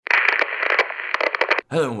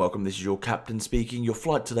Hello and welcome, this is your captain speaking. Your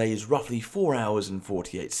flight today is roughly 4 hours and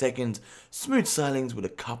 48 seconds. Smooth sailings with a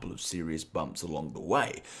couple of serious bumps along the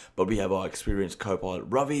way. But we have our experienced co-pilot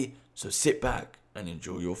Ravi, so sit back and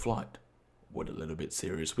enjoy your flight. With a little bit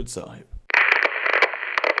serious with Sahib.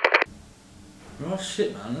 Oh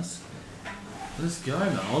shit, man, let's go,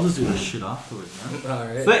 man. I'll just do this shit afterwards, man.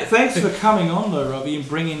 Alright. Thanks for coming on though, Ravi, and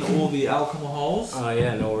bringing all the alcohols. Oh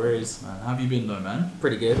yeah, no worries. Man, how have you been though, man?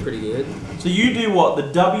 Pretty good. So you do what?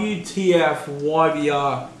 The WTF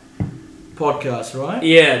YVR podcast, right?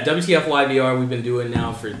 Yeah, WTF YVR we've been doing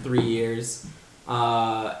now for 3 years.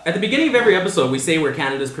 At the beginning of every episode, we say we're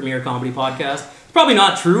Canada's premier comedy podcast. It's probably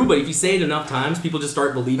not true, but if you say it enough times, people just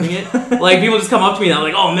start believing it. Like, people just come up to me and they're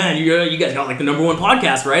like, oh man, you guys got like the #1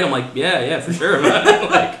 podcast, right? I'm like, yeah, for sure, man.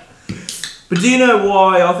 Like, But do you know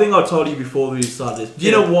why? I think I told you before we started this. Do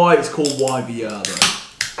you know why it's called YVR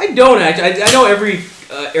though? I don't actually. I know every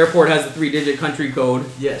airport has a 3-digit country code.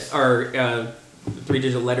 Yes. Or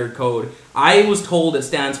 3-digit lettered code. I was told it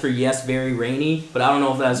stands for yes, very rainy, but I don't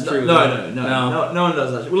know if that's true. No one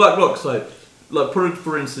does that. Well, look,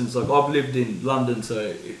 for instance, like I've lived in London,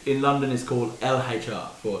 so in London it's called LHR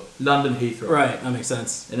for London Heathrow. Right, that makes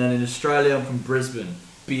sense. And then in Australia, I'm from Brisbane,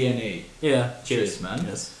 BNE. Yeah, Cheers, man.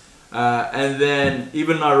 Yes. And then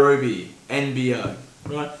even Nairobi, NBO.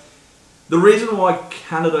 Right. The reason why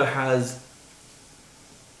Canada has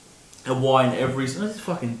a Y in every... That's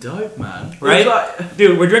fucking dope, man. Right? Like,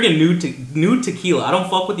 dude, we're drinking nude tequila. I don't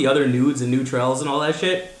fuck with the other nudes and neutrals and all that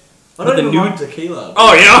shit. I don't even like tequila.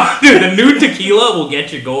 Oh, yeah? Dude, the nude tequila will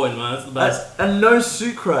get you going, man. That's the best. And no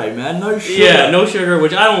sucre, man. No sugar. Yeah, no sugar,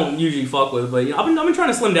 which I don't usually fuck with. But you know, I've been trying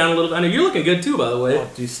to slim down a little bit. I know you're looking good, too, by the way. Oh,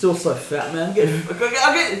 dude, still so fat, man. You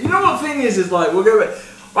know what the thing is like, we'll go back.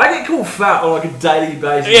 I get called fat on like a daily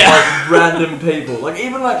basis by like random people. Like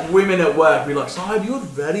even like women at work be like, Sahib, you're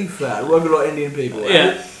very fat. Working with like Indian people. Right?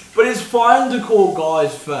 Yeah. But it's fine to call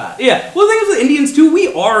guys fat. Yeah. Well, the thing is with Indians too,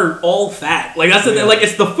 we are all fat. Like that's the thing. Like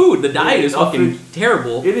it's the food. The diet is fucking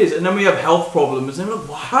terrible. It is. And then we have health problems. And we're like,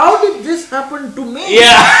 how did this happen to me?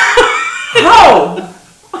 Yeah. How?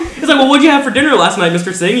 It's like, well, what'd you have for dinner last night,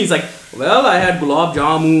 Mr. Singh? He's like, well, I had gulab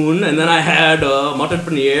jamun, and then I had mutton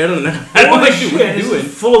paneer, and then I What like, shit, what are you doing?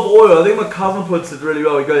 it's full of oil. I think my cousin puts it really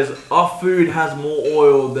well. He goes, our food has more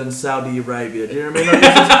oil than Saudi Arabia. Do you know what I mean?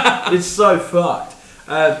 Like, it's so fucked.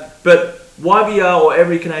 But YVR or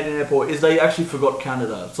every Canadian airport is they actually forgot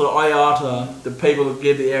Canada. So IATA, the people that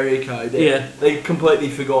give the area code, they completely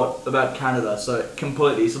forgot about Canada. So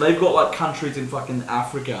completely. So they've got like countries in fucking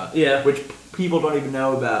Africa, which people don't even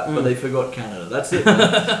know about, but they forgot Canada. That's it.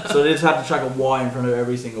 So they just had to chuck a Y in front of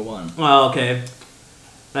every single one. Well, okay.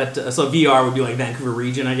 That so VR would be like Vancouver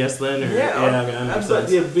region, I guess then. Or,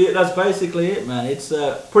 okay, that's basically it, man. It's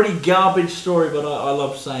a pretty garbage story, but I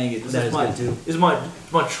love saying it. It's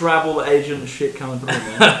my travel agent shit coming through,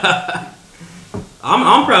 man.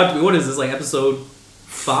 I'm proud to be. What is this, like episode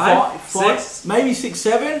 5, 6, maybe 6,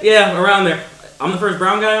 7? Yeah, around there. I'm the first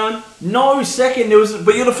brown guy on? No, second.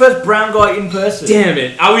 But you're the first brown guy in person. Damn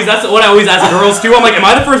it. That's what I always ask girls too. I'm like, am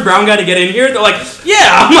I the first brown guy to get in here? They're like,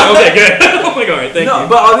 yeah. I'm like, okay, good. I'm like, alright, thank you.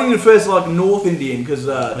 But I think the first like North Indian, because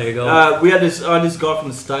there you go. we had this guy from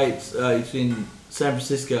the States, he's in San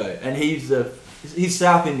Francisco, and he's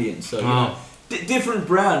South Indian, so you know, different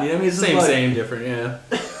brown, you know what I mean? Same, different, yeah.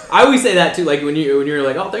 I always say that too, like when you're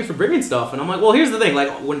like, oh, thanks for bringing stuff, and I'm like, well, here's the thing, like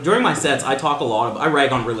during my sets, I talk I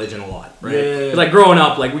rag on religion a lot, right? Because like growing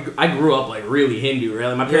up, like I grew up like really Hindu, right?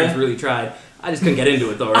 Like, my parents really tried. I just couldn't get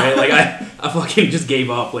into it though, right? Like I fucking just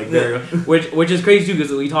gave up, like which is crazy too,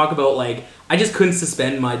 because we talk about like I just couldn't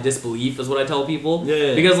suspend my disbelief, is what I tell people.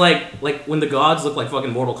 Yeah. Because like when the gods look like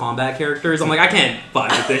fucking Mortal Kombat characters, I'm like, I can't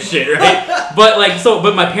vibe with this shit, right?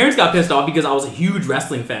 But my parents got pissed off because I was a huge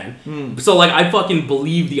wrestling fan. So like I fucking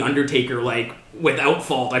believe the Undertaker like without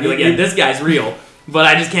fault. I'd be like, yeah, this guy's real. But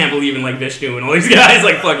I just can't believe in like Vishnu and all these guys,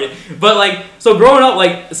 like fuck it. But like, so growing up,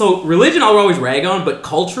 like, so religion I'll always rag on, but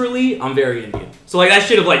culturally I'm very Indian. So like that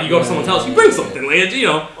shit of like you go to someone's house, you bring something, like, you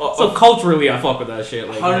know. So culturally I fuck with that shit.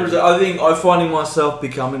 Like 100%. I think I'm finding myself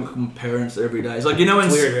becoming parents every day. It's like, you know,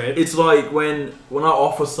 it's weird, right? It's like when I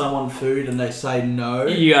offer someone food and they say no.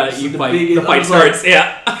 The fight starts.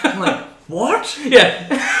 Yeah. I'm like, what?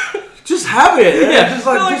 Yeah. Just have it. Yeah. Just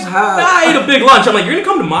have it. I ate a big lunch. I'm like, you're gonna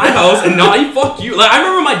come to my house and fuck you. Like, I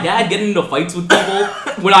remember my dad getting into fights with people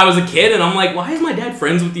when I was a kid, and I'm like, why is my dad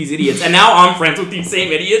friends with these idiots? And now I'm friends with these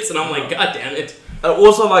same idiots, and I'm like, god damn it.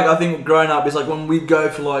 Also, like, I think growing up is like when we go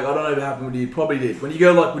for like, I don't know if it happened with you, probably did. When you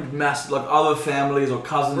go like with like other families or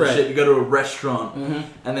cousins and shit, you go to a restaurant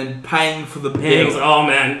and then paying for the bill. Oh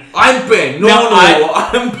man, I'm paying.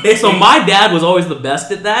 I'm paying. So my dad was always the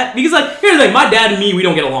best at that because like here's the thing, my dad and me we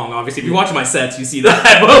don't get along. Obviously, if you watch my sets, you see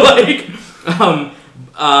that.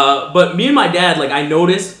 But me and my dad, like I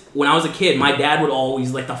noticed. When I was a kid, my dad would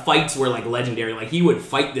always, like, the fights were, like, legendary. Like, he would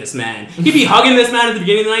fight this man. He'd be hugging this man at the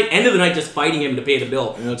beginning of the night, end of the night, just fighting him to pay the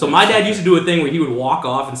bill. So my dad used to do a thing where he would walk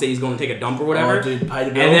off and say he's going to take a dump or whatever. Oh, dude, pay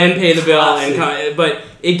the bill. And then pay the bill. But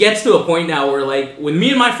it gets to a point now where, like, when me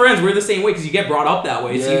and my friends, we're the same way because you get brought up that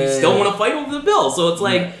way. So you still want to fight over the bill. So it's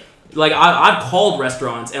like... Like, I've called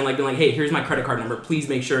restaurants and, like, been like, hey, here's my credit card number. Please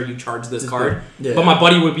make sure you charge this card. Yeah. But my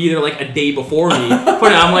buddy would be there, like, a day before me.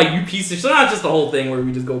 But I'm like, you piece of shit. So not just the whole thing where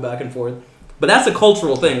we just go back and forth. But that's a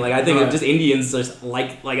cultural thing. Like, I think just Indians just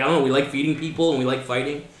like, I don't know, we like feeding people and we like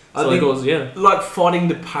fighting. So I think it goes, like fighting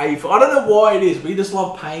to pay for. I don't know why it is. We just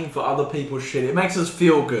love paying for other people's shit. It makes us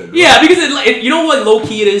feel good. Right? Yeah, because you know what low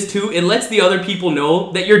key it is too. It lets the other people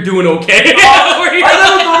know that you're doing okay. I never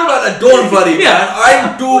thought about that. Don't buddy, man.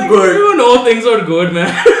 I do good. You know things are good,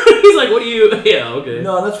 man. He's like, what do you? Yeah, okay.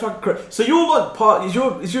 No, that's fucking crazy. So you're like part. Is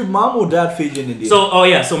your mom or dad Fijian Indian?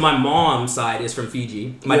 So my mom's side is from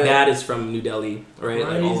Fiji. My dad is from New Delhi, right?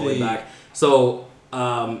 Like all the way back. So.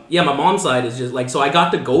 My mom's side is just like, so I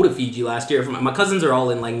got to go to Fiji last year. My cousins are all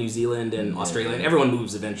in like New Zealand and Australia, and everyone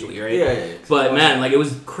moves eventually, right? Yeah. But man, like it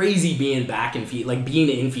was crazy being back in Fiji, like being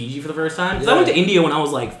in Fiji for the first time. Because I went to India when I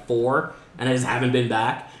was like 4, and I just haven't been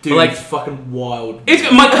back. Dude, but, like, it's fucking wild.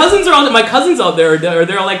 My cousins out there.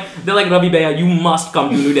 They're like Ravi Bhaiya, you must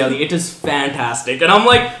come to New Delhi. It is fantastic. And I'm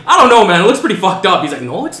like, I don't know, man. It looks pretty fucked up. He's like,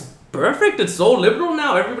 no, it's perfect. It's so liberal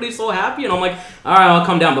now. Everybody's so happy. And I'm like, all right, I'll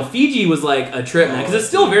come down. But Fiji was like a trip, man, because it's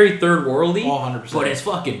still very third worldy. 100%. But it's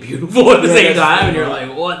fucking beautiful at the same time. And you're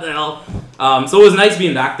like, what the hell? So it was nice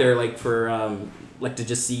being back there, like for like to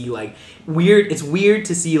just see like weird. It's weird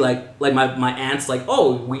to see like my aunt's like,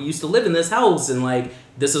 oh, we used to live in this house, and like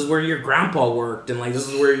this is where your grandpa worked, and like this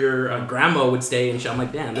is where your grandma would stay and shit. I'm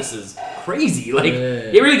like, damn, this is crazy. Like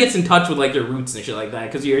it really gets in touch with like your roots and shit like that,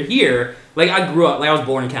 because you're here. Like I grew up, like I was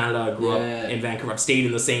born in Canada. I grew up in Vancouver. I've stayed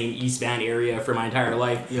in the same East Van area for my entire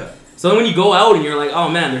life. Yeah. So then when you go out and you're like, oh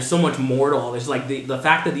man, there's so much more to all this. Like the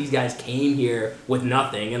fact that these guys came here with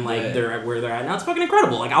nothing and like they're at where they're at now, it's fucking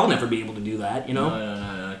incredible. Like I'll never be able to do that, you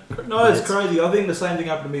know? No, it's crazy. I think the same thing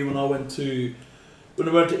happened to me when I went to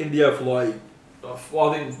India for like. I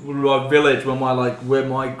think my village where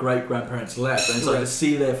my great grandparents left, and it's like to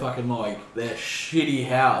see their fucking like their shitty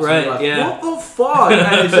house. Right? Like, what the fuck?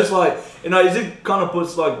 And it's just like, you know, it kind of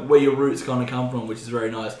puts like where your roots kind of come from, which is very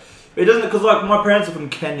nice. But it doesn't, because like my parents are from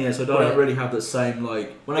Kenya, so I don't really have the same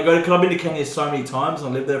like when I go to. Because I've been to Kenya so many times and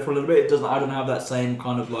I lived there for a little bit. I don't have that same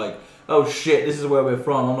kind of like, oh shit, this is where we're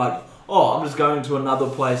from. I'm like, oh, I'm just going to another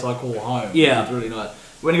place I call home. Yeah, it's really nice.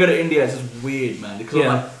 When you go to India, it's just weird, man. Because I'm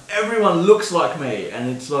like, everyone looks like me,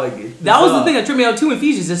 and it's like... That was the thing that tripped me out too in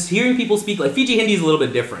Fiji, is just hearing people speak, like, Fiji Hindi is a little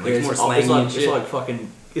bit different. Like, it's more slangy and shit. It's like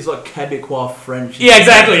fucking... It's like Quebecois French. Yeah,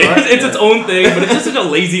 exactly. Right? It's its own thing, but it's just such a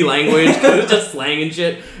lazy language, because it's just slang and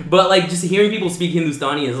shit. But, like, just hearing people speak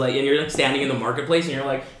Hindustani is like... And you're, like, standing in the marketplace, and you're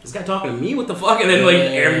like, this guy talking to me? What the fuck? And then, like,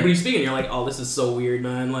 everybody's speaking, and you're like, oh, this is so weird,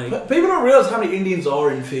 man. Like... But people don't realize how many Indians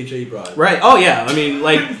are in Fiji, bro. Right. Oh, yeah. I mean,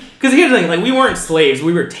 like... Because here's the thing, like, we weren't slaves,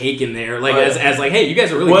 we were taken there, like, as like, hey, you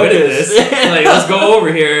guys are really good at this, like, let's go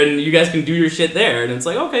over here, and you guys can do your shit there, and it's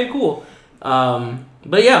like, okay, cool.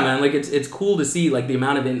 But yeah, man, like, it's cool to see, like, the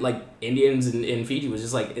amount of, Indians in Fiji was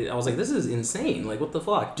just, like, I was like, this is insane, like, what the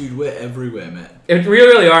fuck? Dude, we're everywhere, man. We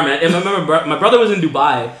really are, man, and I remember, my brother was in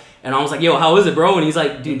Dubai, and I was like, yo, how is it, bro? And he's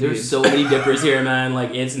like, dude, there's so many dippers here, man,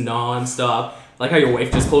 like, it's non-stop. Like how your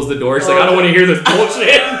wife just closed the door, she's like, I don't want to hear this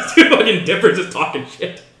bullshit. Two fucking dippers just talking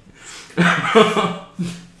shit. But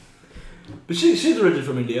she's originally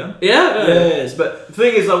from India. Yeah. Yes, but the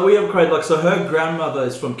thing is, like, we have created, like, so her grandmother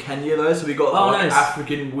is from Kenya, though, so we got nice.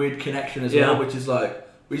 African weird connection as well, which is like,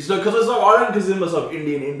 because it's like, I don't consider myself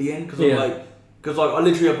Indian, because I'm like, because like, I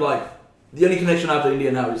literally have like, the only connection I have to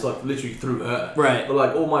India now is like literally through her. Right. But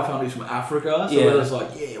like, all my family's from Africa, so we're just like,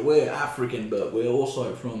 we're African, but we're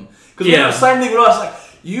also from, because we have the same thing with us, like,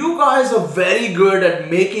 you guys are very good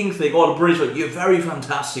at making things. Oh, the British, like, you're very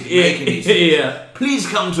fantastic at making these things. Please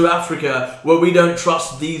come to Africa where we don't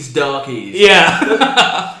trust these darkies.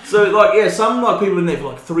 Yeah. So, like, some like people in there for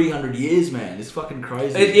like 300 years, man. It's fucking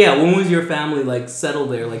crazy. When was your family like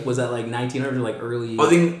settled there? Like, was that like 1900, like early? I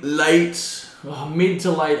think mid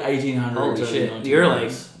to late 1800s. Holy shit! You're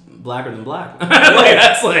like blacker than black. Like,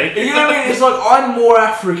 that's like... You know what I mean? It's like, I'm more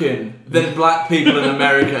African than black people in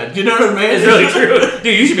America. Do you know what I mean? It's really true.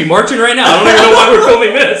 Dude, you should be marching right now. I don't even know why we're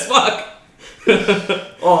filming this. Fuck.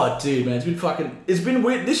 Oh, dude, man. It's been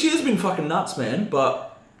weird. This year's been fucking nuts, man.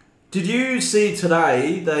 But did you see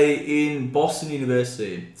today, in Boston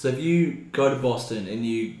University, so if you go to Boston and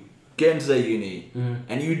you get into their uni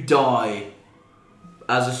and you die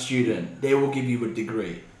as a student, they will give you a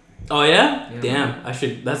degree. Oh yeah? Damn, I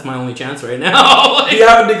should. That's my only chance right now. Like, do you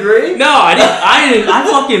have a degree? No, I didn't. I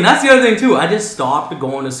fucking. That's the other thing too. I just stopped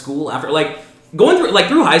going to school after going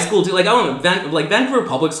through high school too. Like I don't know, Vancouver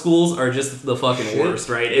public schools are just the fucking worst,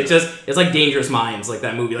 right? It's like Dangerous Minds, like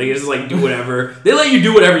that movie. Like you just like do whatever. They let you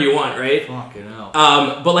do whatever you want, right? Fucking hell.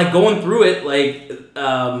 But like going through it, like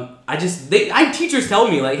teachers tell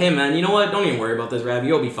me like, hey man, you know what? Don't even worry about this, Ravi.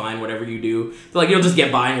 You'll be fine, whatever you do. So like you'll just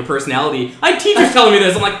get by in your personality. I had teachers telling me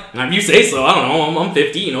this. I'm like, if you say so. I don't know. I'm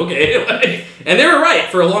 15, okay. Like, and they were right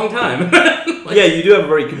for a long time. Like, yeah, you do have a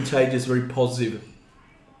very contagious, very positive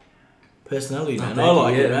personality, man. I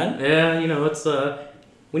like it, man. Yeah, you know, it's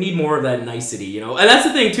we need more of that nicety, you know. And that's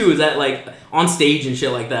the thing too, is that like on stage and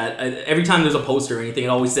shit like that, every time there's a poster or anything, it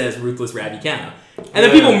always says Ruthless Ravi Khanna. And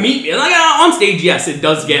then people meet me, and like on stage, yes, it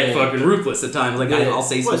does get fucking ruthless at times. Like I'll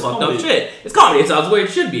say some fucked up shit. It's comedy. It's the way it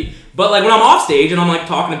should be. But like when I'm off stage and I'm like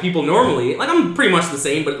talking to people normally, like I'm pretty much the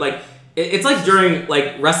same. But like it's like during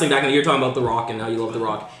like wrestling back in the you're talking about The Rock and how you love The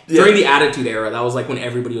Rock. During the Attitude Era, that was like when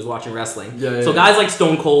everybody was watching wrestling. So guys like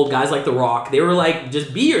Stone Cold, guys like The Rock, they were like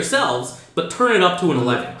just be yourselves, but turn it up to an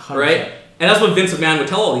 11, 100%. Right? And that's what Vince McMahon would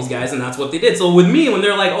tell all these guys, and that's what they did. So with me, when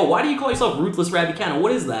they're like, oh, why do you call yourself Ruthless Ravi Khanna?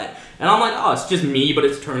 What is that? And I'm like, oh, it's just me, but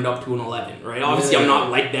it's turned up to an 11, right? Obviously, I'm not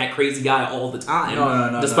like that crazy guy all the time.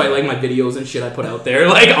 No, despite like my videos and shit I put out there.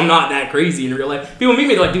 Like, I'm not that crazy in real life. People meet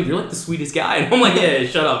me, they're like, dude, you're like the sweetest guy. And I'm like, yeah,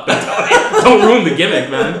 shut up. Don't ruin the gimmick,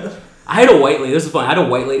 man. I had a white lady, this is fun. I had a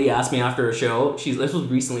white lady ask me after a show. This was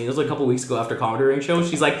recently, this was like a couple weeks ago after a comedy ring show.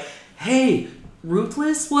 She's like, hey,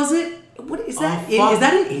 Ruthless, was it? What is that? Is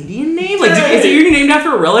that an Indian name? Like, is it you're named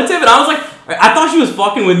after a relative? And I was like, I thought she was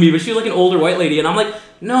fucking with me, but she was like an older white lady, and I'm like,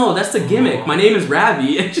 no, that's the gimmick. My name is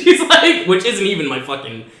Ravi, and she's like, which isn't even my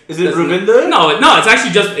fucking. Is it Ravinder? No, it's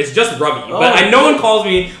actually just Ravi. But no one calls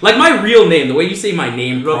me like my real name. The way you say my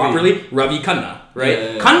name properly, Ravi Khanna. Right?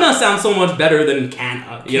 Yeah. Khanna sounds so much better than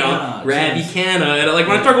Khanna, you know? Ravi Khanna. And like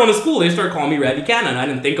when I started going to school, they started calling me Ravi Khanna, and I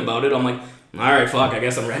didn't think about it. I'm like, alright, fuck, I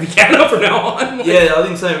guess I'm Ravi Khanna from now on. Like, yeah, I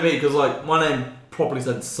think same with me, because like my name properly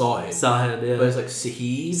said Sahib. Sahib, yeah. But it's like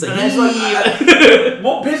Sahib. And it's like,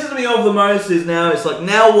 what pisses me off the most is now it's like,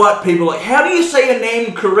 now white people are like, how do you say a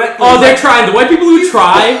name correctly? Oh, they're trying. The white people who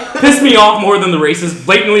try piss me off more than the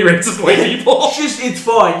blatantly racist white people. It's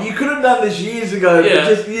fine. You could have done this years ago.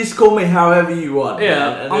 Yeah. But you just call me however you want.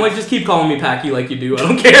 Yeah. I'm like, just keep calling me Packy like you do. I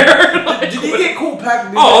don't care. Like, did you get called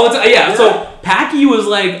Packy? Oh, all the time. Yeah. So Packy was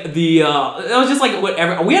like the, it was just like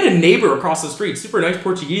whatever. We had a neighbor across the street, super nice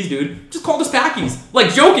Portuguese dude, just called us Packies.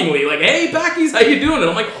 Like jokingly, like, hey Packies, how you doing? And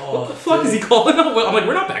I'm like, what the fuck is he calling us? I'm like,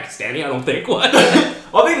 we're not Pakistani, I don't think. What?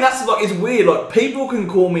 I think that's like, it's weird, like people can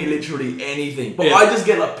call me literally anything, but I just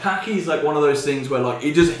get like Packy's like one of those things where like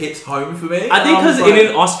it just hits home for me. I think because in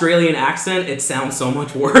an Australian accent it sounds so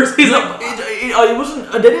much worse. He's like, it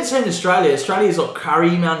wasn't. They didn't say in Australia. Australia's like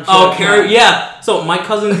curry man. Oh, curry, yeah. So my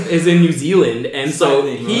cousin is in New Zealand, and so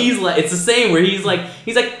he's like, it's the same where he's like.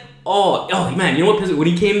 Oh man, you know what? When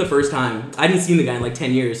he came the first time, I hadn't seen the guy in like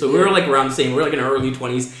 10 years. So we were like around the same. We were like in our early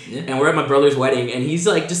 20s, and we're at my brother's wedding, and he's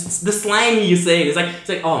like, just the slang he's saying. It's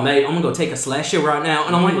like, oh mate, I'm gonna go take a slasher right now,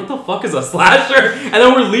 and I'm like, what the fuck is a slasher? And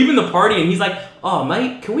then we're leaving the party, and he's like, oh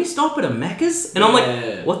mate, can we stop at a Macca's? And I'm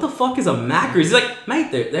like, what the fuck is a Macca's? He's like,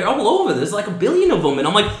 mate, they're all over. There's like a billion of them, and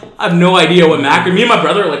I'm like, I have no idea what Macca's. Me and my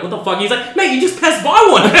brother are like, what the fuck? He's like, mate, you just passed by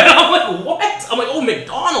one. And I'm like, what? I'm like, oh,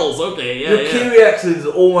 McDonald's. Okay, yeah. Your Kiwi accent is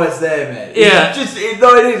almost there, man. Yeah. It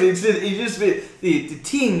is. It's just the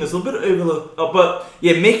ting is a bit over the. But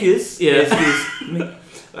yeah, Macca's. Is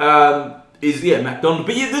McDonald's.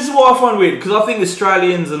 But yeah, this is what I find weird, because I think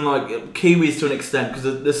Australians and like Kiwis to an extent,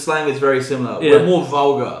 because the slang is very similar. Yeah. We're more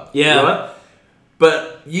vulgar. Yeah. Right?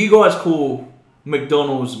 But you guys call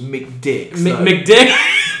McDonald's McDick. McDick?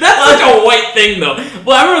 That's such a white thing, though.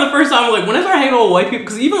 Well, I remember the first time, like, when I started hanging out with white people,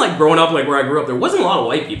 because even, like, growing up, like, where I grew up, there wasn't a lot of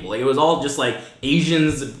white people. Like, it was all just, like,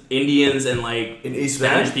 Asians, Indians, and, like, in East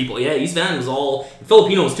Spanish people. Yeah, East Van was all...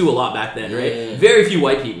 Filipinos, too, a lot back then, right? Yeah. Very few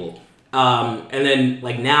white people. And then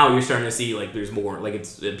like now you're starting to see like there's more like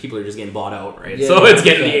it's people are just getting bought out, right? Yeah, so it's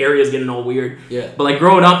getting the area's getting all weird. Yeah. But like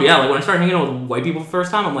growing up, like when I started hanging out with white people for the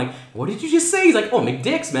first time, I'm like, what did you just say? He's like, oh,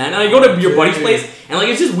 McDicks, man. And I go to your buddy's place, and like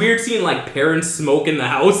it's just weird seeing like parents smoke in the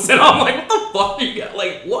house, and I'm like, what the fuck do you got?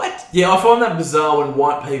 Like what? Yeah, I find that bizarre when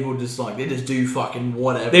white people just like they just do fucking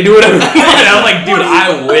whatever. They do whatever they want. I'm like, dude,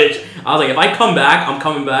 I wish. I was like, if I come back, I'm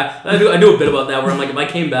coming back. I do a bit about that where I'm like, if I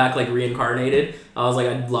came back like reincarnated, I was like,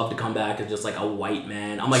 I'd love to come back as just like a white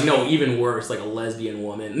man. I'm like, no, even worse, like a lesbian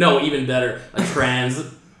woman. No, even better, a trans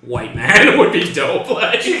white man would be dope.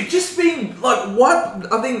 Like, just being like white,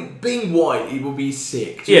 I think being white, it will be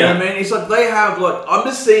sick. Do you know what I mean? It's like they have like I'm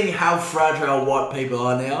just seeing how fragile white people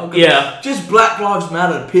are now. Yeah. Just Black Lives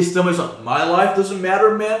Matter pissed them. It's like my life doesn't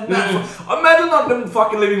matter, man. Imagine like them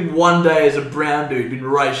fucking living one day as a brown dude being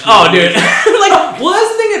racial. Oh, dude. Like, well,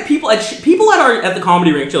 that's the thing that people at the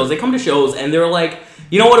comedy rink shows, they come to shows and they're like,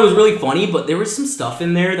 you know what, it was really funny, but there was some stuff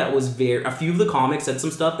in there that was a few of the comics said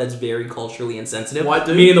some stuff that's very culturally insensitive. White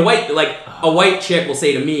dude? Meaning a white chick will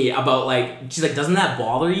say to me about like, she's like, doesn't that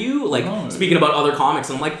bother you? Like, speaking about other comics,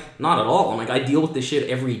 and I'm like, not at all. I'm like, I deal with this shit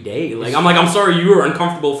every day. Like, I'm sorry you were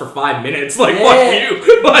uncomfortable for 5 minutes. Like, fuck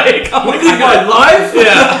you. Like, I'm like, my life?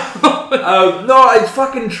 Yeah. No, it's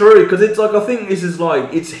fucking true, because it's like, I think this is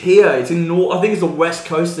like, it's here, it's in North, I think it's the West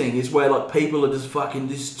Coast thing, is where like people are just fucking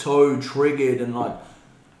just so triggered and like,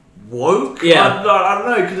 woke? Yeah. I don't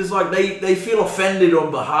know, because it's like they feel offended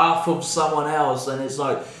on behalf of someone else, and it's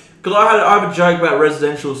like, because I have a joke about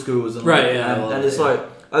residential schools, and right, like, yeah, and it's like,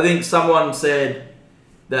 I think someone said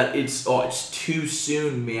that it's too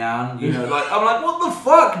soon, man. You know, like I'm like, what the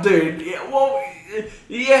fuck, dude? Yeah, well,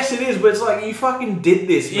 yes, it is, but it's like you fucking did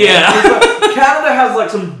this, man. Yeah. It's like, Canada has like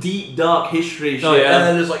some deep, dark history shit, and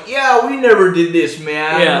then it's like, yeah, we never did this,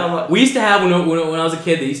 man. Yeah, like, we used to have when I was a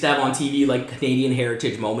kid. They used to have on TV like Canadian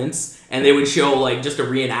heritage moments, and they would show like just a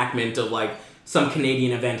reenactment of like some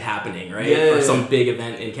Canadian event happening, right? Or some big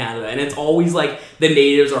event in Canada. And it's always like the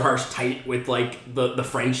natives are harsh tight with like the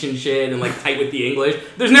French and shit and like tight with the English.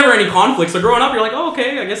 There's never any conflict. So growing up, you're like, oh,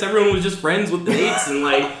 okay, I guess everyone was just friends with the mates and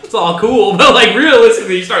like it's all cool. But like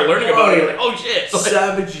realistically, you start learning about it, you're like, oh shit.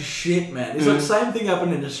 Savage as shit, man. It's like the same thing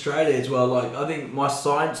happened in Australia as well. Like I think my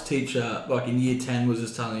science teacher, like in year 10, was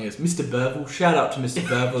just telling us, Mr. Burville, shout out to Mr.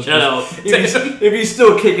 Burville. Shout out. If he's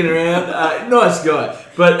still kicking around, nice guy.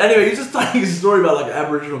 But anyway, he's just telling a story about like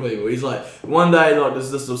Aboriginal people. He's like, one day like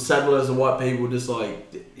there's just some settlers of white people just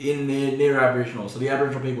like in near Aboriginal. So the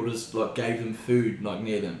Aboriginal people just like gave them food like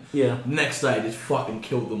near them. Yeah. Next day, just fucking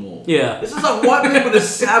killed them all. Yeah. It's just like white people are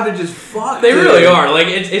just savage as fuck. They really are. Like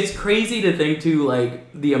it's crazy to think too,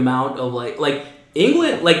 like the amount of like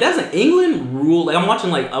England, like that's an England rule. Like I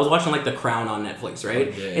was watching like The Crown on Netflix,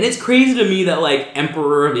 right? Oh, yeah. And it's crazy to me that like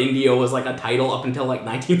Emperor of India was like a title up until like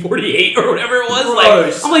 1948 or whatever it was.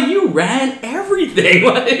 Gross. Like I'm like, you ran everything.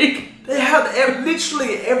 Like they have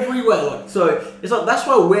literally everywhere. Like so, it's like that's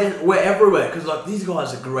why we're everywhere, because like these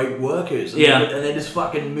guys are great workers. And they just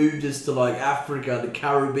fucking moved us to like Africa, the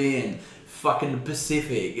Caribbean, fucking the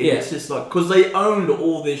Pacific. And it's just like because they owned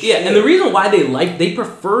all this shit. Yeah, and the reason why they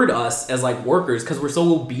preferred us as like workers because we're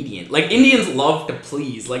so obedient. Like Indians love to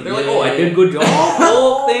please. Like they're like, oh, I did a good job.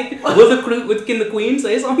 Oh, can the queen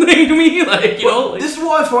say something to me? Like you know. Like, this is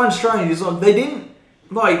what I find strange. Is like they didn't.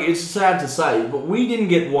 Like it's sad to say, but we didn't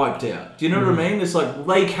get wiped out. Do you know what I mean? It's like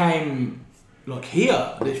they came like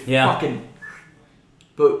here. They fucking.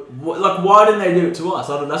 But like, why didn't they do it to us?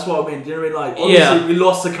 That's what I mean. Do you know what I mean? Like, obviously we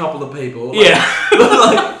lost a couple of people.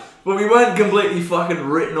 Like, but we weren't completely fucking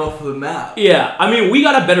written off the map. Yeah, I mean, we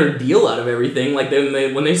got a better deal out of everything. Like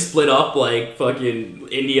when they split up, like fucking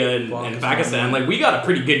India and Pakistan, like we got a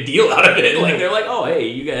pretty good deal out of it. Like they're like, oh hey,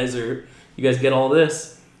 you guys get all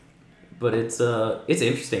this. But it's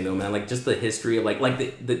interesting though, man. Like just the history of like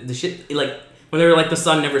the shit like. When they were like, the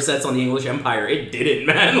sun never sets on the English Empire, it didn't,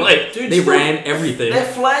 man. Like, dude, they ran everything. Their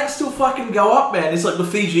flags still fucking go up, man. It's like the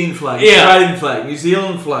Fijian flag, Australian flag, New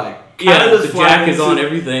Zealand flag, Canada's the Jack is on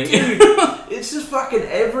everything. Dude, it's just fucking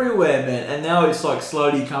everywhere, man. And now it's like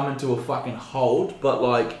slowly coming to a fucking halt. But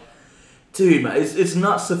like, dude, man, it's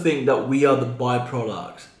nuts to think that we are the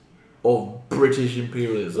byproduct of British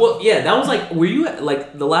imperialism. Well, yeah, that was like, were you at,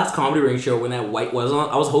 like, the last comedy ring show when that white was on?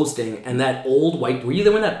 I was hosting, and that old white, were you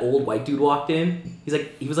there when that old white dude walked in?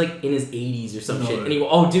 He was like in his 80s or some shit,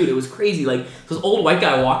 and dude, it was crazy. Like, this old white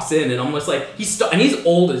guy walks in, and I'm just like, and he's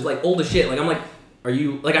old as shit. Like, I'm like, are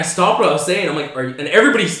you, like, I stopped what I was saying, I'm like, and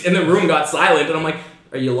everybody in the room got silent, and I'm like,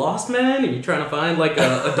 are you lost, man? Are you trying to find like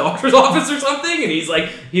a doctor's office or something? And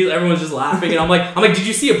everyone's just laughing. And I'm like, did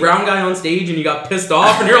you see a brown guy on stage and you got pissed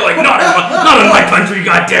off? And you're like, not in my country,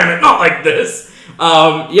 goddammit, not like this.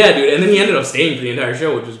 Yeah, dude. And then he ended up staying for the entire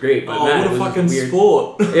show, which was great. But man, what a fucking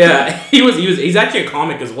sport. Yeah, he's actually a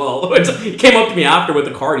comic as well. He came up to me after with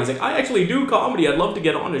a card. He's like, I actually do comedy. I'd love to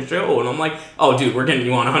get on the show. And I'm like, oh, dude, we're getting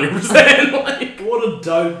you on 100%. Like, what a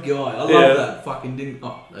dope guy. I love that. Fucking didn't.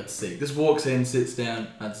 Oh, that's sick. Just walks in, sits down.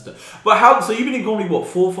 That's dope. But how? So you've been in comedy what,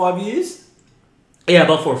 4 or 5 years? Yeah,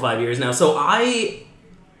 about 4 or 5 years now. So I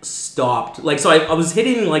stopped. Like, so I was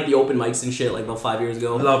hitting like the open mics and shit like about 5 years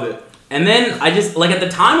ago. Love it. And then I just, like, at the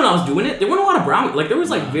time when I was doing it, there weren't a lot of brown, like, there was,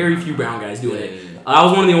 like, very few brown guys doing it. I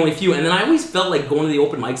was one of the only few. And then I always felt like going to the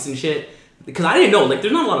open mics and shit, because I didn't know, like,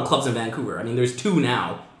 there's not a lot of clubs in Vancouver. I mean, there's 2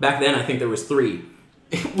 now. Back then, I think there was 3.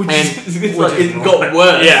 It got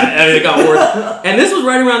worse. Yeah, I mean, it got worse. And this was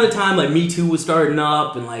right around the time, like, Me Too was starting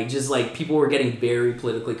up, and, like, just, like, people were getting very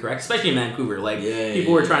politically correct, especially in Vancouver. Like,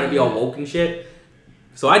 people were trying to be all woke and shit.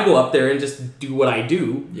 So I'd go up there and just do what I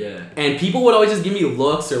do. Yeah. And people would always just give me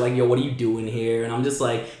looks or like, yo, what are you doing here? And I'm just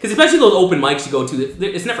like, because especially those open mics you go to,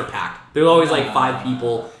 it's never packed. There's always like 5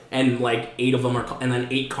 people and like 8 of them are, and then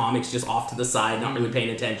 8 comics just off to the side, not really paying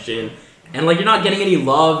attention. And like, you're not getting any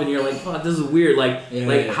love and you're like, oh, this is weird. Like,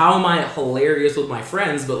 how am I hilarious with my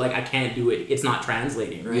friends, but like, I can't do it. It's not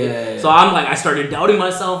translating, right? Yeah. So I'm like, I started doubting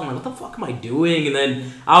myself. I'm like, what the fuck am I doing? And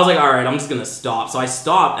then I was like, all right, I'm just going to stop. So I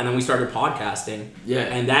stopped and then we started podcasting. Yeah.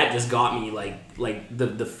 And that just got me like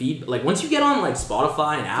the feed. Like once you get on like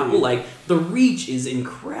Spotify and Apple, like the reach is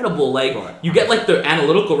incredible. Like you get like the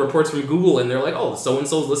analytical reports from Google and they're like, oh,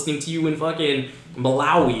 so-and-so's listening to you in fucking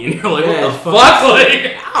Malawi. And you're like, what the fuck?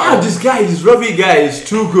 Like, oh, this Ravi guy is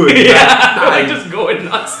too good. Yeah, like just going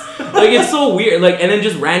nuts. Like it's so weird. Like, and then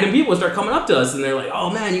just random people start coming up to us and they're like, "Oh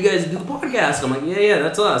man, you guys do the podcast." I'm like, "Yeah,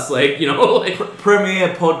 that's us." Like, you know, like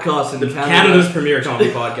premier podcast in Canada's premier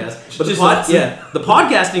comedy podcast. But the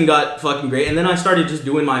podcasting got fucking great. And then I started just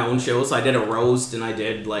doing my own shows. So I did a roast and I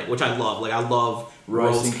did like, which I love. Like I love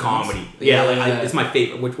roast comedy. It's my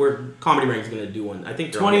favorite. Which Comedy Ring's gonna do one. I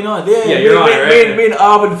think 29th. Yeah, you're on it, right? Me and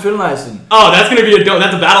Arvin Finlayson. Oh, that's gonna be a dope.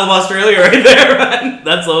 That's a Battle of Australia right there, man.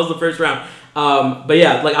 That was the first round. But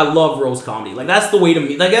yeah, like I love roast comedy. Like that's the way to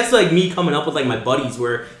me. Like that's like me coming up with like my buddies,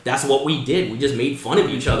 where that's what we did. We just made fun of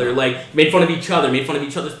each other. Like made fun of each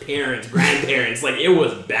other's parents, grandparents. Like it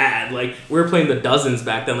was bad. Like we were playing the dozens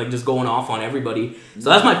back then, like just going off on everybody. So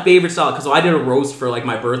that's my favorite style. Cause so I did a roast for like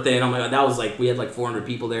my birthday, and I'm like, that was like we had like 400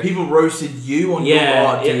 people there. People roasted you on your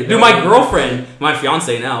pod, dude. My girlfriend, my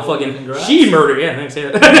fiance now, congrats. She murdered. Yeah, thanks.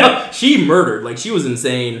 Yeah. She murdered. Like she was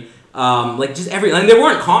insane. Like just and there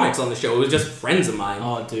weren't comics on the show. It was just friends of mine.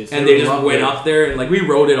 Oh, dude! And they just went up there and like we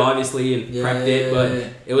wrote it obviously and prepped it, but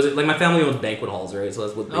it was like my family owns banquet halls, right? So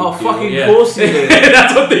that's what they do. Fucking course you did.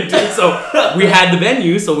 That's what they do. So we had the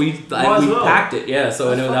venue, so we packed it. Yeah,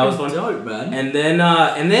 so I know that was fun. Dope, man. And then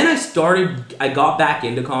I got back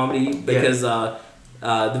into comedy because the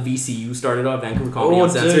VCU started up, Vancouver Comedy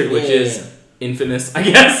Uncensored, which is infamous, I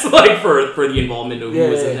guess, like for the involvement of who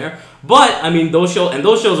was in there. But I mean, those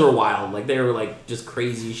shows were wild. Like they were like just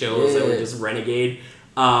crazy shows that were just renegade.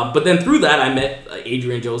 But then through that, I met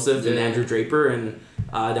Adrian Joseph and Andrew Draper, and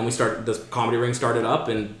then the Comedy Ring started up,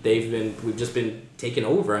 and we've just been taking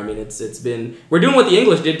over. I mean, we're doing what the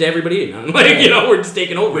English did to everybody. Like we're just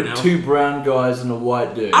taking over now. 2 brown guys and a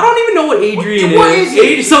white dude. I don't even know what Adrian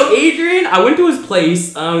is. So Adrian, I went to his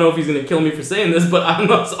place. I don't know if he's gonna kill me for saying this, but on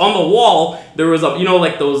the wall there was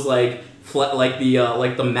like those like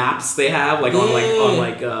the maps they have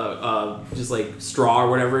on just like straw or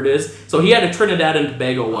whatever it is. So he had a Trinidad and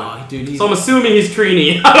Tobago one. Dude, so I'm assuming he's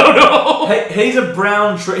Trini. I don't know. He's a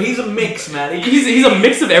brown. He's a mix, man. He's a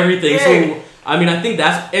mix of everything. Yeah. So I mean, I think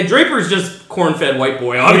Draper's just corn-fed white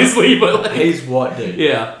boy, obviously, but like, he's white dude.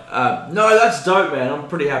 Yeah. No, that's dope, man. I'm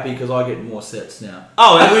pretty happy because I get more sets now.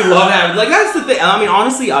 Oh, and we love having that's the thing. I mean,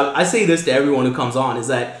 honestly, I say this to everyone who comes on is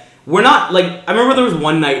that. We're not, like, I remember there was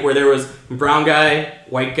one night where there was brown guy,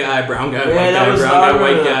 white guy, brown guy, white guy, brown guy,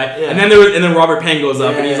 white guy. Yeah. And then Robert Penn goes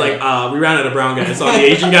up and he's like, we ran out of brown guys, so I'm the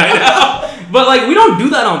Asian guy now. But, like, we don't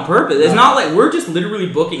do that on purpose. It's not like, we're just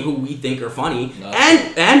literally booking who we think are funny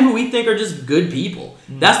and who we think are just good people.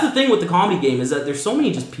 That's the thing with the comedy game is that there's so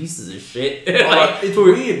many just pieces of shit. It's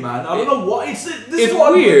weird, man. I don't know why. This is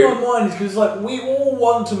what weird. I put in my mind is because, like, we all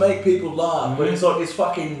want to make people laugh, but it's like this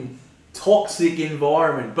fucking toxic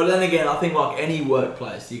environment. But then again, I think like any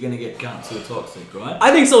workplace, you're gonna get cunts who are toxic, right?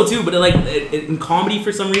 I think so too. But like in comedy,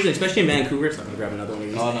 for some reason, especially in Vancouver, so I'm gonna grab another one of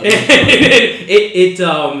these.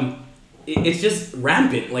 Oh, no. It's just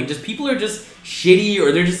rampant. Like just people are just shitty,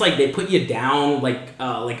 or they're just like they put you down like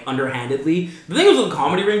underhandedly. The thing with the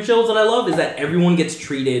Comedy Ring shows that I love is that everyone gets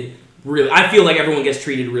treated really. I feel like everyone gets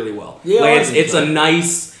treated really well. Yeah, like it's a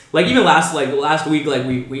nice. Like even last week, like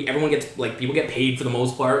we everyone gets like people get paid for the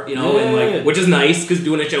most part, you know, and like which is nice because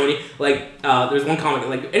doing a show there's one comic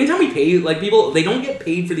like anytime we pay like people they don't get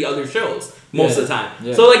paid for the other shows most of the time.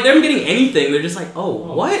 Yeah. So like them getting anything, they're just like, oh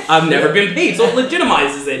what? I've never been paid, so it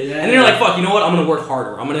legitimizes it, and then you're like, fuck, you know what? I'm gonna work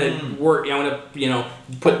harder. I'm gonna work. I'm gonna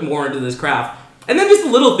put more into this craft. And then just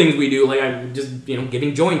the little things we do, like I'm just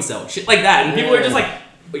giving joints out, shit like that, and people are just like,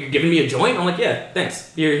 you're giving me a joint? I'm like, yeah,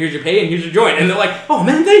 thanks. Here's your pay and here's your joint. And they're like, oh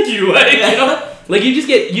man, thank you. Like, like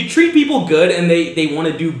you treat people good and they want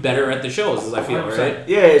to do better at the shows, as I feel, 100%. Right?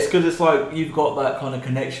 Yeah, it's because it's like you've got that kind of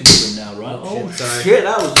connection with them now, right? Oh, sorry. Shit,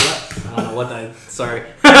 that was that. I don't know what that. Sorry.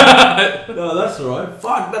 No, that's alright.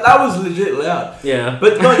 Fuck, but that was legit loud. Yeah.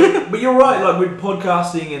 But you're right. Like with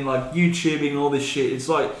podcasting and like YouTubing and all this shit, it's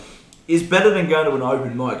like. It's better than going to an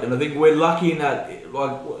open mic, and I think we're lucky in that.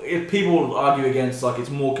 Like, if people argue against, like, it's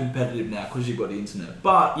more competitive now because you've got the internet.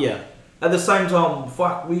 But at the same time,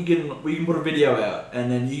 fuck, we can put a video out,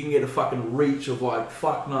 and then you can get a fucking reach of like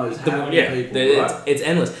fuck knows how many people. It's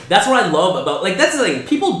endless. That's what I love about that's the thing.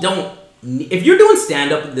 People don't. If you're doing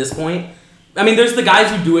stand up at this point, I mean, there's the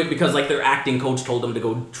guys who do it because like their acting coach told them to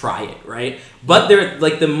go try it, right? But they're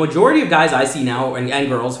like the majority of guys I see now and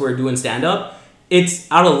girls who are doing stand up.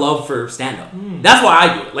 It's out of love for stand-up. That's why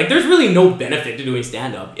I do it. Like, there's really no benefit to doing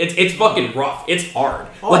stand-up. It's fucking rough. It's hard.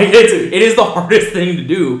 Like, it is the hardest thing to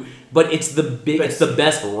do, but it's the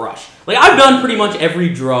best rush. Like, I've done pretty much every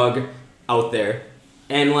drug out there,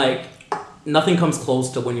 and, like, nothing comes close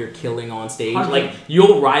to when you're killing on stage. Like,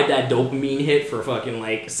 you'll ride that dopamine hit for fucking,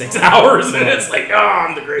 like, 6 hours, and it's like, oh,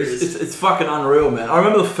 I'm the greatest. It's fucking unreal, man. I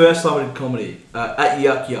remember the first time I did comedy at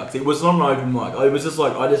Yuck Yucks. It was not an open mic. It was just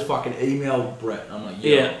like, I just fucking emailed Brett. I'm like,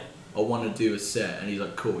 I want to do a set. And he's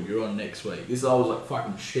like, cool, you're on next week. I was like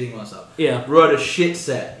fucking shitting myself. Yeah. Wrote a shit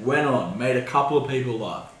set, went on, made a couple of people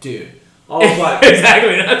laugh. Dude. I was like,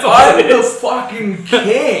 exactly. That's all I'm the fucking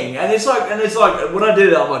king, and it's like when I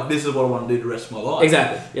did it, I'm like, this is what I want to do the rest of my life.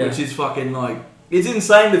 Exactly. Yeah. Which is fucking like, it's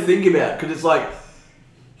insane to think about because it's like,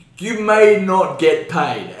 you may not get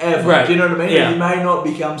paid ever. Right. Do you know what I mean? Yeah. You may not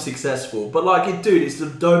become successful, but like, dude, it's the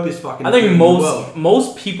dopest fucking. I think thing in the world.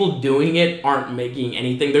 most people doing it aren't making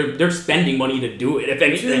anything. They're spending money to do it, if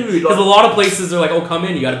anything. Dude, because a lot of places are like, oh, come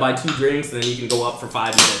in, you got to buy 2 drinks, and then you can go up for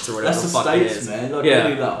 5 minutes or whatever. That's the the fuck States, it is. man. Like, yeah. they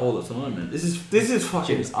do that all the time, man. This is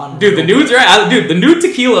fucking unreal. Dude, the nudes are the nude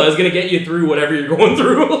tequila is gonna get you through whatever you're going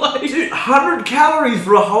through. Like, dude, 100 calories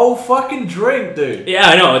for a whole fucking drink, dude. Yeah,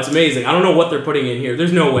 I know, it's amazing. I don't know what they're putting in here.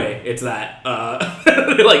 There's no way it's that.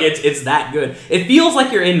 Like it's that good. It feels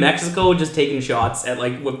like you're in Mexico just taking shots at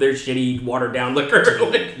like with their shitty watered down liquor.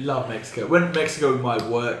 Like, love Mexico. Went to Mexico with my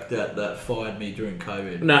work that fired me during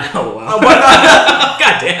COVID. No, wow.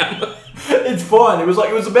 God damn. It's fine. It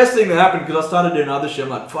was the best thing that happened because I started doing other shit. I'm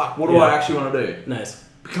like, fuck, what do I actually want to do? Nice.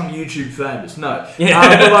 Become YouTube famous. No.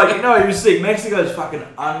 Yeah. But like, it was sick. Mexico is fucking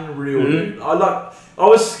unreal, dude. I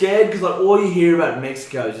was scared because like all you hear about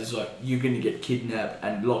Mexico is just like you're gonna get kidnapped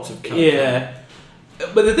and lots of cocaine. Yeah.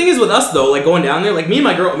 But the thing is with us though, like going down there, like me and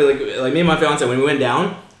my girl, like me and my fiance, when we went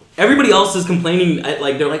down, everybody else is complaining.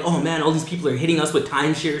 Like they're like, oh man, all these people are hitting us with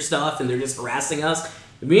timeshare stuff and they're just harassing us.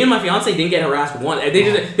 Me and my fiance didn't get harassed once.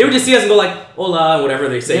 They would just see us and go like, hola, whatever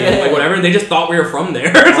they say, like whatever, and they just thought we were from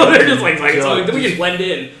there. So they're just like so we can blend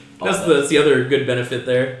in. That's the other good benefit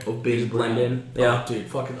there. Of being blend in. Yeah. Oh, dude,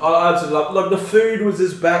 fucking. I absolutely love. Like the food was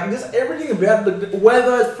just back, and just everything about the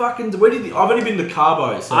weather is fucking. I've only been to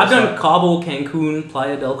Cabo. So I've done Cabo, Cancun,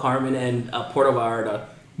 Playa del Carmen, and Puerto Vallarta.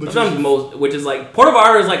 Which is like Puerto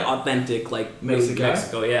Vallarta is like authentic like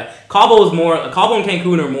Mexico. Yeah. Cabo and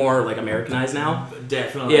Cancun are more like Americanized now.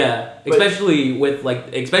 Definitely. Yeah, especially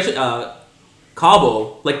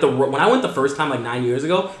Cabo, like when I went the first time like 9 years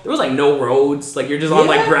ago, there was like no roads, like you're just on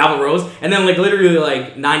like gravel roads, and then like literally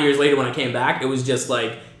like 9 years later when I came back, it was just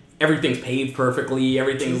like everything's paved perfectly,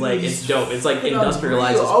 everything's like it's dope, it's like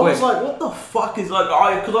industrialized. It's quick. I was like, what the fuck is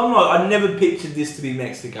like? Because I never pictured this to be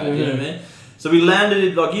Mexico. Mm-hmm. You know what I mean? So we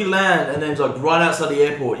landed, like, you land, and then it's like right outside the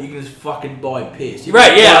airport, you can just fucking buy piss.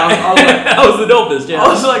 Right, yeah. I was like, that was the dopest, yeah. I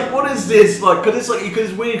was like, what is this? Like, because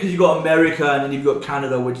it's weird because you've got America, and then you've got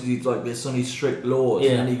Canada, which is like, there's so many strict laws.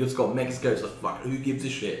 Yeah. And then you've just got Mexico, it's like, fuck, who gives a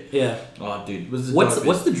shit? Yeah. Oh, dude.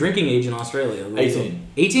 What's the drinking age in Australia? 18.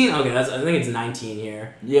 18? Okay, I think it's 19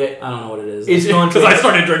 here. Yeah. I don't know what it is. It's 19. Because I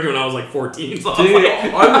started drinking when I was like 14. So dude,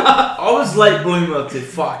 I was late bloomer to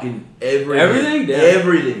fucking everything. Everything? Yeah.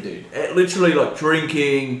 Everything, dude. Literally, like,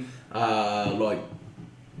 drinking, like,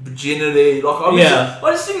 virginity. Like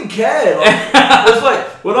I just didn't care. Like, it was like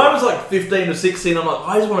when I was like 15 or 16, I'm like,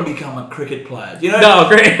 I just want to become a cricket player. You know? No,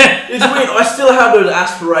 great. It's weird. I still have those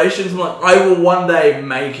aspirations. I'm like, I will one day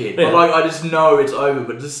make it. But like, I just know it's over.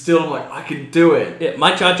 But just still, I'm like, I can do it. Yeah,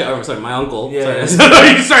 my my uncle. Yeah.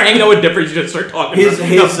 Sorry. You start hanging out with different, you just start talking. His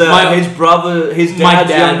brother, his dad's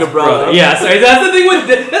younger brother. Yeah, sorry. That's the thing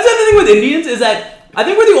with Indians is that I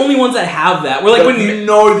think we're the only ones that have that. We're like, when you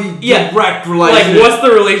know the direct relationship. Like, what's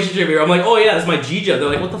the relationship here? I'm like, oh yeah, it's my Jija. They're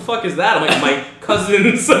like, what the fuck is that? I'm like, my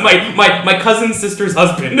cousin's my cousin's sister's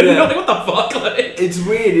husband. Yeah. They're like, what the fuck? Like, it's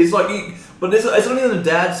weird. It's like, but it's only on the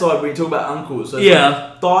dad's side when you talk about uncles. So it's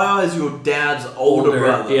like, Daya is your dad's older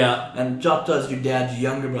brother. Yeah. And Chacha is your dad's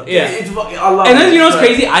younger brother. Yeah. It's fucking, I love it. And then, you know what's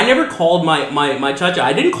crazy? I never called my Chacha.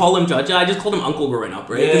 I didn't call him Chacha. I just called him Uncle growing up,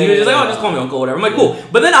 right? Because he was just like, oh, just call me Uncle, whatever. I'm like, cool.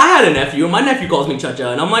 But then I had a nephew, and my nephew calls me Chacha,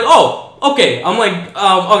 and I'm like, oh, okay. I'm like,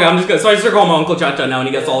 okay, I'm just gonna. So I start calling my Uncle Chacha now, and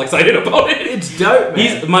he gets all excited about it. It's dope,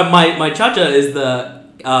 man. He's my Chacha is the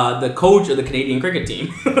coach of the Canadian cricket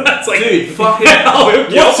team. That's like, dude, fucking.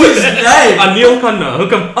 What's his name? Anil Khanna.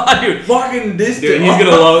 Come on, dude. Fucking this dude. He's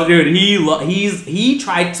gonna love. Dude, he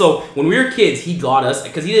tried. So when we were kids, he got us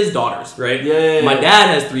because he has daughters, right? Yeah. My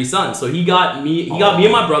dad has 3 sons, so he got me. He got me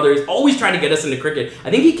and my brothers. Always tried to get us into cricket.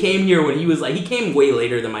 I think he came here when he was like. He came way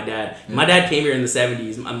later than my dad. Yeah. My dad came here in the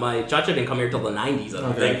 70s. My Chacha didn't come here till the 90s. I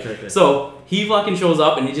don't think. Okay. So he fucking shows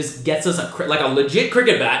up and he just gets us a legit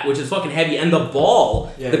cricket bat, which is fucking heavy, and the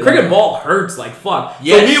ball. Yeah, the cricket ball hurts like fuck.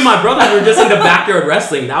 Yes. So me and my brother were just into backyard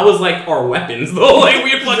wrestling. That was like our weapons though. Like we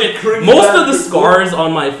had fucking most of the scars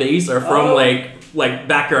on my face are from like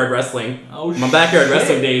backyard wrestling. Oh, my backyard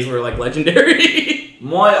wrestling days were like legendary.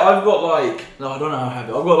 I've got like, no, I don't know how I have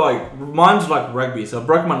it. I've got like, mine's like rugby, so I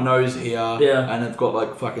broke my nose here, and I've got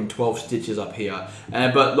like fucking 12 stitches up here.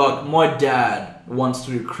 But like, my dad once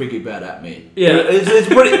threw a cricket bat at me. Yeah. It's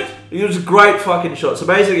pretty, it was a great fucking shot. So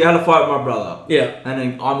basically, I had to fight with my brother. Yeah. And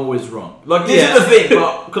then I'm always wrong. Like, this is the thing,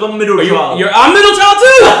 because I'm a middle child. I'm middle child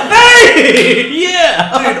too! Hey!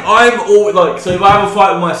 Yeah! Dude, I'm always, like, so if I have a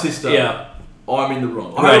fight with my sister, I'm in the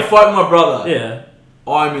wrong. I have a fight with my brother,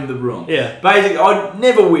 I'm in the wrong. Yeah. Basically, I'd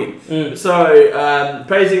never win. So,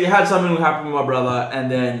 basically, had something happen with my brother,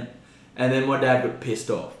 and then my dad got pissed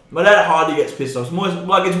off. My dad hardly gets pissed off. It's more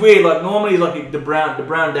like, it's weird. Like normally, like the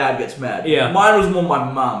brown dad gets mad. Yeah. Mine was more my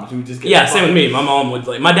mum who just gets. Yeah, same with me. My mom would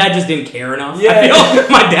like. My dad just didn't care enough. Yeah.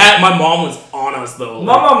 My mom was on us though.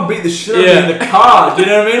 My mum beat the shit out of me in the car. Do you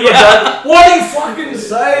know what I mean? My dad, what do you fucking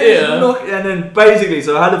say? Yeah. And then basically,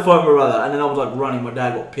 so I had to fight my brother, and then I was like running. My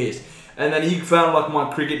dad got pissed. And then he found like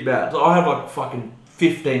my cricket bat. So I have like fucking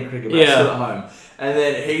 15 cricket bats still at home. And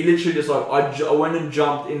then he literally just like I went and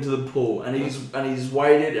jumped into the pool, and he's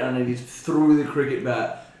waited, and then he threw the cricket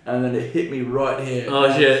bat, and then it hit me right here.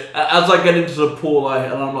 Oh shit! As I get into the pool,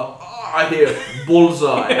 and I'm like, oh, I hear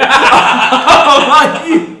bullseye. I'm like,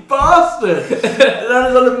 you bastard! And then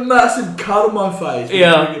there's like a massive cut on my face.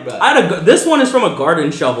 Yeah, this one is from a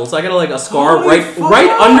garden shovel, so I got like a scar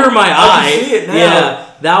right under my eye. I can see it now.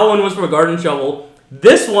 Yeah. That one was from a garden shovel.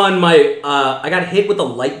 This one, I got hit with a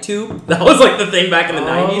light tube. That was like the thing back in the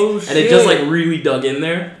 90s. And it just like really dug in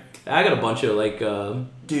there. I got a bunch of like,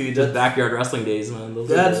 dude, that's backyard wrestling days, man.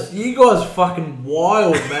 You guys fucking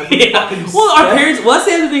wild, man. Well, our parents, that's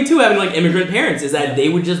the other thing too, having like immigrant parents, is that they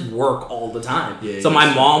would just work all the time. Yeah, so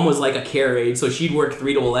my mom was like a care aide, so she'd work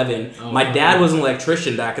 3 to 11. Oh, my dad was an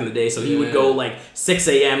electrician back in the day, so he would go like 6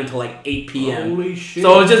 a.m. to like 8 p.m. Holy shit.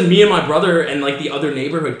 So it was just me and my brother and like the other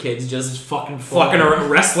neighborhood kids just fucking around,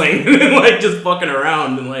 wrestling and like just fucking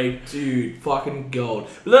around and like, dude, fucking gold.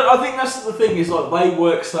 But I think that's the thing, is like they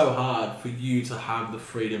work so hard for you to have the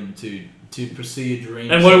freedom to pursue your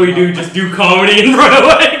dreams. And what do? Just do comedy in front of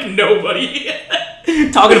like nobody.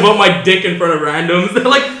 Talking about my dick in front of randoms.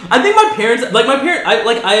 Like, I think my parents,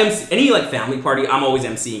 I am any like family party, I'm always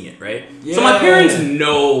emceeing it, right? Yeah. So my parents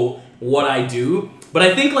know what I do. But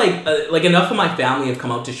I think like enough of my family have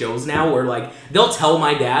come out to shows now where like they'll tell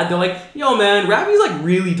my dad, they're like, yo man, Ravi's like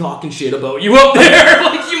really talking shit about you up there.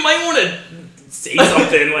 Like you might want to say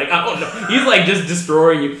something. Like I don't know. He's like just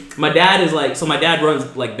destroying you. My dad is like, so my dad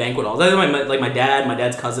runs like banquet halls. My dad, my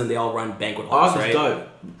dad's cousin, they all run banquet halls, right? Dope.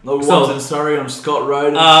 The ones in Surrey on Scott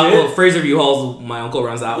Road and shit. Well, Fraser View Halls, my uncle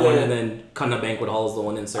runs that one, and then Khanna Banquet Hall is the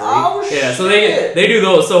one in Surrey. Oh shit! Yeah, so they do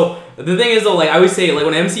those. So the thing is though, like I always say, like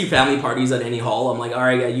when I MC family parties at any hall, I'm like, all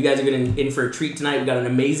right, you guys are getting in for a treat tonight. We got an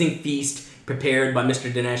amazing feast prepared by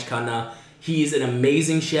Mr. Dinesh Khanna. He's an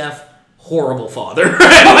amazing chef. Horrible father.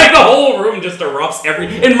 Like the whole room just erupts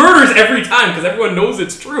and murders every time because everyone knows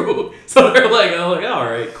it's true. So they're like, oh, like, all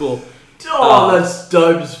right, cool. Oh, that's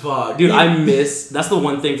dope as fuck. Dude, that's the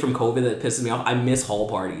one thing from COVID that pisses me off. I miss hall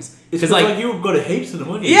parties. It's because like you got a heaps of them,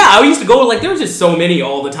 wouldn't you? Yeah, I used to go, like, there was just so many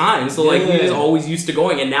all the time. So, like, Yeah. we just always used to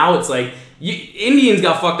going. And now it's like, Indians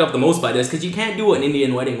got fucked up the most by this because you can't do an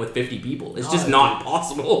Indian wedding with 50 people. It's just not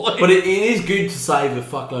possible. Like, but it is good to save a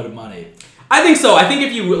fuckload of money. I think so. I think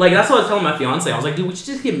if you, like, that's what I was telling my fiance. I was like, dude, we should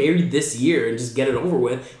just get married this year and just get it over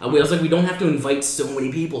with. I was like, we don't have to invite so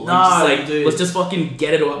many people. Like, dude. Let's just fucking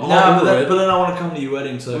get it all over with. But then I want to come to your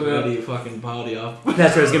wedding, so go to your fucking party after.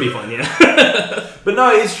 That's right, it's gonna be fun, yeah. But no,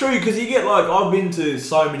 it's true, because you get, like, I've been to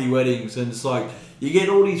so many weddings, and it's like, you get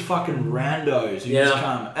all these fucking randos who just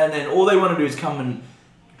come, and then all they want to do is come and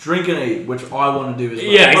drink and eat, which I want to do as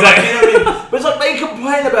well. Yeah, exactly. Like, you know what I mean? But it's like, they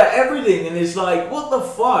complain about everything, and it's like, what the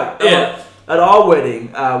fuck? Yeah. At our wedding,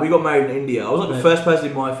 we got married in India. I was like the first person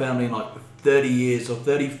in my family in like 30 years, or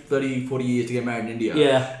 30, 40 years to get married in India.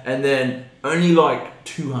 Yeah. And then only like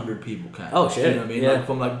 200 people came. Oh, shit. You know what I mean? Yeah. Like,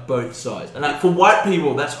 from like both sides. And like for white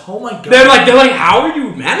people, that's, oh my god. They're like, how are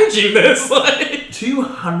you managing this? Like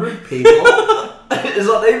 200 people? It's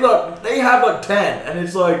like they have like 10, and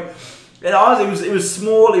it's like, and honestly, it was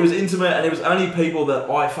small, it was intimate, and it was only people that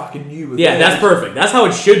I fucking knew. Yeah, that's perfect. That's how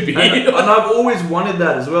it should be. And I've always wanted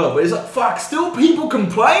that as well. But it's like, fuck, still people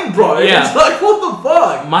complain, bro. Yeah. It's like, what the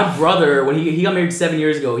fuck? My brother, when he got married 7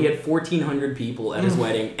 years ago, he had 1,400 people at his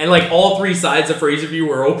wedding, and like all three sides of Fraser View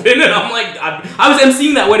were open, and I'm like, I was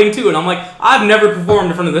emceeing that wedding too, and I'm like, I've never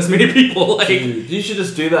performed in front of this many people. Like, Dude, you should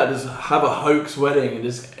just do that. Just have a hoax wedding and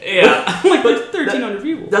just I'm like, there's 1,300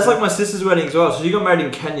 people. That's like my sister's wedding as well. So she got married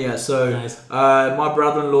in Kenya. So Nice. My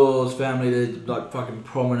brother-in-law's family, they're like fucking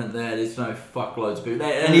prominent there. There's no fuckloads of people.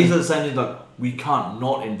 And these are the same things, like, we can't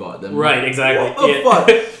not invite them. Right, exactly. What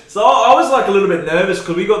the fuck? So I was like a little bit nervous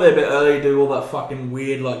because we got there a bit early to do all that fucking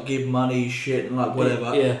weird like give money shit and like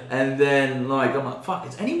whatever. Yeah. And then like I'm like, fuck,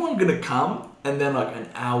 is anyone gonna come? And then like an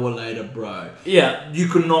hour later, bro. Yeah. You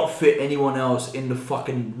could not fit anyone else in the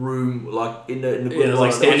fucking room, like in the Yeah, it was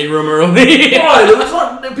like standing room early. Bro, there was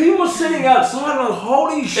like people were sitting outside like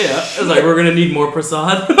holy shit. Yeah, it was like, we're gonna need more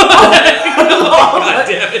prasad. God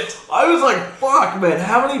damn it. I was like, fuck, man,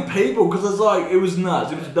 how many people? Because it's like, it was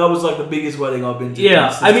nuts. That was like the biggest wedding I've been to.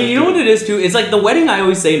 Yeah, I mean, you know what it is too? It's like the wedding I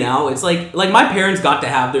always say now, it's like my parents got to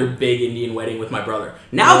have their big Indian wedding with my brother.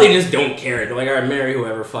 Now they just don't care. They're like, alright, marry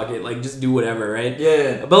whoever, fuck it. Like, just do whatever, right?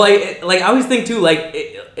 Yeah. But like I always think too, like,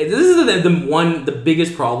 this is the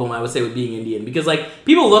biggest problem I would say with being Indian. Because like,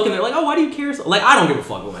 people look and they're like, oh, why do you care? So, like, I don't give a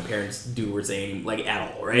fuck what my parents do or say, like,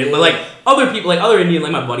 at all, right? Yeah. But like, other people, like other Indian,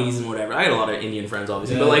 like my buddies and whatever, I got a lot of Indian friends,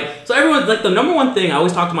 obviously. Yeah. But like, so everyone, like, the number one thing I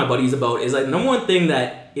always talk to my buddies about is like, the number one thing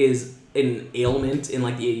that is an ailment in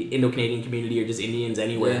like the Indo-Canadian community or just Indians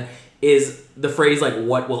anywhere is the phrase like,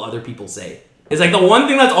 what will other people say? It's like the one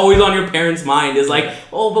thing that's always on your parents' mind is like,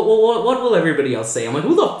 oh, but what will everybody else say? I'm like,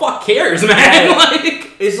 who the fuck cares, man?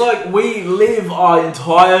 Like, it's like we live our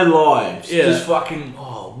entire lives just fucking,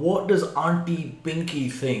 what does Auntie Binky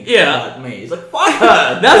think about me? It's like, fuck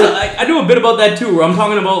her. I do a bit about that too, where I'm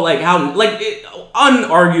talking about like how, like,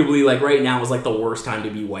 unarguably, like right now is like the worst time to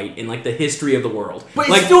be white in like the history of the world. But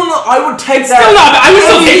like, it's still not, I would take that. Still not, I would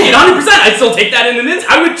still take it 100%. I'd still take that in an instant.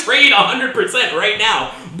 I would trade 100% right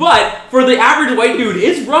now. But for the average white dude,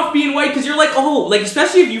 it's rough being white because you're like, oh, like,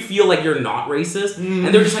 especially if you feel like you're not racist, and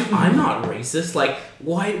they're just like, I'm not racist. Like,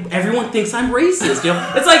 why? Everyone thinks I'm racist. You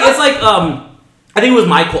know, it's like I think it was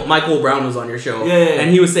Michael Brown was on your show, and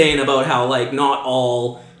he was saying about how like not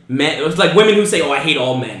all men. It was like women who say, "Oh, I hate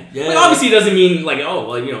all men." Like, obviously, it doesn't mean like, oh,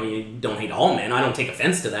 well, you know, you don't hate all men. I don't take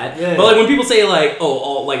offense to that. But like when people say like, oh,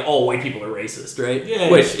 all white people are racist, right?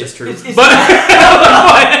 Which is true.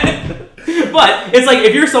 But it's like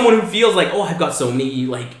if you're someone who feels like, oh, I've got so many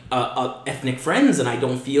like ethnic friends, and I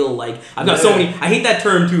don't feel like I've got so many. I hate that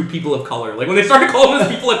term too. People of color. Like when they started calling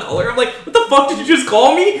us people of color, I'm like, what the fuck did you just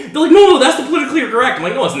call me? They're like, no, that's the politically correct. I'm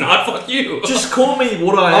like, no, it's not. Fuck you. Just call me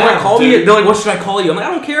what I am. Like, call me. They're like, what should I call you? I'm like,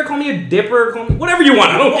 I don't care. Call me a dipper. Call me whatever you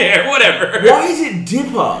want. I don't care. Whatever. Why is it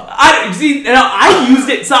dipper? I see. And I used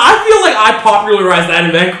it, so I feel like I popularized that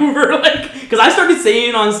in Vancouver, like because I started saying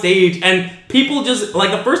it on stage and. People just,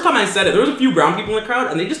 like, the first time I said it, there was a few brown people in the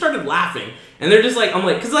crowd, and they just started laughing. And they're just like, I'm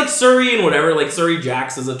like, because, like, Surrey and whatever, like, Surrey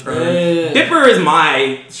Jacks is a term. Dipper is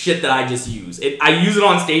my shit that I just use. I use it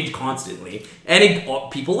on stage constantly. And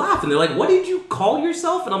people laugh, and they're like, what did you call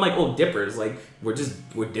yourself? And I'm like, oh, dippers. Like, we're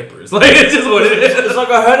dippers. Like, it's just what it is. It's like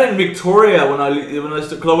I heard in Victoria when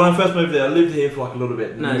I first moved there, I lived here for like a little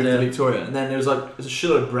bit, and moved to Victoria, and then there's a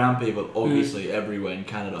shitload of brown people, obviously everywhere in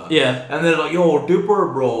Canada. Yeah. And they're like, yo, dipper,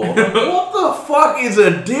 bro. Like, what the fuck is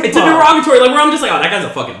a dipper? It's a derogatory, like where I'm just like, oh, that guy's a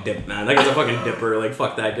fucking dip, man. That guy's a fucking dipper. Like,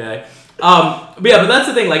 fuck that guy. but that's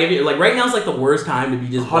the thing. Like, if you like right now is like the worst time to be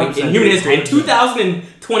just white in human history. In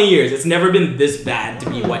 2020 years, it's never been this bad to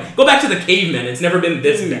be white. Go back to the cavemen. It's never been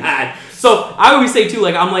this bad. So I always say too,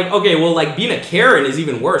 like I'm like, okay, well, like being a Karen is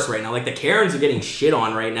even worse right now. Like the Karens are getting shit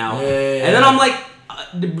on right now, and then I'm like.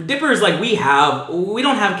 Dippers, like we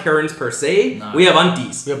don't have Karens per se. No. We have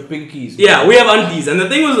aunties. We have pinkies. Yeah, we have aunties. And the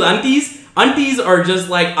thing with aunties are just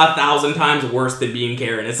like 1,000 times worse than being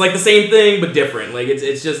Karen. It's like the same thing but different. Like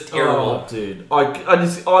it's just terrible. Oh, dude.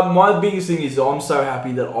 My biggest thing is I'm so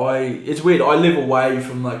happy that it's weird. I live away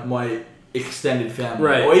from like my extended family,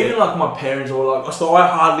 right? Or even like my parents, or like so I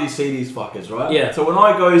hardly see these fuckers, right? Yeah. So when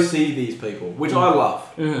I go see these people, which I love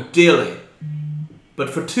dearly, but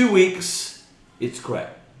for 2 weeks. It's great.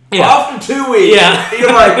 Yeah. After 2 weeks,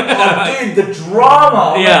 you're like, oh, dude, the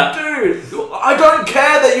drama. Yeah. Like, dude, I don't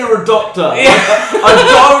care that you're a doctor. Yeah.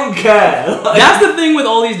 I don't care. Like, that's the thing with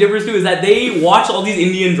all these dippers too, is that they watch all these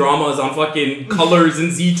Indian dramas on fucking Colors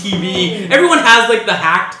and ZTV. Everyone has like the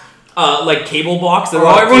hacked like cable box.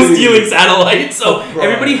 Everyone's stealing satellites, so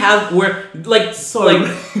everybody has dippers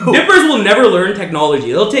will never learn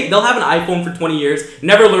technology. They'll have an iPhone for 20 years,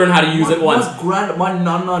 never learn how to use it once. My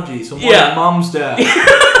nanaji, so my mum's dad,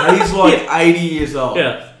 he's like 80 years old.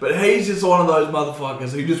 Yeah. But he's just one of those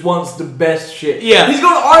motherfuckers who just wants the best shit. Yeah. He's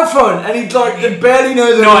got an iPhone and he barely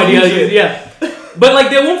knows how to use it. Yeah. But like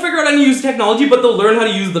they won't figure out how to use technology, but they'll learn how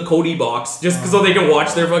to use the Cody box just so they can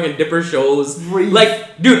watch their fucking dipper shows.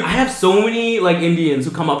 Like, dude, I have so many like Indians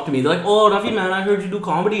who come up to me. They're like, "Oh, Ravi, man, I heard you do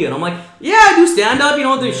comedy," and I'm like, "Yeah, I do stand up. You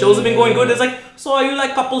know, the shows have been going good." It's like, "So are you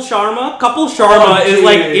like Kapil Sharma?" Kapil Sharma is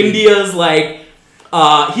like India's like.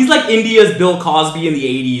 He's like India's Bill Cosby in the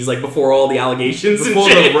 80s, like before all the allegations before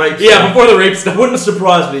and shit. The rape stuff. Before the rape stuff. Wouldn't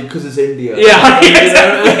surprise me because it's India. Yeah,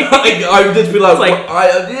 exactly. I would just be like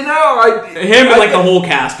him and like the whole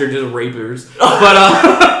cast are just rapers. But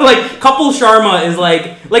like Kapil Sharma is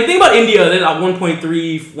like think about India. There's 1.3,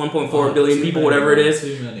 1.4 billion people, whatever it is.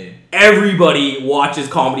 Too many. Everybody watches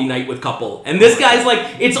Comedy Night with Kapil, and this guy's like,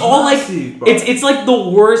 it's all massive, like it's like the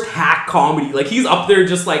worst hack comedy. Like he's up there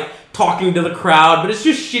just like. Talking to the crowd, but it's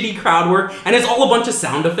just shitty crowd work, and it's all a bunch of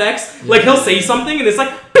sound effects. Yeah. Like he'll say something, and it's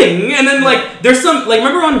like bing, and then like there's some like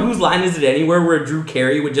remember on Whose Line Is It Anywhere where Drew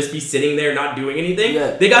Carey would just be sitting there not doing anything.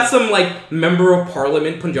 Yeah. They got some like member of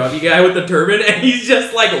Parliament Punjabi guy with the turban, and he's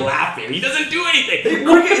just like laughing. He doesn't do anything.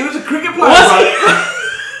 He was a cricket player. Right?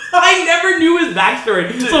 I never knew his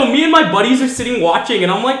backstory. So me and my buddies are sitting watching,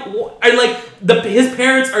 and I'm like, his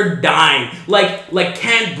parents are dying, like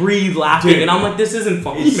can't breathe, laughing, and I'm like, this isn't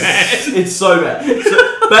funny, man. It's so bad.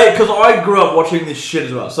 Because I grew up watching this shit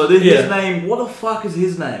as well. So his name, what the fuck is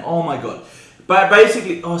his name? Oh my god. But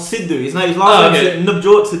basically, Sidhu. His last name is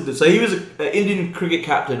Navjot Sidhu. So he was an Indian cricket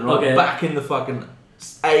captain, right? Back in the fucking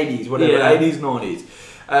 80s, whatever, 80s, 90s.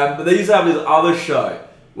 But they used to have this other show.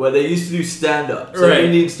 Where they used to do stand-up,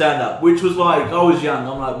 Indian stand-up, which was like, I was young,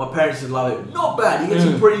 I'm like, my parents would love it. Not bad, he gets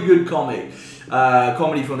some pretty good comedy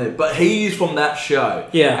from there. But he's from that show.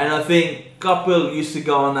 Yeah. And I think Kapil used to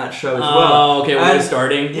go on that show as well. Oh, okay, when he was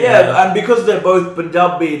starting. Yeah, and because they're both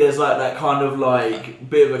Punjabi, there's like that kind of like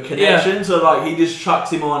bit of a connection. Yeah. So like he just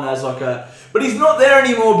chucks him on as like a... But he's not there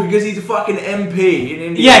anymore because he's a fucking MP in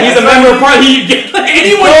India. Yeah, he's a member of parliament.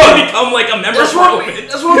 Anyone can become like a member of parliament.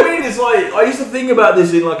 That's what I mean. It's like I used to think about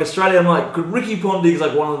this in like Australia. I'm like, could Ricky Ponting's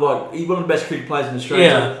like he's one of the best cricket players in Australia.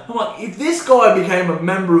 Yeah. I'm like, if this guy became a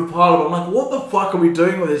member of parliament, I'm like, what the fuck are we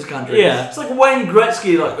doing with this country? Yeah. It's like Wayne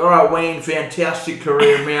Gretzky. Like, all right, Wayne, fantastic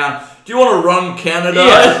career, man. Do you want to run Canada?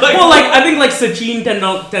 Yeah. I think like Sachin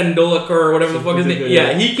Tendulkar or whatever the fuck his name.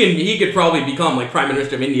 Yeah, he could probably become like Prime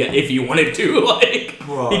Minister of India if he wanted to. Like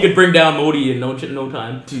he could bring down Modi in no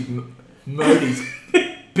time. Dude, Modi's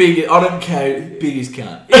big. I don't care. Big as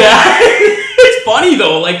cunt. Yeah. It's funny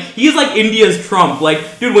though. Like he's like India's Trump.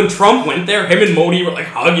 Like dude, when Trump went there, him and Modi were like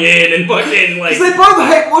hugging and fucking like. They both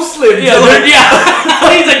hate Muslims. Yeah,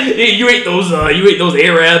 he's like, hey, you ate those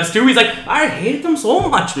Arabs too. He's like, I hate them so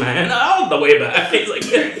much, man. All the way back. He's like,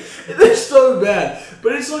 they're so bad.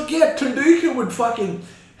 But it's like, yeah, Tendulkar would fucking.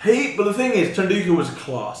 But the thing is, Tendulkar was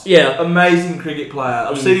class. Yeah, amazing cricket player.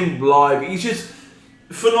 I've seen him live. He's just.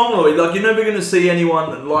 Phenomenally, like you're never going to see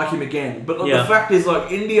anyone like him again. But like, the fact is,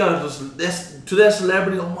 like India, to their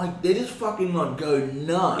celebrities, I'm like, they just fucking like go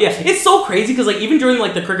nuts. Yeah, it's so crazy because like even during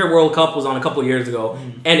like the Cricket World Cup was on a couple of years ago,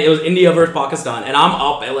 and it was India versus Pakistan, and I'm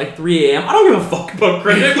up at like 3 a.m. I don't give a fuck about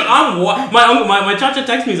cricket, but my chacha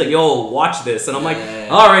texts me, he's like, "Yo, watch this," and I'm like,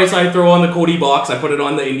 "All right." So I throw on the Cody box, I put it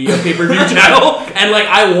on the India pay-per-view channel, and like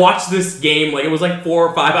I watched this game, like it was like 4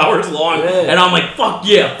 or 5 hours long, and I'm like, "Fuck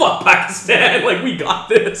yeah, fuck Pakistan!" Like we got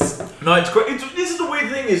this. No, it's great. This is the weird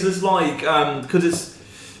thing. Is it's like because it's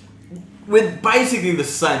with basically the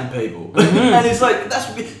same people, and it's like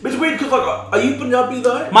it's weird because like, are you Punjabi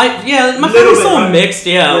though? My family's so mixed,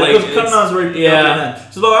 because Khanna's very Punjabi.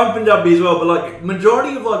 So like I'm Punjabi as well, but like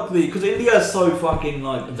majority of like because India is so fucking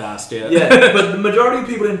like vast, but the majority of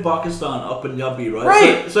people in Pakistan are Punjabi, right?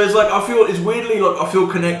 Right. So it's like I feel it's weirdly like I feel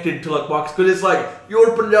connected to like Pakistan because it's like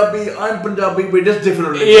you're Punjabi, I'm Punjabi, we're just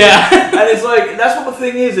different religions. And it's like that's what the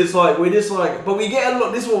thing is. It's like we're just like, but we get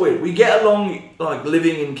along. This is what we get along like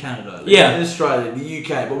living in Canada, in Australia, the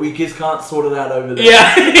UK, but we just can't sort it out over there.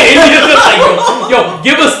 Like, yo,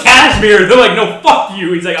 give us Kashmir. They're like, no, fuck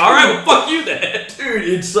you. He's like, all right, well, fuck you then. Dude,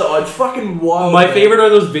 it's fucking wild. My favorite are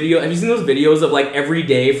those videos. Have you seen those videos of like every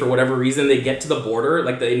day for whatever reason they get to the border,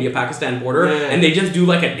 like the India-Pakistan border, and they just do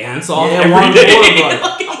like a dance off every day?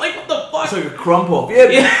 I'm like, what the fuck? It's like a crump off. We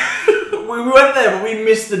went there, but we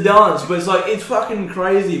missed the dance. But it's like it's fucking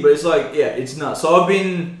crazy. But it's like it's nuts. So I've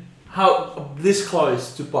been this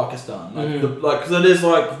close to Pakistan, like so there's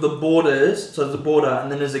like the borders. So there's a border, and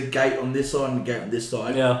then there's a gate on this side and a gate on this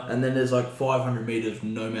side. And then there's like 500 meters of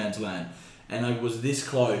no man's land, and I was this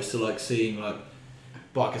close to like seeing like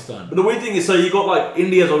Pakistan. But the weird thing is, so you got like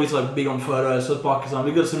India's always like big on photos. So Pakistan,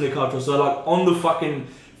 we got similar culture. So like on the fucking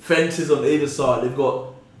fences on either side, they've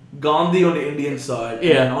got Gandhi on the Indian side,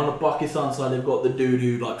 and on the Pakistan side they've got the dude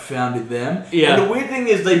who like founded them. And the weird thing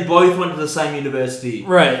is they both went to the same university.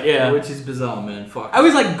 Right, which is bizarre, man. Fuck. I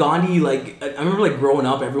was like Gandhi, like I remember like growing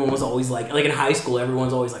up, everyone was always like in high school,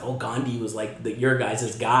 everyone's always like, oh, Gandhi was like your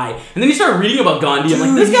guys' guy. And then you start reading about Gandhi, I'm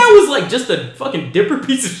like, this guy was like just a fucking dipper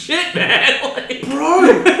piece of shit, man. Like,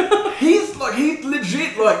 bro, he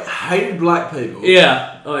legit like hated black people. He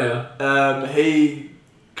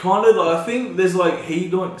kind of, I think there's like, he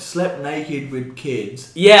like slept naked with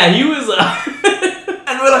kids. Yeah, he was.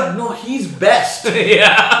 And we're like, no, he's best. Like,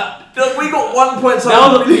 we got 1.7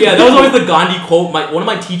 that was always the Gandhi quote. One of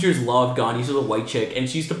my teachers loved Gandhi. She was a white chick, and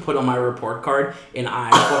she used to put on my report card, an eye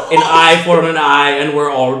for an eye, and we're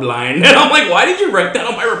all blind. And I'm like, why did you write that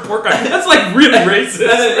on my report card? That's like really racist.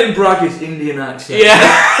 And then in brackets, Indian accent.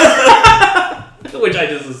 Which I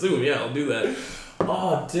just assume, I'll do that.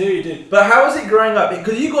 Oh, dude. But how was it growing up?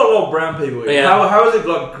 Because you got a lot of brown people. How was it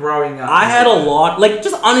like growing up? I had a lot, like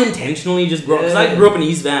just unintentionally just grow up. Because I grew up in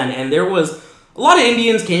East Van, and there was a lot of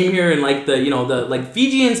Indians came here in like the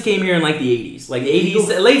Fijians came here in like the 80s. Like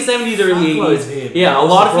 80s, late 70s, early 80s. Yeah, a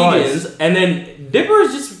lot of Fijians. And then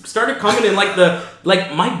Dippers just started coming in like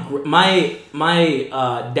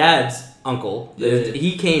my dad's uncle,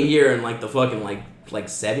 he came here in like the fucking like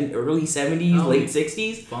early 70s, late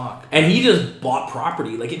 60s. Fuck. And he just bought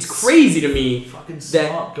property. Like, it's crazy to me. Fucking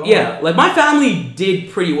smart guy. Yeah, like my family did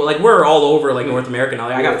pretty well. Like, we're all over like North America now.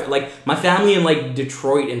 Like, I got like my family in like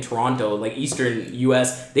Detroit and Toronto, like Eastern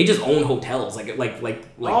US, they just own hotels. Like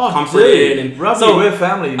Comfort Inn and Ravi, we're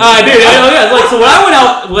family. Dude, like so when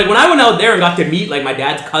I went out there and got to meet like my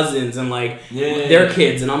dad's cousins and like their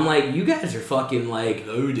kids, and I'm like, you guys are fucking like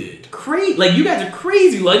loaded. Crazy. Like, you guys are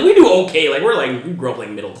crazy. Like, we do okay. Like, we grew up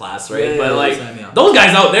like middle class, right? But like those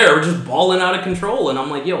guys out there are just balling out of control, and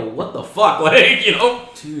I'm like, yo, what the fuck? Like,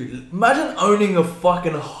 dude, imagine owning a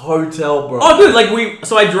fucking hotel, bro. Oh, dude, like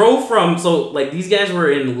I drove from, these guys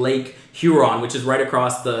were in Lake Huron, which is right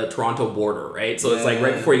across the Toronto border, right? So it's like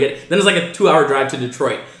right before you get, then it's like a 2-hour drive to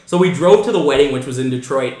Detroit. So we drove to the wedding, which was in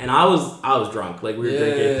Detroit, and I was drunk. Like, we were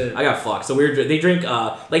drinking. I got fucked. So they drink,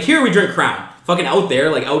 like here we drink Crown. Fucking out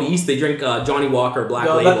there, like out east, they drink Johnny Walker Black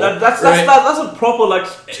Label. That's a proper like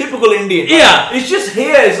typical Indian. Like, it's just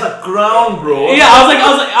here. It's like Crown, bro. Yeah,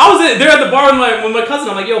 I was there at the bar with my cousin.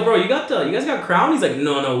 I'm like, yo, bro, you guys got Crown? He's like,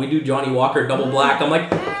 no, we do Johnny Walker Double Black. I'm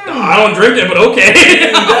like, I don't drink it, but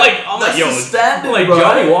okay. I'm like, yo, standard, like bro.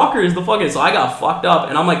 Johnny Walker is the fucking. So I got fucked up,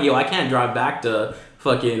 and I'm like, yo, I can't drive back to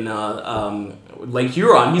fucking Lake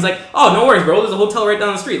Huron. He's like, oh, no worries, bro. There's a hotel right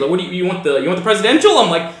down the street. Like, what do you want the presidential?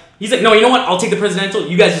 I'm like. He's like, no, you know what? I'll take the presidential.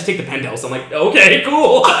 You guys just take the penthouse. I'm like, okay,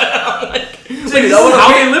 cool. I'm like, this is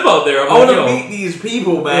how they live out there. I want to meet these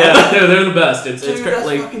people, man. Yeah, they're the best. It's that's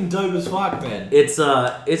like fucking dope as fuck, man. It's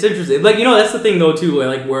interesting. Like, that's the thing though too.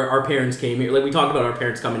 Where our parents came here. Like, we talked about our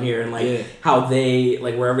parents coming here and like how they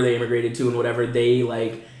like wherever they immigrated to and whatever they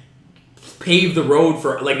like paved the road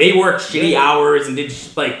for. Like, they worked shitty hours and did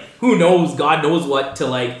like who knows, God knows what to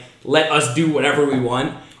like let us do whatever we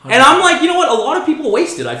want. And I'm like, you know what? A lot of people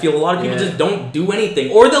waste it. I feel a lot of people just don't do anything.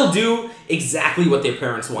 Or they'll do exactly what their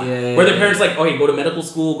parents want. Where their parents like, okay, go to medical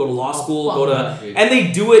school, go to law school, and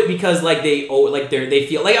they do it because like they they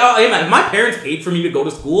feel like, oh, hey man, if my parents paid for me to go to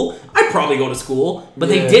school, I'd probably go to school, but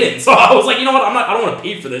they didn't. So I was like, you know what? I don't want to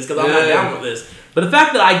pay for this because I'm not down with this. But the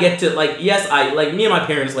fact that I get to like, yes, I like me and my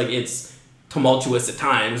parents, like it's tumultuous at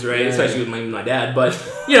times, right? Especially with my dad, but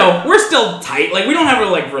you know, we're still tight. Like we don't have a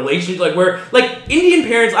like relationship. Like we're like Indian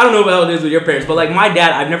parents. I don't know how it is with your parents, but like my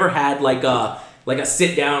dad, I've never had like a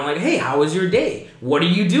sit down, like, hey, how was your day? What are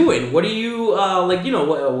you doing? What are you like? You know,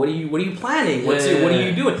 what are you planning? What are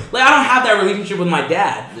you doing? Like, I don't have that relationship with my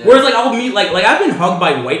dad. Yeah. Whereas, like, I'll meet like I've been hugged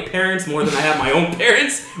by white parents more than I have my own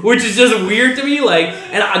parents, which is just weird to me. Like,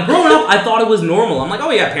 and growing up, I thought it was normal. I'm like,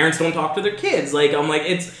 oh yeah, parents don't talk to their kids. Like, I'm like,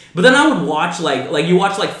 it's. But then I would watch like you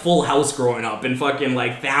watch like Full House growing up and fucking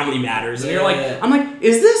like Family Matters, and you're like, I'm like,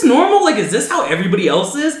 is this normal? Like, is this how everybody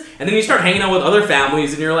else is? And then you start hanging out with other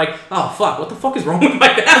families, and you're like, oh fuck, what the fuck is wrong with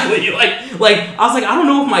my family? Like I was like, I don't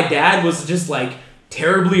know if my dad was just like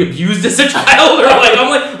terribly abused as a child, or like I'm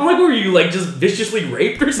like, were you like just viciously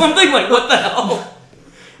raped or something? Like, what the hell?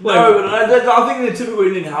 Like, no, but I think in a typical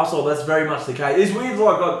Indian household, that's very much the case. It's weird,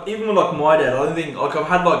 like even with like my dad, I don't think like I've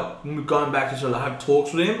had like going back to sort of have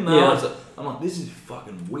talks with him. I'm like, this is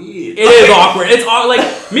fucking weird. It is awkward. It's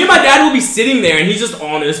like me and my dad will be sitting there and he's just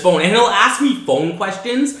on his phone and he'll ask me phone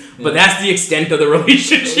questions, but that's the extent of the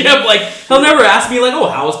relationship. Like he'll never ask me like, oh,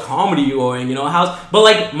 how's comedy going? You know, but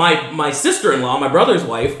like my sister-in-law, my brother's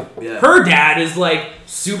wife, her dad is like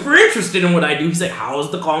super interested in what I do. He's like,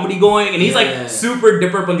 how's the comedy going? And he's like super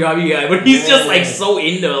dipper Punjabi guy, but he's just like so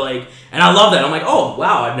into like, and I love that. I'm like, oh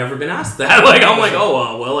wow, I've never been asked that. Like I'm like,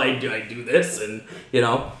 oh well, I do this, and you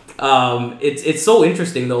know. It's so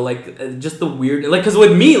interesting though, like just the weird, like because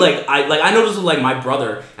with me, like I noticed with like my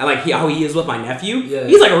brother and like how he is with my nephew.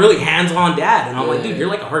 He's like a really hands-on dad, and I'm like, dude, you're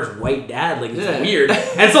like a harsh white dad, like it's weird.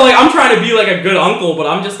 And so like I'm trying to be like a good uncle, but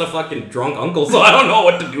I'm just a fucking drunk uncle, so I don't know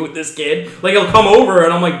what to do with this kid. Like he'll come over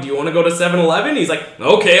and I'm like, do you want to go to 7-Eleven? He's like,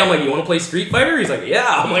 okay. I'm like, you want to play Street Fighter? He's like, yeah.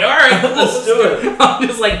 I'm like, all right, let's do it. I'm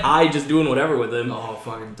just like just doing whatever with him. Oh,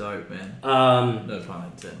 fucking dope, man. No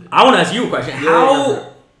pun intended. I want to ask you a question.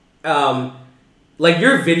 Like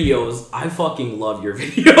your videos, I fucking love your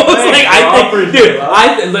videos. Like I think, dude,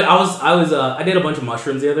 I did a bunch of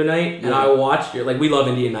mushrooms the other night, and I watched your, like, we love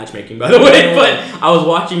Indian matchmaking, by the way, but I was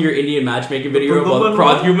watching your Indian matchmaking video about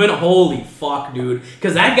Prodhuman. Holy fuck, dude,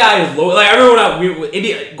 because that guy is low. Like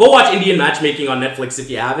everyone, go watch Indian matchmaking on Netflix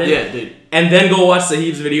if you haven't. Yeah, dude. And then go watch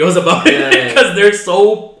Sahib's videos about it because they're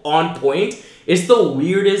so on point. It's the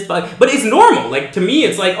weirdest, but it's normal. Like to me,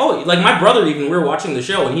 it's like, oh, like my brother even, we were watching the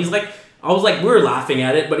show and he's like, I was like, we were laughing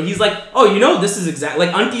at it, but he's like, oh, you know, this is exactly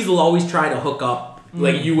like aunties will always try to hook up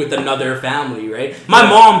like you with another family, right? My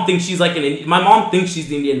mom thinks she's like my mom thinks she's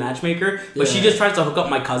the Indian matchmaker, but she just tries to hook up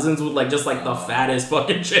my cousins with like just like the fattest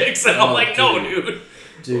fucking chicks, and I'm like, no,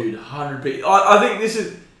 dude, 100%. I think this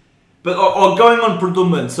is. But going on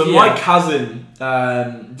Pradhuman, so my cousin,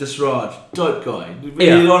 Jasraj, dope guy.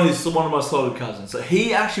 He's one of my solid cousins. So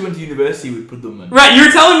he actually went to university with Pradhuman. Right, you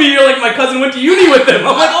were telling me you're like, my cousin went to uni with him.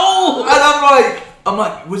 I'm like, oh! And I'm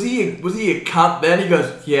like, was he a cunt then? He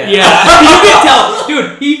goes, yeah. Yeah, you can tell.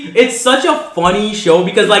 Dude, it's such a funny show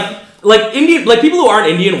because like Indian, like people who aren't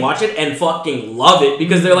Indian watch it and fucking love it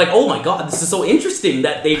because they're like, oh my god, this is so interesting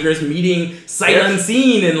that they're just meeting sight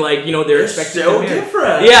unseen and like, you know, they're expecting so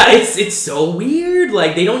different. Yeah, it's so weird.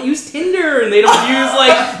 Like they don't use Tinder and they don't use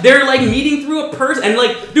like they're like meeting through a person and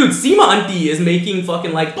like, dude, Seema auntie is making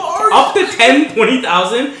fucking like up to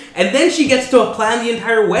 10,000-20,000 and then she gets to plan the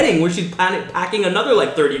entire wedding where she's packing another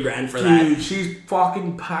like 30 grand for that. Dude, she's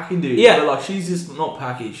fucking packing, dude. Yeah, but, like she's just not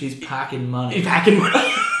packing. She's packing money. She's packing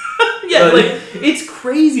money. Yeah, like it's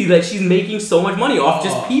crazy that she's making so much money off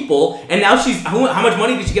just people, and now she's how much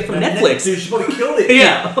money did she get from Netflix? Dude, she's probably killed it.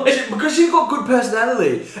 Yeah, because she's got good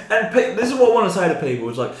personality. And this is what I want to say to people: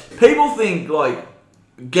 it's like people think like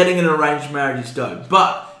getting an arranged marriage is dope,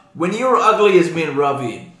 but when you're ugly as me and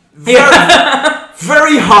Ravi,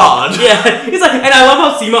 very hard. Yeah, he's like, and I love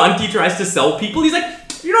how Seema auntie tries to sell people. He's like,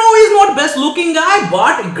 you know, he's not best looking guy,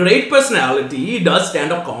 but great personality. He does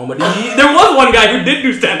stand-up comedy. There was one guy who did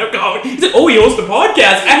do stand-up comedy. He said, oh, he hosts a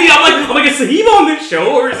podcast. And I'm like, is Sahib on this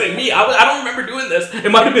show or is it me? I don't remember doing this.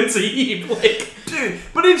 It might have been Sahib. Like, dude,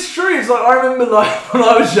 but it's true. It's like, I remember like when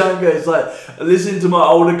I was younger, it's like, listening to my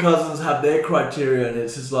older cousins have their criteria and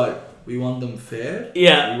it's just like, we want them fair.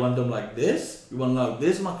 Yeah. We want them like this. We want them like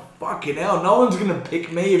this. I'm like, fucking hell, no one's gonna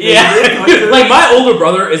pick me. Like my older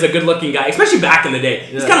brother is a good-looking guy, especially back in the day.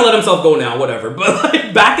 He's kind of let himself go now, whatever. But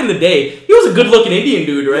like back in the day, he was a good-looking Indian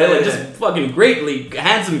dude, right? Like just fucking greatly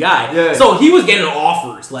handsome guy. Yeah. So he was getting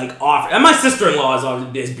offers. And my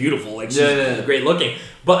sister-in-law is beautiful. Like she's great-looking.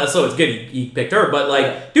 But so it's good he picked her. But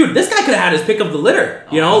like, dude, this guy could have had his pick of the litter.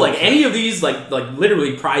 You know, like any of these like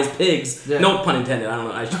literally prize pigs. Yeah. No pun intended. I don't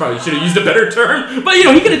know. I probably should have used a better term. But you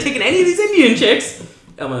know, he could have taken any of these Indian chicks.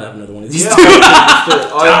 I'm gonna have another one of these Yeah,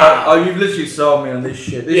 too. you've literally sold me on this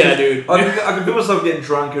shit. Dude. I can feel myself getting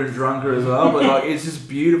drunker and drunker as well, but like it's just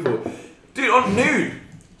beautiful, dude. On Nude,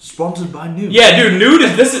 sponsored by Nude. Yeah, dude. Nude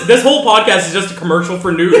is this whole podcast is just a commercial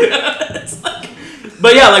for Nude. It's like,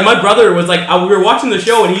 but yeah, like my brother was like, we were watching the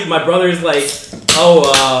show and my brother's like,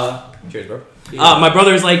 cheers, bro. My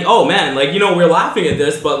brother's like, oh man, like, you know, we're laughing at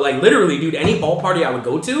this, but like literally, dude, any hall party I would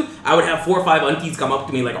go to, I would have 4 or 5 aunties come up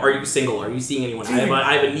to me like, are you single? Are you seeing anyone?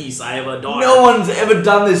 I have a niece. I have a daughter. No one's ever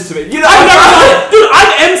done this to me. You know, I've never done it. Dude,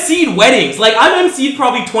 I've MC'd weddings. Like, I've MC'd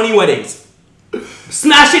probably 20 weddings.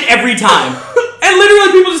 Smash it every time. And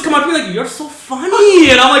literally people just come up to me like, you're so funny.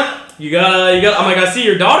 And I'm like, you gotta, I'm like, I see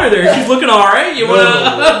your daughter there. She's looking alright. You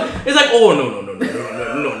wanna? It's like, oh,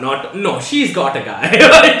 no, she's got a guy.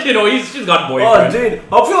 Like, you know, she's got a boyfriend. Oh, dude,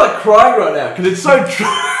 I feel like crying right now because it's so true.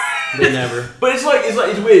 They never. But it's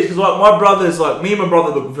weird because like my brother's like me and my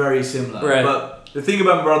brother look very similar. Right. But the thing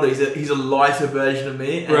about my brother is that he's a lighter version of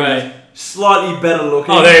me. And right. He's slightly better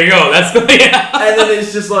looking. Oh, there you go. That's the And then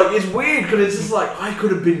it's just like it's weird because it's just like I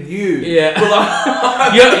could have been you. Yeah. But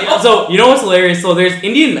like, yeah. So you know what's hilarious? So there's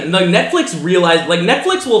Indian. Like Netflix realized, like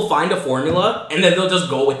Netflix will find a formula and then they'll just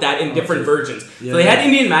go with that in different versions. Yeah. So they had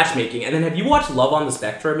Indian matchmaking, and then have you watched Love on the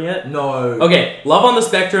Spectrum yet? No. Okay, Love on the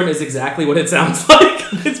Spectrum is exactly what it sounds like.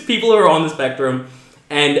 It's people who are on the spectrum.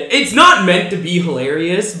 And it's not meant to be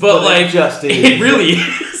hilarious, but like, it just is. It really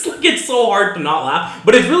is. Like, it's so hard to not laugh,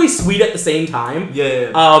 but it's really sweet at the same time.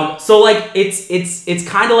 Yeah. So like, it's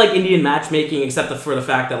kind of like Indian matchmaking, except for the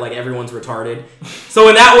fact that like everyone's retarded. So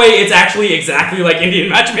in that way, it's actually exactly like Indian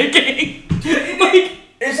matchmaking. Like,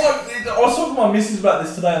 it's like I was talking to my missus about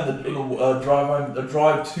this today on the drive home, the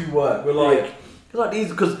drive to work. We're like these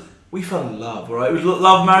because we fell in love, right? It was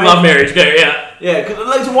love marriage. Love marriage, okay, yeah. Yeah, because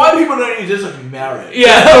like, so why people don't just like marry?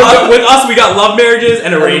 Yeah, with us we got love marriages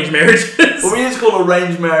and arranged marriages. Well, we just call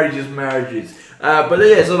arranged marriages marriages. But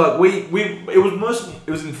yeah, so like it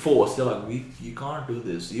was enforced. They're like, you can't do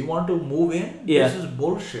this. You want to move in? Yeah. This is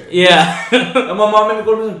bullshit. Yeah. And my mom and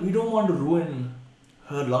me like, we don't want to ruin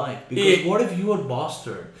her life because what if you are a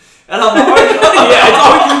bastard? And I'm like, yeah, it's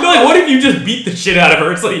always like, what if you just beat the shit out of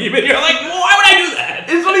her? So you're like, well, why would I do that?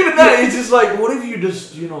 It's not even that. It's just like, what if you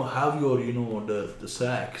just, have your, the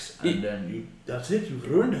sex and then that's it. You've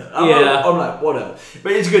ruined her. I'm like, whatever.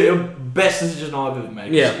 But it's good. It was the best decision I've ever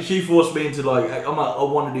made. Yeah. She forced me into like, I'm like, I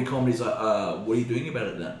want to do comedy. She's like, what are you doing about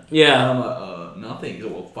it then? Yeah. And I'm like, nothing. He's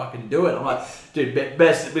like, well, fucking do it. I'm like, dude,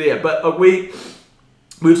 best. But yeah, but we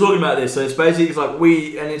were talking about this, so it's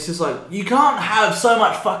basically and it's just like you can't have so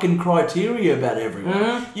much fucking criteria about everyone.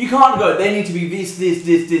 Mm-hmm. You can't go, they need to be this,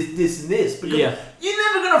 and this. Because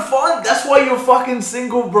you're never gonna find. That's why you're fucking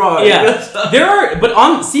single, bro. Yeah, there are,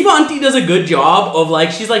 but Siva Auntie does a good job of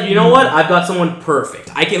like, she's like, you know what? I've got someone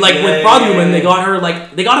perfect. I can with Pradyuman, they got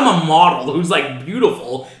him a model who's like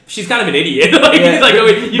beautiful. She's kind of an idiot. He's like, oh,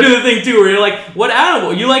 wait, you do the thing too, where you're like, what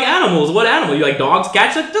animal? You like animals? What animal? You like dogs,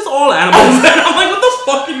 cats? Like, just all animals. And I'm like, what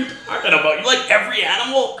the fuck are you talking about? You like every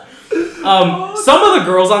animal? Some of the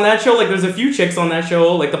girls on that show, like there's a few chicks on that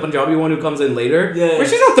show, like the Punjabi one who comes in later, where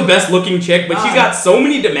she's not the best looking chick, but she's got so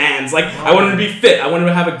many demands. Like, I want him to be fit, I want him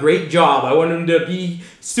to have a great job, I want him to be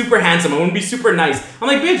super handsome, I want him to be super nice. I'm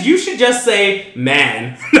like, bitch, you should just say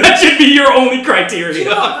man. That should be your only criteria.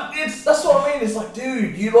 That's what I mean. It's like,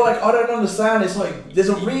 dude, I don't understand. It's like, there's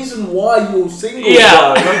a reason why you're single.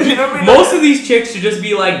 Yeah. Like, you know what I mean? Most of these chicks should just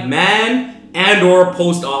be like man and or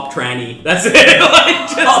post-op tranny. That's it. Like,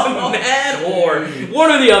 just man or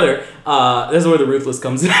one or the other. This is where the Ruthless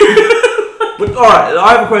comes in. But alright,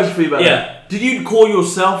 I have a question for you about that. that. Did you call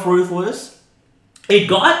yourself Ruthless? It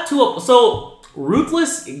got to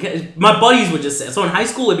Ruthless, my buddies would just say. So in high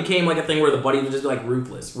school, it became like a thing where the buddies would just be like,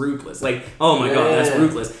 Ruthless. Like, oh my god, that's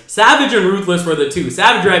Ruthless. Savage and Ruthless were the two.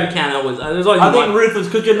 Savage Ravi Khanna was. There's always I think Ruthless,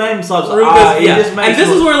 because your name subs. Ruthless, yeah. And this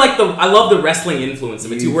is where like I love the wrestling influence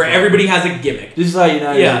of it too, where everybody has a gimmick. This is how you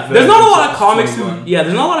know. Yeah, there's not a lot of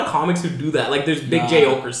comics who do that. Like there's Big J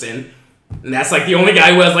Okerson. And that's like the only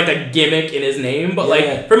guy who has like a gimmick in his name. But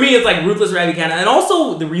like for me, it's like Ruthless Ravi Khanna. And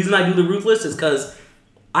also the reason I do the Ruthless is because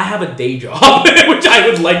I have a day job, which I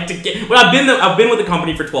would like to get. Well, I've been with the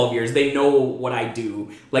company for 12 years. They know what I do.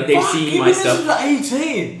 Like they've seen my stuff. You've been since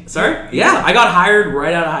 18. Sorry? Yeah, I got hired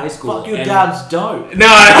right out of high school. Fuck, your dad's dope. No,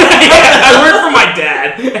 I work for my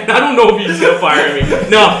dad, and I don't know if he's gonna fire me.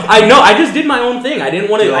 No, I just did my own thing. I didn't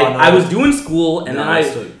want to. I was doing school, and then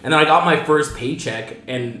And then I got my first paycheck,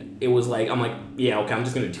 and it was like, I'm like, yeah, okay, I'm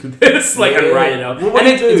just gonna do this, like, and write it out. Well, what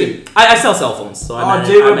and do you do? I sell cell phones, so I manage.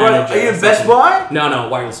 Are you in Best Buy? No,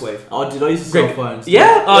 wireless wave. Oh, dude, I used to sell phones.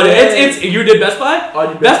 Yeah. Oh, it's you did Best Buy. I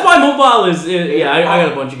did Best Buy Mobile is I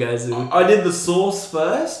got a bunch of guys who. I did the Source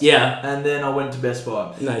first. Yeah. And then I went to Best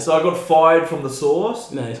Buy. Nice. So I got fired from the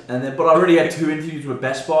Source. Nice. But I already had 2 interviews with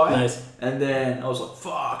Best Buy. Nice. And then I was like,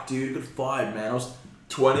 fuck, dude, got fired, man. I was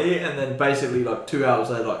 20, and then basically like 2 hours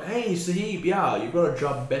later, like, hey, Sahib, yeah, you got a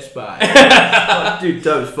job at Best Buy. Like, dude,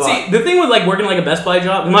 dope as fuck. See, the thing with like working like a Best Buy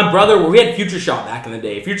job, my brother, we had Future Shop back in the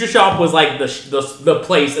day. Future Shop was like the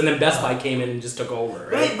place, and then Best Buy came in and just took over.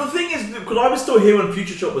 Right? Hey, the thing is, because I was still here when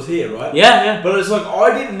Future Shop was here, right? Yeah. But it's like,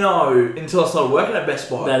 I didn't know until I started working at Best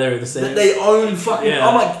Buy That they were the same. that they own fucking. Yeah.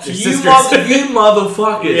 I'm like, They're you sisters.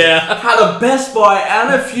 motherfuckers Yeah. had a Best Buy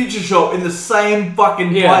and a Future Shop in the same fucking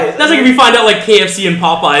place. That's like if you find out like KFC and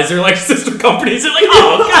Popeyes are like sister companies. You're like,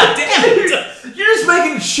 oh god damn it! You're just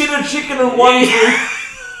making shitter chicken and one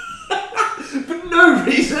for no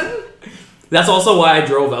reason. That's also why I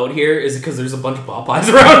drove out here, is because there's a bunch of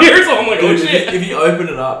Popeyes around here, so I'm like, oh Dude, shit. if you open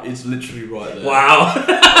it up, it's literally right there. Wow.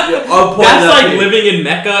 Yeah, I'll point That's that like out. living in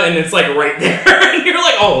Mecca and it's like right there. And you're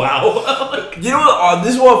like, oh wow. You know what?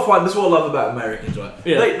 This is what I find. This is what I love about Americans, right?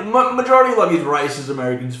 Yeah. Like, the majority of like these racist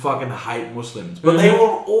Americans fucking hate Muslims, but they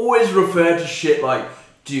will always refer to shit like,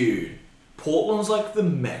 dude, Portland's like the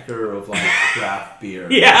mecca of like craft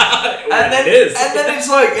beer. Yeah. And then it is. and then it's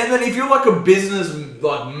like, and then if you're like a business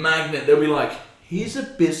like magnet, they'll be like, he's a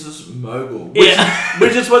business mogul, which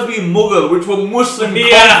is supposed to be Mughal, which were Muslim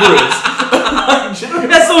conquerors.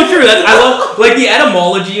 That's so true. I love like the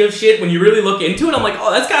etymology of shit. When you really look into it, I'm like,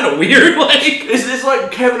 oh, that's kind of weird. Like, it's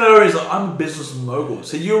like Kevin Owens like, I'm a business mogul.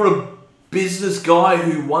 So you're a business guy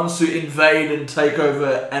who wants to invade and take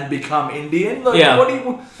over and become Indian. Like, Yeah. What do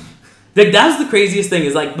you? like that's the craziest thing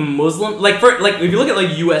is like the Muslim if you look at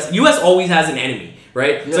like US always has an enemy.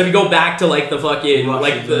 Right, Yeah. so if you go back to like the fucking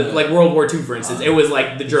like World War II, for instance, it was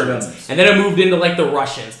like the Germans, and then it moved into like the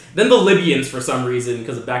Russians, then the Libyans for some reason,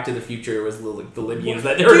 because of Back to the Future, it was the Libyans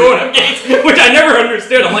that they were going up against, which I never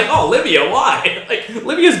understood. I'm like, oh, Libya, why? Like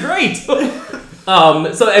Libya's great. So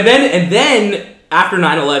and then after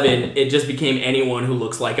 9/11, it just became anyone who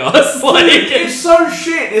looks like us. Like It's so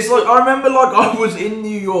shit. It's like I remember like I was in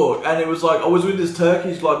New York and it was like I was with this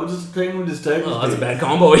Turkish like what's this thing with this Turkish. oh, that's a dude. bad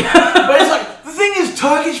combo. But it's like the thing is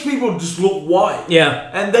Turkish people just look white. Yeah.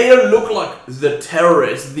 And they don't look like the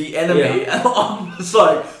terrorists, the enemy. Yeah. And I'm just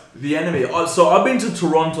like the enemy. So I've been to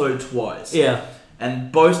Toronto twice. Yeah.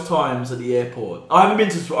 And both times at the airport, I've been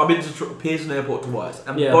to Pearson Airport twice,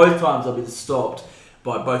 and Yeah. both times I've been stopped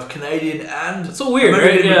by both Canadian and It's so weird,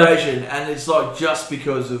 American right? Yeah. immigration, and it's like just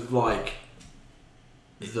because of like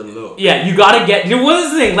the look. Yeah, you gotta get. What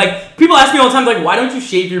is the thing? Like, people ask me all the time, like, why don't you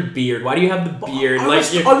shave your beard? Why do you have the beard? I Like,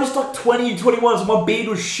 was like 20, 21, so my beard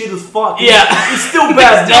was shit as fuck. yeah, It's still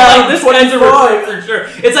bad It's still now. like, this guy's a 25. recruit for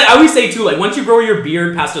sure. It's like I always say too. Like, once you grow your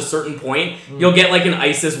beard past a certain point, you'll get like an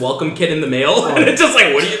ISIS welcome kit in the mail, and it's just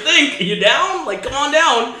like, what do you think? Are you down? Like, come on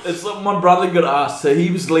down. It's like my brother got asked, so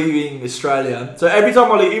he was leaving Australia. So every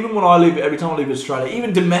time I leave, even when I leave, every time I leave Australia,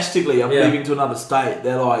 even domestically, I'm Yeah. leaving to another state.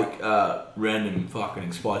 They're like random fucking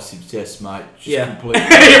explosive tests, mate. Just Yeah. completely.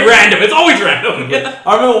 Random. It's always random. Yeah.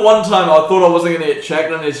 I remember one time I thought I wasn't gonna get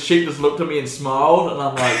checked, and this chick just looked at me and smiled, and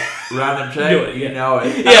I'm like, random check, Do it, you yeah. know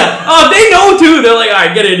it. Yeah. Oh, they know too. They're like, all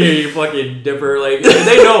right, get in here, you fucking dipper. Like,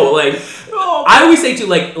 they know. Like, I always say too,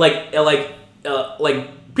 like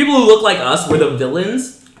people who look like us were the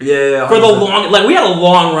villains. Yeah. For the long, like we had a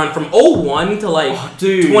long run from 01 to like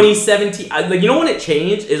dude. 2017. Like, you know when it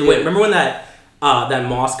changed is when, remember when that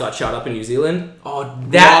mosque got shot up in New Zealand?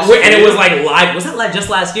 And it was like live. Was that just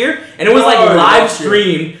last year? And it was like live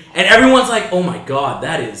streamed, and everyone's like, "Oh my god,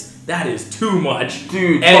 that is too much,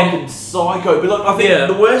 dude, And- fucking psycho." But like, I think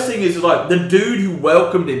the worst thing is like the dude who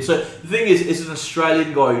welcomed him. So the thing is, it's an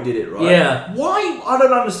Australian guy who did it, right? Yeah. Why? I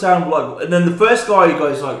don't understand. Like, and then the first guy who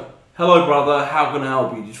goes like, "Hello, brother. How can I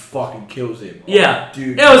help you?" Just fucking kills him. Yeah,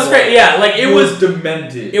 dude. it was great. Yeah, like it was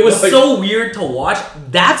demented. It was like, so weird to watch.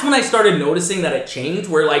 That's when I started noticing that it changed,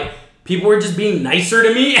 where like people were just being nicer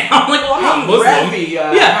to me, and I'm like, "Well, I'm not Muslim." Ravi,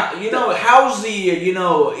 Yeah. you know, how's the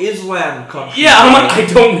Islam country? Yeah, I'm like,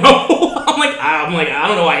 I don't know. I'm like, I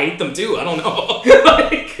don't know. I hate them too. I don't know.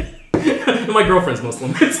 Like, my girlfriend's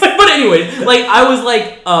Muslim. It's like, but anyway, like I was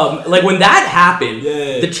like when that happened,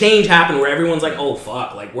 Yeah. the change happened where everyone's like, oh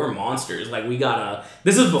fuck, like we're monsters. Like we gotta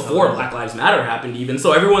This is before Black Lives Matter happened even.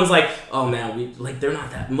 So everyone's like, oh man, they're not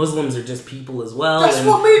that. Muslims are just people as well. That's and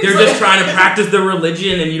what makes they're just trying to practice their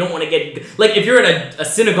religion and you don't want to get... Like if you're at a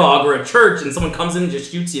synagogue or a church and someone comes in and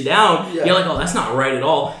just shoots you down, you're like, oh, that's not right at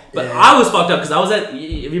all. But I was fucked up because I was at... Have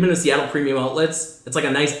you been to Seattle Premium Outlets? It's like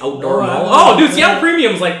a nice outdoor mall. Oh, dude, Seattle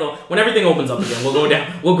Premium's like when everything opens up again, we'll go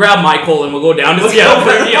down. We'll grab Michael and we'll go down to Seattle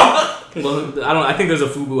Premium. Well, I think there's a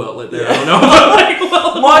FUBU outlet there. I don't know.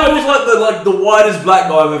 Mine was the whitest black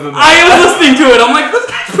guy I've ever met. I was listening to it. I'm like, this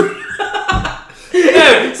guy's pretty...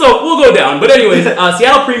 Anyway, so we'll go down. But anyways,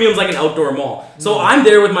 Seattle Premium's like an outdoor mall. So I'm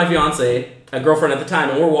there with my fiance, a girlfriend at the time,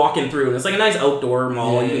 and we're walking through, and it's like a nice outdoor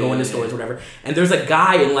mall. You can go into stores, whatever. And there's a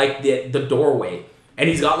guy in like the doorway. And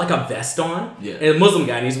he's got like a vest on, and a Muslim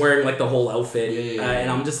guy, and he's wearing like the whole outfit.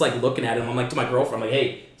 And I'm just like looking at him. I'm like to my girlfriend, I'm like,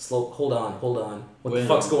 hey, hold on. What the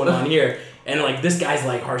fuck's going on here? And like this guy's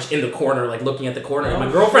like harsh in the corner, like looking at the corner. And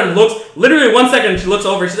my girlfriend looks, literally 1 second, she looks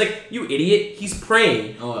over. She's like, you idiot, he's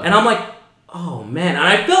praying. And I'm like, oh man. And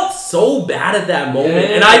I felt so bad at that moment.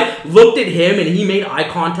 And I looked at him and he made eye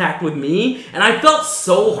contact with me. And I felt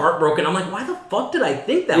so heartbroken. I'm like, why the fuck did I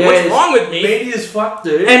think that? What's wrong with me? Meaty as fuck,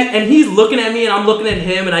 dude. And he's looking at me and I'm looking at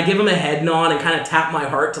him and I give him a head nod and kind of tap my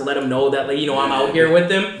heart to let him know that, like, you know, I'm out here with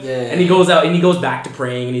him. And he goes out and he goes back to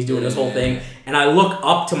praying and he's doing this whole thing. And I look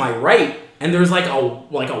up to my right and there's like a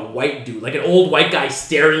white dude, like an old white guy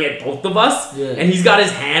staring at both of us. And he's got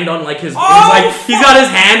his hand on like he's got his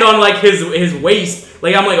hand on like his waist.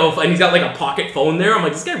 Like I'm like, oh, and he's got like a pocket phone there. I'm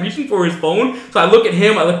like, this guy reaching for his phone. So I look at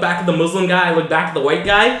him, I look back at the Muslim guy, I look back at the white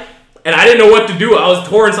guy. And I didn't know what to do. I was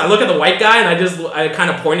torn, so I look at the white guy and I kind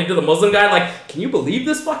of pointed to the Muslim guy, like, can you believe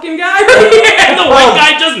this fucking guy? And the white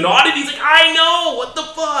guy just nodded. He's like, I know, what the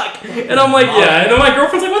fuck? And I'm like, yeah. And then my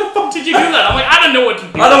girlfriend's like, what the fuck did you do that? I'm like, I don't know what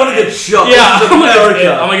to do. I don't want to get shot. Yeah,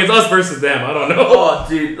 I'm like, it's us versus them. I don't know. Oh,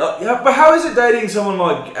 dude. But how is it dating someone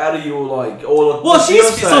like out of your like or like? Well,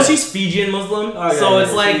 she's Fijian Muslim, so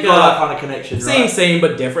it's like you got that kind of connection. Same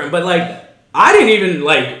but different. But like, I didn't even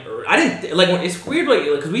it's weird like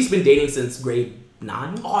because we've been dating since grade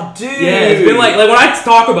 9. Oh, dude. Yeah, it's been like when I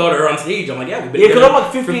talk about her on stage, I'm like, yeah, we've been because I'm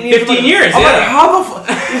like 15 years. 15 years. I'm like, how the fuck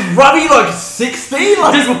is Ravi like 16?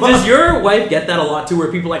 Like, does your wife get that a lot too?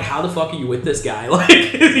 Where people are like, how the fuck are you with this guy? Like,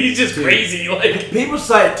 he's just crazy. Like, people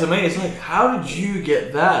say it to me. It's like, how did you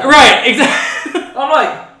get that? Right. Exactly. I'm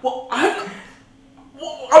like, well, I'm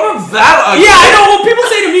not that ugly. Yeah, I know. Well, people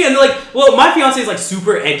say to me, and they're like, well, my fiance is like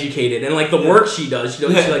super educated, and like the work she does, she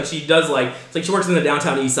works in the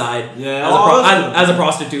downtown east side as a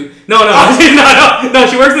prostitute. No,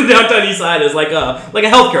 she works in the downtown east side as like a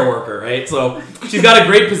healthcare worker, right? So she's got a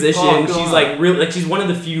great position. She's like really like she's one of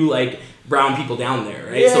the few like brown people down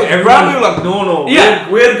there, right? Yeah, so everyone brown people like no. Yeah,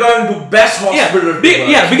 we're going to best hospital.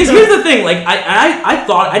 Yeah, because here's the thing. Like I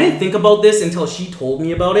thought I didn't think about this until she told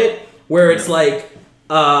me about it, where it's like.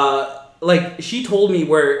 Like she told me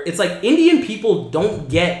where it's like Indian people don't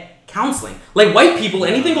get counseling. Like white people,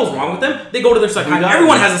 anything goes wrong with them, they go to their psychiatrist.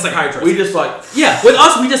 Everyone has a psychiatrist. We just like with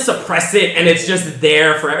us we just suppress it and it's just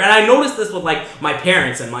there forever. And I noticed this with like my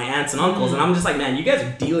parents and my aunts and uncles, and I'm just like, man, you guys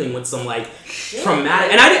are dealing with some like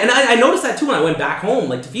traumatic. And I noticed that too when I went back home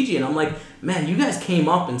like to Fiji, and I'm like, man, you guys came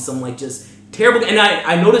up in some like just terrible. And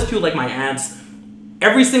I noticed too like my aunts.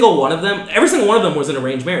 Every single one of them was an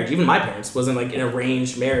arranged marriage. Even my parents was in like an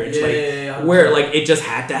arranged marriage, where like it just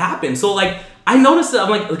had to happen. So like I noticed that I'm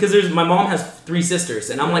like because my mom has 3 sisters,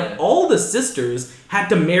 and I'm like all the sisters had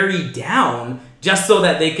to marry down just so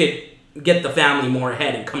that they could get the family more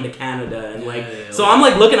ahead and come to Canada and so I'm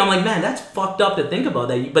like looking, I'm like, man, that's fucked up to think about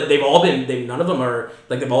that. But none of them are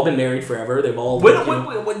like they've all been married forever. They've all that's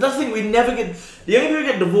the thing, we never get the only people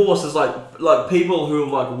who get divorced is like people who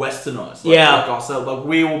are like westernized, like ourselves. Like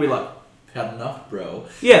we will be like, had enough, bro.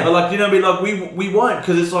 Yeah, but like, you know, be like we won't,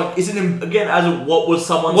 because it's like, isn't again as a, what was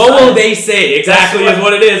someone? What will they say exactly is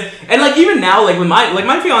what it is. And like even now, like with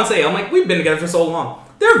my fiance, I'm like, we've been together for so long.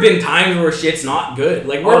 There have been times where shit's not good.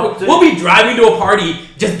 Like we'll be driving to a party,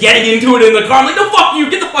 just getting into it in the car. I'm like, no, fuck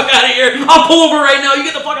you, get the fuck out of here. I'll pull over right now. You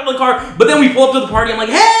get the fuck out of the car. But then we pull up to the party. I'm like,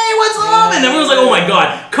 hey, what's up? And everyone's like, oh my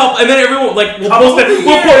god, couple. And then everyone like we'll post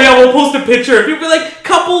a picture. And people be like,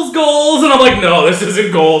 couples goals, and I'm like, no, this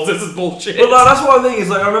isn't goals. This is bullshit. But like, that's what I think is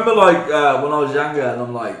like. I remember like when I was younger, and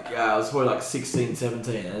I'm like, I was probably like 16,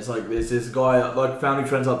 17, and it's like there's this guy like family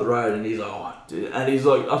friends up the road, and he's like, oh, dude, and he's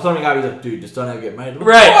like, I'm something happy. He's like, dude, just don't ever get married.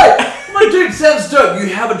 Right. I'm like, dude, sounds dope. You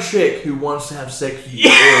have a chick who wants to have sex with you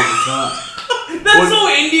all the time. That's so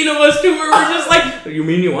Indian of us too. Where we're just like, you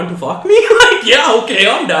mean you want to fuck me? Like, yeah, okay,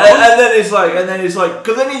 I'm down. And then it's like,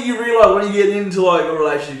 because then you realize when you get into like a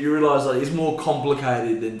relationship, you realize like it's more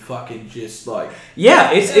complicated than fucking just like.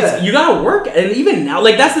 Yeah, it's you gotta work, and even now,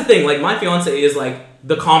 like that's the thing. Like my fiance is like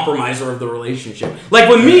the compromiser of the relationship. Like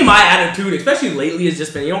with me, my attitude, especially lately, has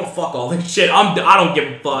just been, you know, fuck all this shit. I don't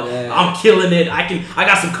give a fuck. Yeah. I'm killing it. I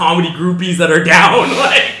got some comedy groupies that are down.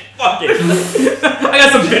 Like. Fuck it. I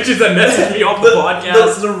got some bitches that message me off the podcast.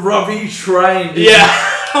 That's the Ravi train. Yeah.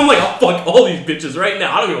 I'm like, I'll fuck all these bitches right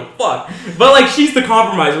now. I don't give a fuck. But like, she's the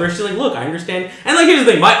compromiser where she's like, look, I understand. And like, here's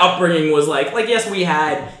the thing. My upbringing was like yes, we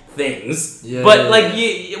had things. Yeah, but like,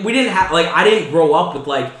 we didn't have, like, I didn't grow up with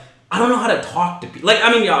like, I don't know how to talk to people. Like,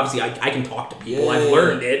 I mean, obviously, I can talk to people. Yeah, I've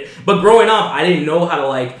learned it. But growing up, I didn't know how to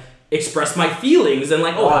like, express my feelings and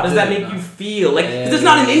like, how does that make you feel? Like, cause it's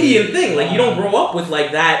not an Indian thing. Like, you don't grow up with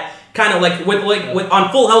like that kind of like with on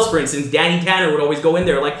Full House, for instance. Danny Tanner would always go in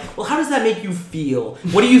there like, well, how does that make you feel?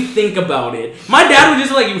 What do you think about it? My dad would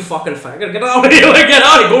just be like, you fucking faggot, get out of here, like, get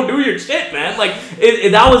out of here, go do your shit, man. Like,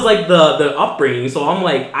 that was like the upbringing. So I'm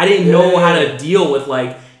like, I didn't know how to deal with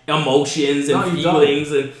like emotions and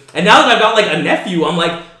feelings, and now that I've got like a nephew, I'm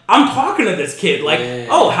like, I'm talking to this kid, like,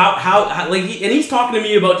 how like, and he's talking to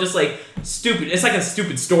me about just like stupid. It's like a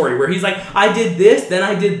stupid story where he's like, I did this, then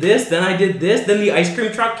I did this, then I did this, then the ice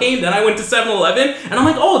cream truck came, then I went to 7-Eleven, and I'm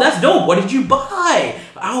like, oh, that's dope. What did you buy?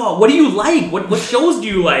 Oh, what do you like? What shows do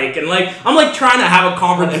you like? And like, I'm like trying to have a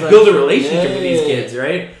conversation and build a relationship with these kids,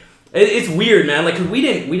 right? It's weird, man. Like, cause we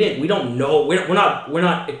don't know. We're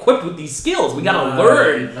not equipped with these skills. We gotta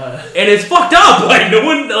learn, and it's fucked up. Like, no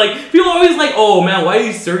one, like, people are always like, oh man, why are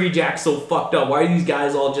these Surrey Jacks so fucked up? Why are these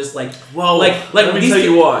guys all just like, well, like let me tell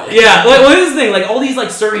you why. Yeah, like, well, here's the thing. Like, all these like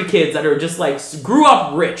Surrey kids that are just like grew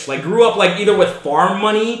up rich, like grew up like either with farm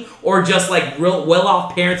money or just like real well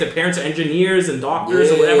off parents. Their parents are engineers and doctors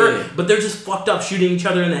or whatever, but they're just fucked up shooting each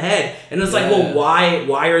other in the head. And it's like, well,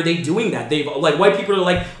 why are they doing that? They've like, white people are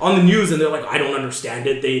like on the news and they're like, I don't understand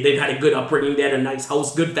it. They've had a good upbringing, they had a nice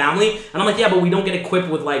house, good family, and I'm like, yeah, but we don't get equipped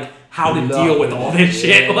with like how to deal with all this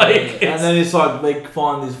shit. Like, and then it's like they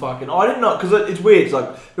find this fucking. I didn't know, because it's weird. It's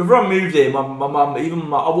like before I moved there, my mum,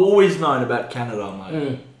 I've always known about Canada,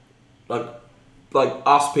 mate. Like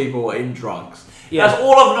us people in drugs. Yeah, that's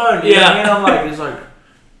all I've known. You know what I mean? I'm like, it's like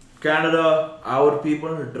Canada, our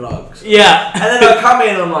people in drugs. Yeah, and then I come in,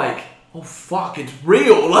 and I'm like, oh fuck, it's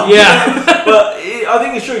real. Like, but I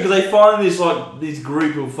think it's true because they find this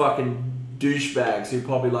group of fucking douchebags who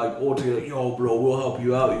probably like all together, yo bro, we'll help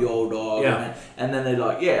you out, yo dog. And then they're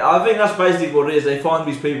like, I think that's basically what it is. They find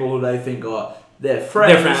these people who they think are their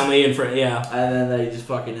friends, their family and friends, and then they just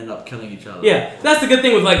fucking end up killing each other. Yeah, that's the good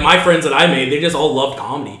thing with like my friends that I made. They just all loved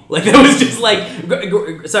comedy. Like, it was just like,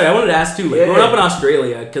 sorry, I wanted to ask too. Like, growing up in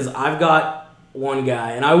Australia, because I've got one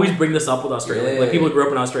guy, and I always bring this up with Australia, like people who grew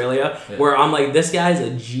up in Australia, where I'm like, this guy's a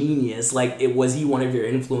genius. Like, was he one of your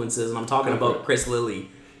influences? And I'm talking about Chris Lilly.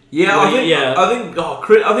 Yeah,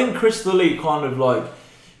 I think Chris Lilly kind of like,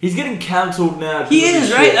 he's getting cancelled now. He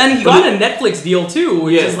is, right? And he got a Netflix deal too,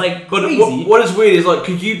 which is like crazy. But what is weird is like,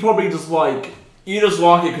 could you probably just like, you just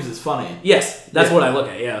like it because it's funny. Yes, that's what I look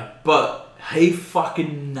at, But he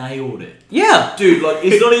fucking nailed it. Yeah. Dude, like,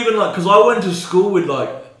 it's not even like, because I went to school with like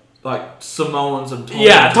Samoans and Tongans.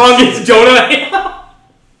 Yeah, Tongans, Jonah.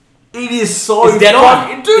 It is so it's dead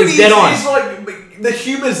on. Dude, it's dead on. It's like, the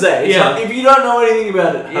humour's there. It's like, if you don't know anything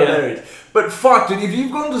about it, hilarious. But fuck, dude, if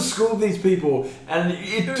you've gone to school with these people, and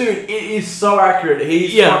it is so accurate.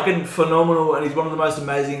 He's fucking phenomenal, and he's one of the most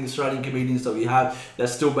amazing Australian comedians that we have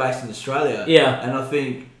that's still based in Australia. Yeah. And I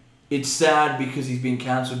think it's sad because he's been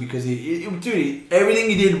cancelled because everything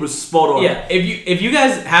he did was spot on. Yeah, if you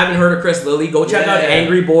guys haven't heard of Chris Lilly, go check out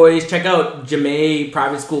Angry Boys, check out Jamae,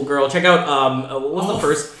 Private School Girl, check out what was the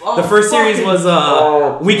first? The first series was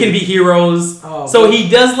We Can Be Heroes. So he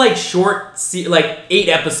does like short, like 8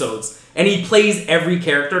 episodes. And he plays every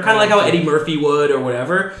character, kind of like how Eddie Murphy would or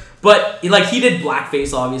whatever. But like, he did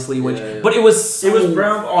blackface, obviously, but it was so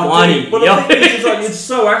funny. But the thing is, like, it's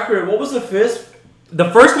so accurate. What was the first? The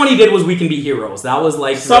first one he did was We Can Be Heroes. That was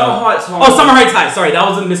like Summer Heights High. Oh, Summer Heights High. Sorry, that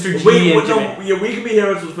was in Mr. G. We Can Be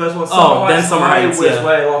Heroes was the first one. Then Summer Heights was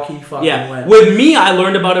where like he fucking went. With me, I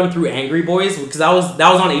learned about him through Angry Boys because that was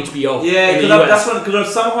on HBO. Yeah,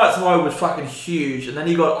 because Summer Heights High was fucking huge, and then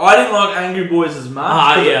he got. I didn't like Angry Boys as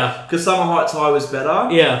much. Because Summer Heights High was better.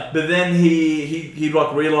 Yeah. But then he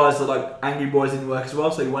like realized that like Angry Boys didn't work as well,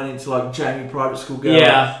 so he went into like Jamie Private School Girl.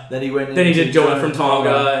 Yeah. Then he went. Then he did Jonah from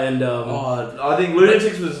Tonga and. I think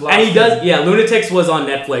Lunatics was. And he does, Lunatics was on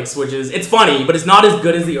Netflix, it's funny, but it's not as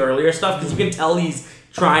good as the earlier stuff because you can tell he's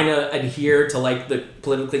trying to adhere to like the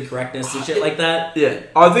politically correctness and shit like that. Yeah,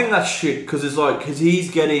 I think that's shit because it's like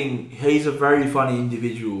he's a very funny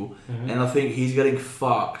individual, and I think he's getting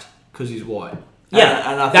fucked because he's white.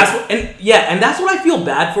 Yeah, and that's what I feel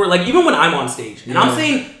bad for. Like even when I'm on stage and I'm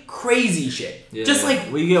saying crazy shit, just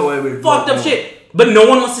like we get away with fucked up shit, but no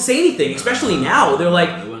one wants to say anything. Especially now, they're like,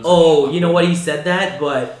 "Oh, you know what? He said that,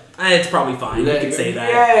 but it's probably fine. You can say that."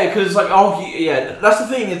 Yeah, because it's like, that's the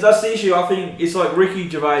thing. That's the issue. I think it's like Ricky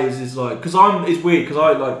Gervais is like, because it's weird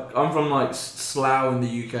because I'm from like Slough in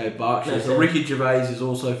the UK, Berkshire. So Ricky Gervais is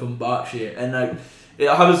also from Berkshire, and like.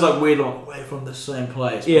 I have this like weird like we're from the same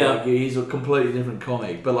place. But, like, he's a completely different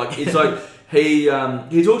comic, but like it's like he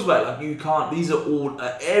talks about like you can't. These are all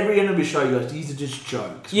every end of his show. He goes, these are just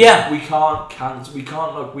jokes. Yeah, we can't cancel. We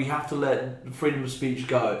can't like we have to let freedom of speech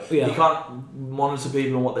go. Yeah. You can't monitor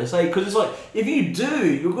people on what they say because it's like if you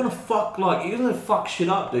do, you're gonna fuck shit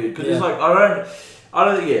up, dude. Because it's like I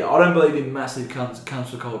don't believe in massive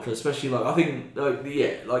cancel culture, especially like I think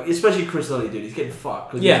especially Chris Elliott, dude. He's getting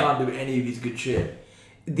fucked because he can't do any of his good shit.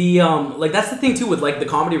 The like that's the thing too with like the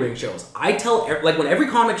comedy ring shows. I tell like when every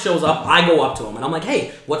comic shows up, I go up to him and I'm like,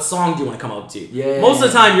 "Hey, what song do you want to come up to?" Yeah. Most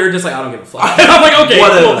of the time, you're just like, "I don't give a fuck." And I'm like, "Okay,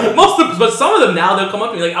 cool." But some of them now they'll come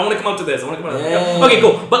up to me like, "I want to come up to this. I want to come up to this." Okay,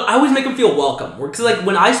 cool. But I always make them feel welcome. Because like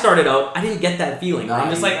when I started out, I didn't get that feeling.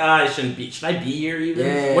 I'm just like, I shouldn't be. Should I be here even?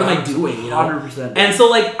 Yeah, what am I doing? You know. 100%. And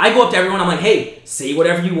so like I go up to everyone. I'm like, "Hey, say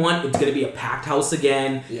whatever you want. It's gonna be a packed house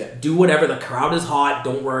again. Yeah. Do whatever. The crowd is hot.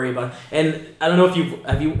 Don't worry about it." And I don't know if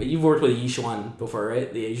you've worked with Yishuan before,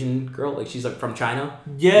 right? The Asian girl, like she's like from China.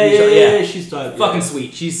 Yeah, she's dope. Fucking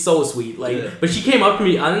sweet. She's so sweet. Like, but she came up to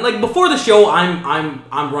me and like before the show, I'm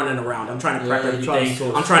running around. I'm trying to prep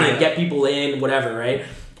everything. I'm trying to get people in, whatever, right?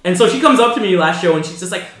 And so she comes up to me last show and she's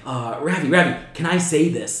just like, Ravi, can I say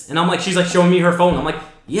this? And I'm like, she's like showing me her phone. I'm like,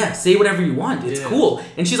 yeah, say whatever you want. It's cool.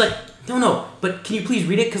 And she's like, no, but can you please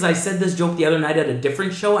read it? Because I said this joke the other night at a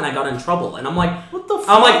different show and I got in trouble. And I'm like, what the fuck?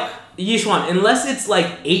 I'm like, Yishuan, unless it's like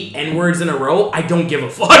 8 N-words in a row, I don't give a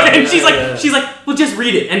fuck. And she's like, well, just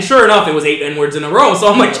read it. And sure enough, it was 8 N-words in a row. So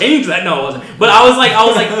I'm like, change that. No, it wasn't. But I was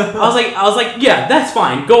like, yeah, that's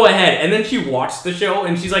fine. Go ahead. And then she watched the show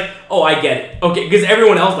and she's like, oh, I get it. Okay, because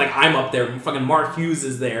everyone else, like, I'm up there. Fucking Mark Hughes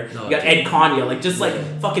is there. You got Ed Khanna, like, just like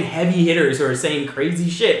fucking heavy hitters who are saying crazy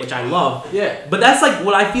shit, which I love. Yeah. But that's like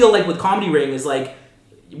what I feel like with Comedy Ring is like,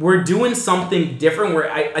 we're doing something different where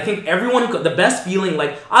I think everyone, the best feeling,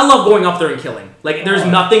 like, I love going up there and killing. Like, there's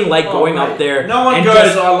nothing like going up there. No one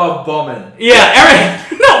goes, I love bombing. Yeah,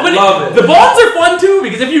 Eric. No, but love it. The bombs are fun too,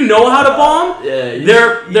 because if you know how to bomb,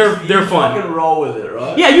 they're fun. You fucking roll with it,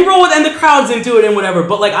 right? Yeah, you roll with it and the crowd's into it and whatever.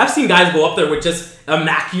 But, like, I've seen guys go up there with just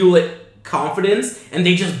immaculate confidence and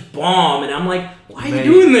they just bomb. And I'm like, why are you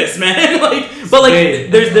doing this, man?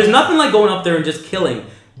 There's nothing like going up there and just killing.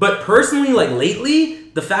 But personally, like, lately,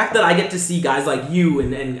 the fact that I get to see guys like you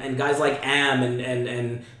and guys like Am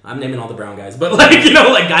and I'm naming all the brown guys, but like, you know,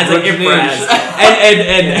 like guys like Ifraz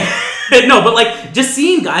and no, but like just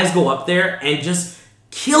seeing guys go up there and just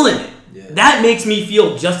killing it, that makes me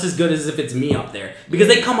feel just as good as if it's me up there, because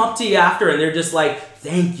they come up to you after and they're just like,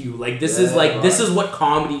 thank you, like this is like this is what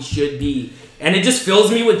comedy should be. And it just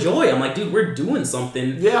fills me with joy. I'm like, dude, we're doing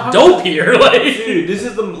something dope here. Like, dude, this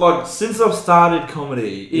is since I've started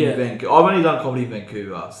comedy in Vancouver, I've only done comedy in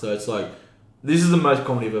Vancouver, so it's like, this is the most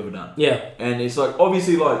comedy I've ever done. Yeah. And it's like,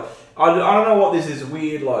 obviously, like, I don't know what this is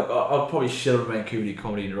weird, like, I'll probably shit on Vancouver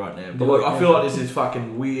comedy right now, but like, I feel like this is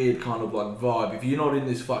fucking weird kind of like vibe. If you're not in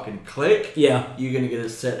this fucking clique, you're gonna get a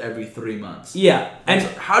set every 3 months. Yeah. And so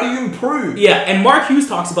how do you improve? Yeah, and Mark Hughes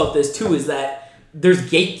talks about this too, is that there's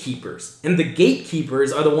gatekeepers, and the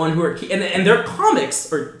gatekeepers are the one who are and they're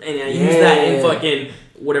comics, and I use that in fucking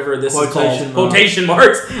whatever this is called, quotation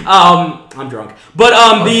marks. I'm drunk, but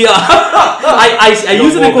I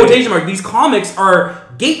use it in quotation marks. These comics are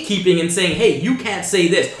gatekeeping and saying, hey, you can't say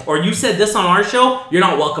this, or you said this on our show, you're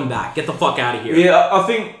not welcome back. Get the fuck out of here. Yeah, I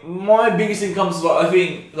think my biggest thing comes to like, I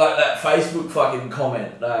think like that Facebook fucking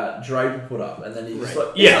comment that Draper put up, and then he just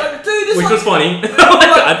like, dude, which was funny.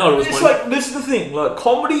 I thought it was funny. It's like, this is the thing, like,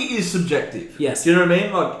 comedy is subjective. Yes. Do you know what I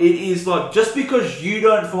mean? Like, it is like, just because you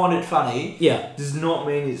don't find it funny, does not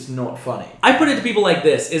mean it's not funny. I put it to people like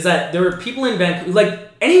this, is that there are people in Vancouver, like,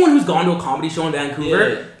 anyone who's gone to a comedy show in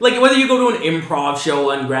Vancouver, like whether you go to an improv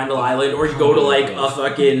show on Granville Island or you go to like a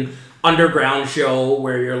fucking underground show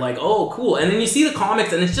where you're like, oh, cool. And then you see the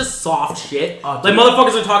comics and it's just soft shit. Like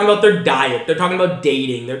motherfuckers are talking about their diet. They're talking about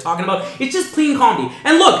dating. They're talking about, it's just clean comedy.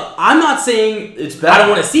 And look, I'm not saying it's bad. I don't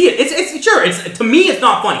want to see it. It's sure, it's to me, it's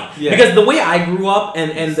not funny. Yeah. Because the way I grew up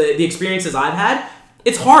and the experiences I've had,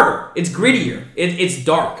 it's harder, it's grittier, it's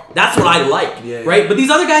dark. That's what I like, right? But these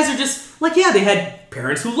other guys are just like, yeah, they had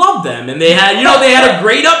parents who loved them, and they had, they had a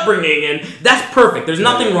great upbringing, and that's perfect. There's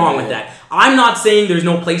nothing wrong with that. I'm not saying there's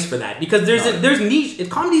no place for that, because there's niche.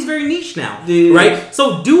 Comedy's very niche now, right?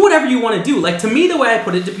 So do whatever you want to do. Like, to me, the way I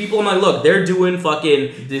put it to people, I'm like, look, they're doing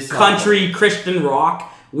fucking country Christian rock.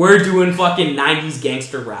 We're doing fucking 90s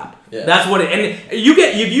gangster rap. Yeah. That's what it. And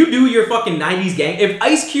if you do your fucking 90s gang. If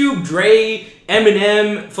Ice Cube, Dre,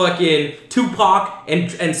 Eminem, fucking Tupac,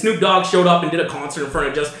 and Snoop Dogg showed up and did a concert in front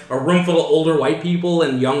of just a room full of older white people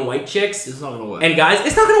and young white chicks, it's not gonna work. And guys,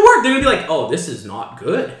 it's not gonna work. They're gonna be like, oh, this is not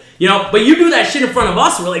good, But you do that shit in front of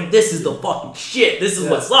us, we're like, this is the fucking shit. This is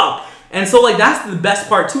what's up. And so, like, that's the best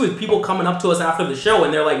part too, is people coming up to us after the show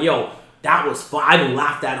and they're like, yo, that was fun. I haven't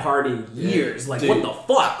laughed that hard in years. Like, dude, what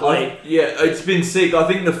the fuck? Like, it's been sick. I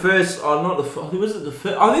think the first, I think it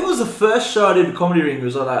was the first show I did at Comedy Ring. It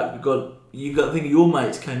was like that. I think your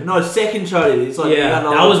mates came. No, second show I did. It's like,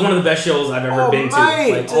 that was one of the best shows I've ever been to.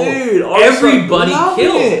 Like, dude, everybody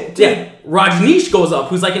killed it. Yeah. Rajneesh goes up,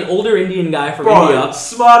 who's like an older Indian guy from India.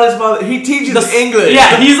 Smart as mother. He teaches English.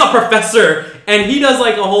 Yeah, he's a professor. And he does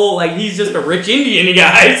like a whole, like, he's just a rich Indian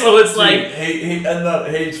guy, so it's like...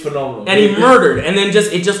 He's phenomenal. And he murdered, and then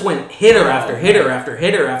it just went hitter after hitter after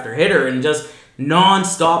hitter after hitter, and just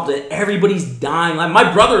non-stop, that everybody's dying. Like,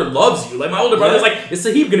 my brother loves you. Like, my older brother's like, is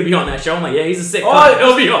Sahib gonna be on that show? I'm like, yeah, he's a sick cunt.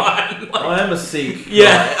 He'll be on. Like, I am a Sikh.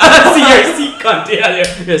 Yeah. See, you're a Sikh cunt.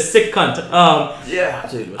 Yeah, you're a sick cunt.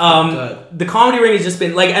 Dude. The Comedy Ring has just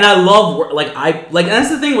been, like, and I love, and that's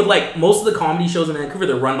the thing with, like, most of the comedy shows in Vancouver,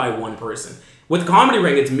 they're run by one person. With Comedy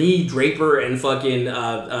Ring, it's me, Draper, and fucking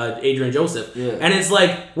Adrian Joseph, and it's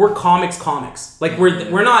like, we're comics. Like,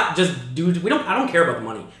 we're not just dudes. I don't care about the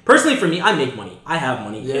money. Personally, for me, I make money. I have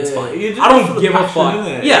money. It's fine. I don't give a fuck.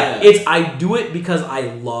 I do it because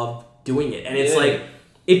I love doing it, and it's like,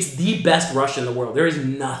 it's the best rush in the world. There is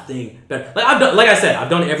nothing better. Like I said, I've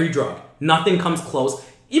done every drug. Nothing comes close.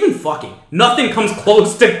 Even fucking. Nothing comes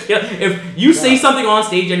close to kill. If you say something on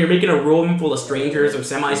stage and you're making a room full of strangers or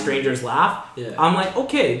semi-strangers laugh, I'm like,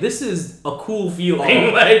 okay, this is a cool feeling.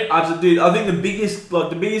 Absolutely. I think the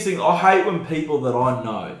biggest thing, I hate when people that I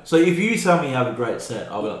know. So if you tell me you have a great set,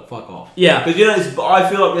 I'll be like, fuck off. Yeah. Because, I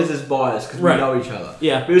feel like there's this bias because we know each other.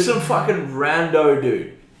 Yeah. But if some fucking rando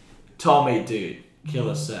dude told me, dude,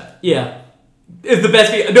 killer set. Yeah. It's the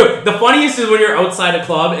best. No, the funniest is when you're outside a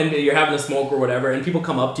club and you're having a smoke or whatever, and people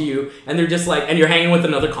come up to you and they're just like, and you're hanging with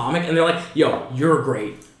another comic, and they're like, "Yo, you're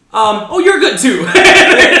great. You're good too." So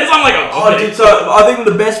I'm like, "Oh, okay." Dude, so I think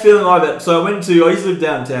the best feeling I've had. So I used to live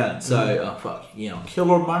downtown, so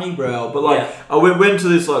killer money, bro. But I went to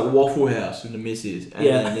this like Waffle House with the missus, and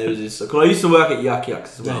then there was this. Because I used to work at Yuck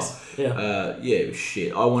Yucks as well. Nice. Yeah. It was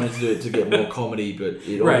shit. I wanted to do it to get more comedy, but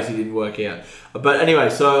it obviously didn't work out. But anyway,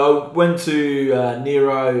 so I went to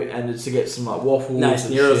Nero and it's to get some like waffles. Nice,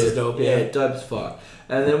 and Nero's shit. is dope. Yeah, dope as fuck.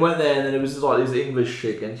 And then went there and then it was like this English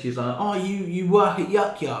chick and she's like, "Oh, you work at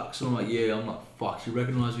Yuck Yucks?" And I'm like, "Yeah." I'm like, "Fuck, she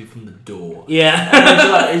recognised me from the door." Yeah.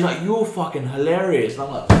 And he's like, "You're fucking hilarious." And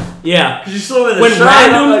I'm like, yeah. Because you saw me in the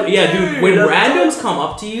show. When randoms come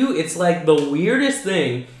up to you, it's like the weirdest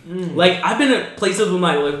thing. Like, I've been at places with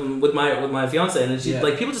my fiance, and it's just,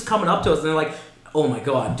 like, people just coming up to us and they're like, "Oh my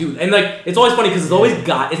god, dude!" And like, it's always funny because it's always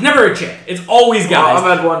guys. It's never a chick. It's always guys.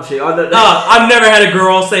 I've had one chick. I've never had a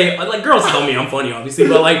girl say, like, girls tell me I'm funny, obviously,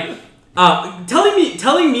 but like,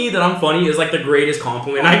 telling me that I'm funny is like the greatest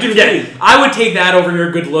compliment I can get. I would take that over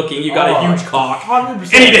you're good looking. You got a huge cock.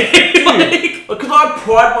 100%. Any day. Because I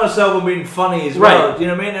pride myself on being funny as well. Do you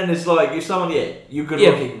know what I mean? And it's like, if someone, you're good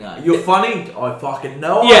looking now. You're funny. I fucking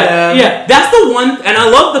know I am. Yeah, that's the one. And I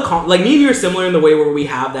love like, me and you are similar in the way where we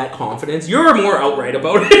have that confidence. You're more outright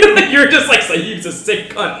about it. Like, you're just like, he's a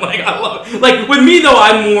sick cunt. Like, I love it. Like, with me though,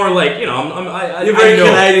 I'm more like, you're very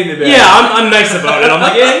Canadian about it. Yeah, I'm nice about it. I'm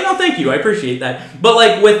like, thank you. I appreciate that. But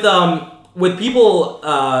like with people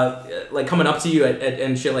like coming up to you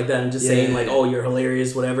and shit like that and just saying like, "Oh, you're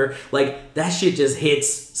hilarious," whatever, like that shit just hits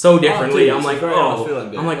so differently. Dude, I'm like,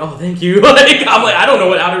 oh, thank you. Like, I'm like, I don't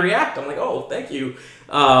know how to react. I'm like, oh, thank you.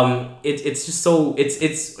 It's just so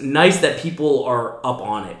it's nice that people are up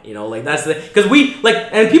on it, like that's because we like,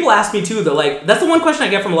 and people ask me too, they're like, that's the one question I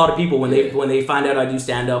get from a lot of people when they find out I do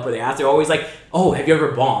stand up, or they ask, they're always like, "Oh, have you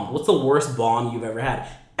ever bombed? What's the worst bomb you've ever had?"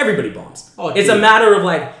 Everybody bombs. It's a matter of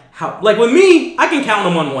like how, like with me, I can count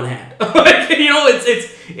them on one hand. Like,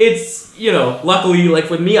 it's luckily, like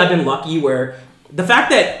with me, I've been lucky where the fact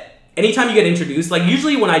that anytime you get introduced, like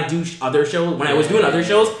usually when I do other shows, when I was doing other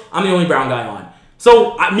shows, I'm the only brown guy on.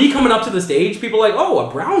 So me coming up to the stage, people are like, oh,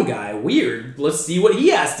 a brown guy, weird. Let's see what he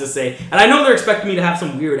has to say. And I know they're expecting me to have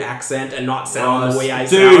some weird accent and not sound the way I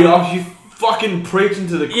sound. Dude, you fucking preaching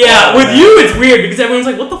to the choir. Yeah, with you it's weird because everyone's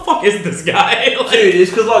like, what the fuck is this guy? Dude,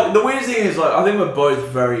 it's because like the weird thing is like I think we're both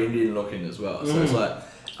very Indian looking as well. So it's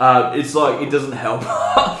like it doesn't help.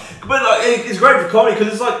 But like, it's great for comedy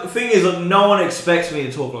because it's like the thing is like no one expects me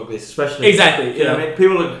to talk like this, especially exactly. You know what I mean?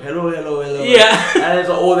 People are like hello. Yeah. And it's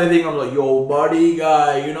like all they think I'm like your buddy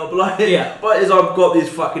guy, you know. But like but it's I've got this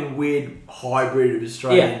fucking weird hybrid of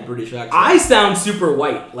Australian British accent. I sound super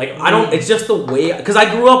white. Like I don't. It's just the way because I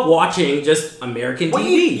grew up watching just American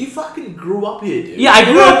TV. You fucking grew up here, dude. Yeah, I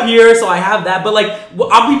grew up here, so I have that. But like,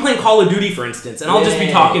 I'll be playing Call of Duty, for instance, and I'll just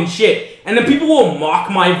be talking shit, and then people will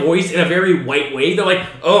mock my voice in a very white way. They're like,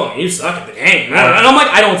 "Oh, you suck at the game," and I'm like,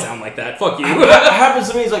 "I don't sound like that. Fuck you." What happens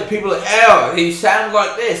to me is like people are like, "Oh, he sounds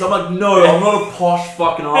like this." I'm like, "No, I'm not a posh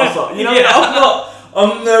fucking arsehole." You know,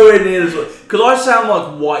 I'm nowhere near as because I sound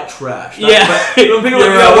like white trash. When people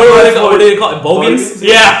what do they call it? Bogans?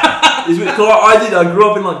 Yeah. I grew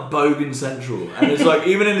up in like Bogan Central, and it's like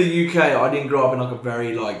even in the UK, I didn't grow up in like a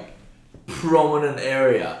very like prominent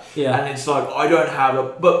area. Yeah. And it's like I don't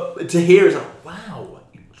have but to hear is like wow.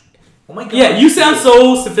 Oh my God. Yeah, you sound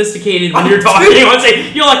so sophisticated when you're talking.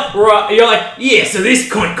 You're like, yeah. So this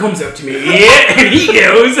cunt comes up to me, and he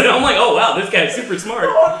goes, and I'm like, oh wow, this guy's super smart.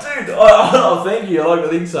 Oh, dude, oh, thank you. I like to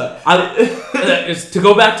think so. To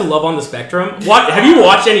go back to Love on the Spectrum. Have you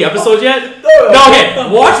watched any episodes yet? No. Okay.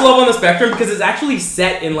 Watch Love on the Spectrum because it's actually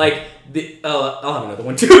set in like the. I'll have another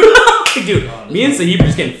one too. Dude, me and Sahib are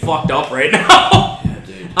just getting fucked up right now. Yeah,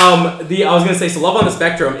 dude. I was gonna say so. Love on the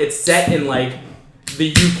Spectrum. It's set in like. The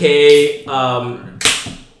UK,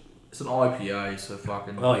 it's an IPA, so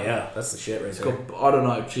fucking. Oh yeah, that's the shit right there. I don't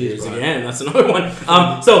know. Cheers again. That's another one.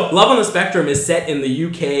 So Love on the Spectrum is set in the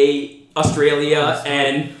UK, Australia,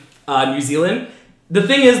 and New Zealand. The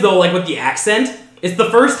thing is though, like with the accent, it's the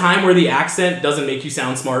first time where the accent doesn't make you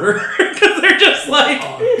sound smarter because they're just like,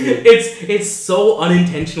 it's so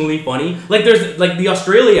unintentionally funny. Like there's like the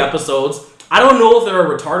Australia episodes. I don't know if they're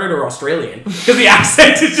retarded or Australian because the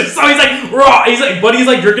accent is just so he's like buddy's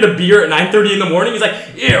like drinking a beer at 9:30 in the morning. He's like,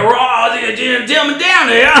 yeah, raw, tell me down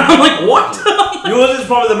there. I'm like, what? Yours is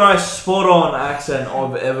probably the most spot on accent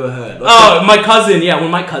I've ever heard. My cousin, yeah.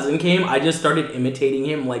 When my cousin came, I just started imitating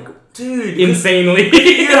him like, dude, insanely.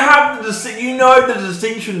 You have you know the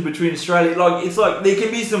distinction between Australia. Like it's like there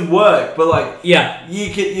can be some work, but like you have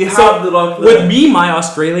the with me my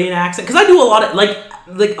Australian accent because I do a lot of like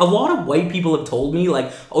a lot of white people have told me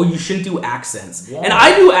like, oh, you shouldn't do accents, and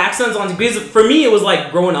I do accents on because for me it was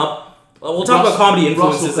like growing up. We'll talk about comedy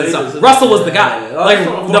influences and stuff. Russell was the guy.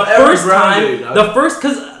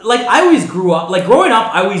 Because like I always grew up like growing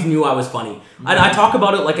up, I always knew I was funny, and I talk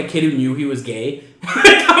about it like a kid who knew he was gay.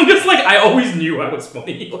 I'm just like I always knew I was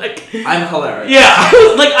funny. Like I'm hilarious. Yeah,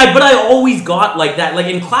 but I always got like that. Like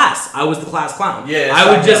in class, I was the class clown. Yeah,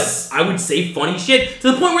 I would say funny shit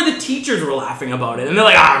to the point where the teachers were laughing about it, and they're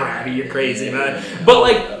like, "Ah, Ravi, you're crazy, man." But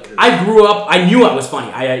like I grew up, I knew I was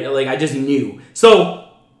funny. I just knew. So.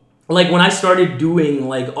 Like when I started doing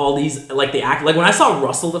like all these like the act like when I saw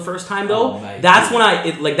Russell the first time though that's when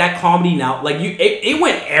that comedy now like it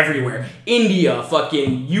went everywhere. India,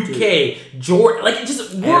 fucking UK, Jordan, like it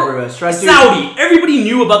just everywhere. Saudi, everybody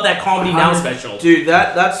knew about that Comedy Now special. Dude,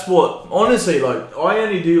 that's what honestly like I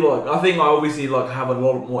only do like I think I obviously like have a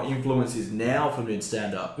lot more influences now for me in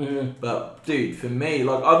stand up. But dude, for me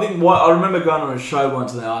like I think I remember going on a show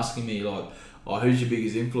once and they're asking me like, oh, who's your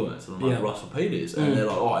biggest influence? And I'm like, Russell Peters. And they're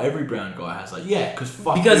like, oh, every brown guy has like, yeah,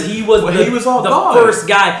 because he was the first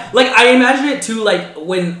guy. Like, I imagine it too, like,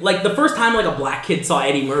 when, like, the first time, like, a black kid saw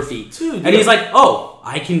Eddie Murphy. Dude, and he's like, oh,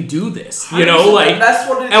 I can do this. You know, like, that's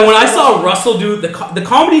what it is. And when I saw Russell do the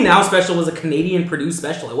Comedy Now special was a Canadian produced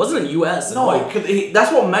special. It wasn't a US. No,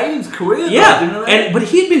 that's what made his career. Yeah. Though, but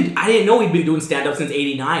I didn't know he'd been doing stand-up since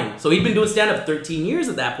 89. So he'd been doing stand-up 13 years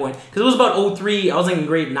at that point. Because it was about 03. I was in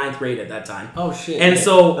ninth grade at that time. Oh, shit. And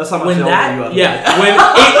so that's how much when that, you when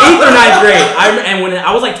 8th or 9th grade, when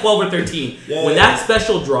I was like 12 or 13, that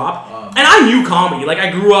special dropped, and I knew comedy. Like,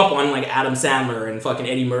 I grew up on, like, Adam Sandler and fucking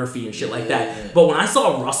Eddie Murphy and shit like that. But when I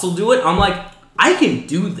saw Russell do it, I'm like, I can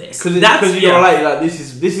do this. Because you're like, this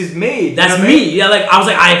is me. That's me. Yeah, like, I was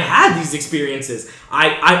like, I've had these experiences.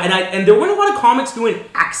 And there weren't a lot of comics doing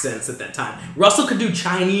accents at that time. Russell could do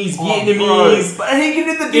Chinese, Vietnamese, and he can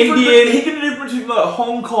do the difference. Indian. He can do the difference between like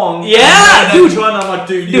Hong Kong, and dude. China. I'm like,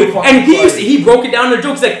 dude. And he broke it down to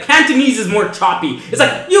jokes. Like Cantonese is more choppy. It's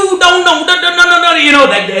like you don't know, no, you know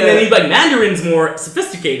that. And then he's like Mandarin's more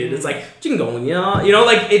sophisticated. It's like Jingo, yeah, you know,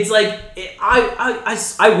 like it's like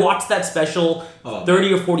I watched that special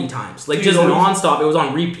 30 or 40 times. Like, Dude, just non-stop. It was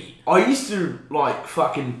on repeat. I used to, like,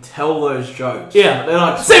 fucking tell those jokes. Yeah. They're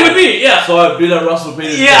like, same with me, yeah. So I did a Russell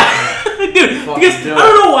Peters. Yeah. Dude, because I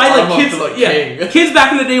don't know why, like, kids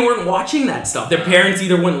back in the day weren't watching that stuff. Their parents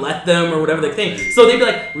either wouldn't let them or whatever the thing. So they'd be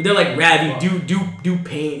like, they're like, Ravi, do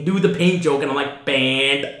the paint joke. And I'm like,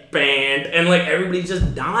 band. And, like, everybody's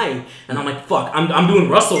just dying. And I'm like, fuck, I'm doing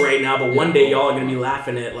Russell right now, but one day y'all are going to be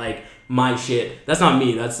laughing at, like, my shit. That's not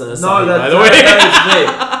me. That's by the way.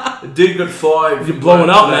 That is me. Dude got 5. You're blowing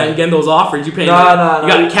up, man. Getting those offers. You paying? You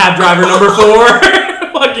got cab driver number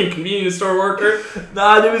 4. Fucking convenience store worker.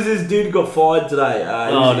 There was this dude who got fired today.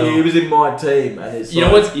 He was in my team, and it's you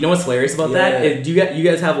know what's hilarious about that? Do you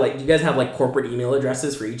guys have corporate email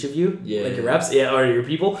addresses for each of you? Yeah. Like your reps, or your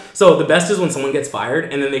people. So the best is when someone gets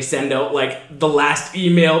fired and then they send out like the last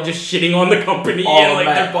email just shitting on the company and like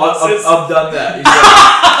their bosses. I've done that.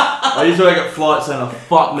 I used to work at Flight Centre.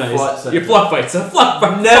 Flight Centre. Your fluck fights.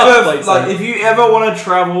 Never if you ever want to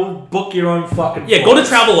travel, book your own fucking. Yeah, flights.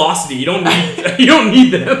 go to Travelocity. You don't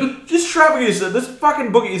need them. Just travel yourself. Just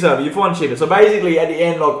fucking book it yourself. You find cheaper. So basically, at the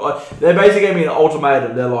end, like they basically gave me an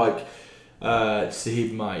ultimatum. They're like,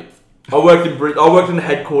 "Sahib, mate." I worked in the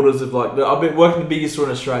headquarters of like. I've been working the biggest store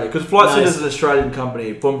in Australia because Flight Centre is an Australian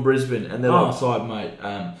company from Brisbane, and they're like, "Sahib, mate."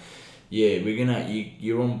 Yeah,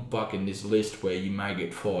 you're on fucking this list where you may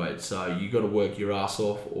get fired, so you got to work your ass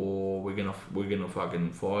off, or we're gonna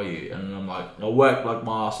fucking fire you. And I'm like, I worked like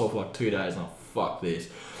my ass off like 2 days, and I'm like, fuck this.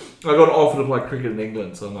 I got offered to play cricket in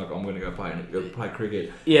England, so I'm like, I'm gonna go play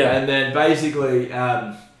cricket. Yeah. And then basically,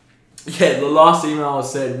 the last email I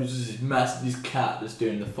said was just this cat just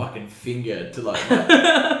doing the fucking finger to like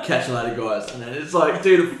catch a lot of guys, and then it's like,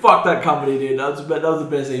 dude, fuck that company, dude. That was the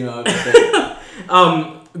best email I've ever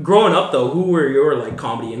seen. Growing up though, who were your like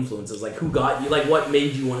comedy influences? Like who got you? Like what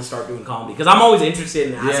made you want to start doing comedy? Because I'm always interested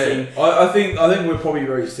in asking. Yeah, I think we're probably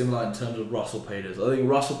very similar in terms of Russell Peters. I think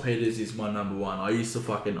Russell Peters is my number one. I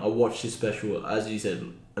watched his special, as you said,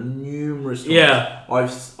 numerous times. Yeah. I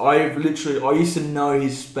used to know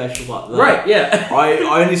his special like that. Right, yeah. I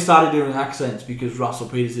only started doing accents because Russell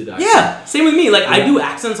Peters did accents. Yeah, same with me. Like, I do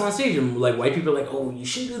accents on stage, and like white people are like, "Oh, you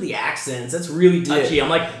shouldn't do the accents. That's really touchy." Yeah. I'm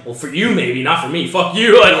like, "Well, for you, maybe not for me. Fuck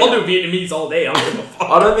you. Like, I'll do Vietnamese all day. I don't give a fuck."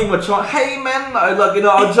 I don't think we're trying. Hey, man,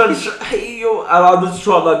 I'm trying to. Hey, you. And I'll just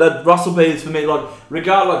try like that. Russell Peters for me, like,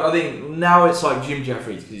 regardless. I think now it's like Jim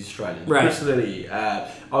Jeffries because he's Australian. Right. Chris Lilly.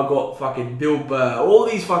 I got fucking Bill Burr. All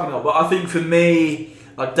these fucking. But I think for me,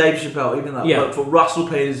 like Dave Chappelle, even that. Yeah. But for Russell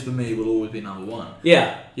Peters, for me, will always be number one.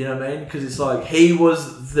 Yeah. You know what I mean? Because it's like he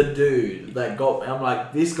was the dude that got me. I'm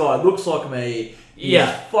like, this guy looks like me. He's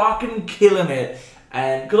fucking killing it.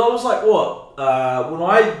 And because I was like, what?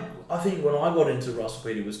 I think when I got into Russell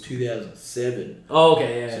Peters, it was 2007. Oh,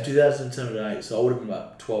 okay, yeah. So 2007 or 8. So I would have been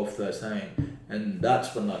like 12, 13. And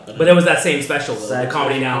that's when like... But it was that same special, though, the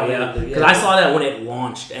Comedy Now, yeah. Because I saw that when it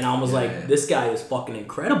launched, and I was like, this guy is fucking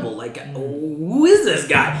incredible. Like, who is this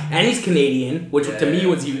guy? And he's Canadian, which to me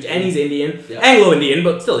was huge. And he's Indian. Yeah. Anglo-Indian,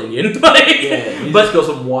 but still Indian. Like, he's just got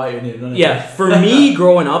some white in him. Yeah, for me,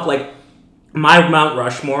 growing up, like, my Mount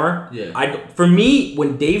Rushmore, for me,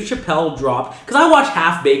 when Dave Chappelle dropped, because I watched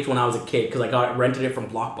Half Baked when I was a kid, because I rented it from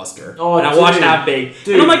Blockbuster, and I watched Half Baked,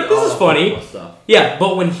 and I'm like, this is funny. Yeah,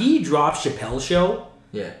 but when he dropped Chappelle's Show,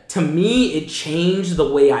 to me, it changed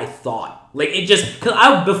the way I thought. Like, it just,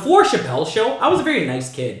 because before Chappelle's Show, I was a very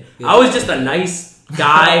nice kid. I was just a nice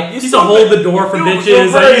guy. Used to hold the door for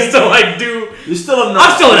bitches. I used to like do. You're still a nice.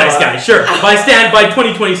 I'm still a nice guy. Sure, by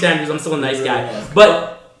 2020 standards, I'm still a nice guy. But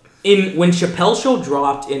when Chappelle's Show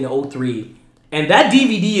dropped in 2003, and that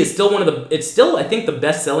DVD is still it's still, I think, the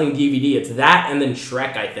best-selling DVD. It's that and then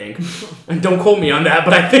Shrek, I think. And don't quote me on that,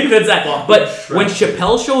 but I think that's that. But when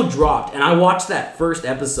Chappelle's Show dropped, and I watched that first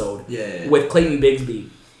episode with Clayton Bigsby,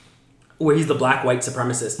 where he's the black white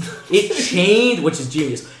supremacist, it changed, which is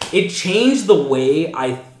genius. It changed the way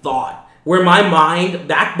I thought. Where my mind,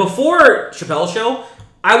 back before Chappelle's Show,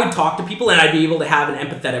 I would talk to people and I'd be able to have an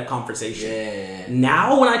empathetic conversation. Yeah.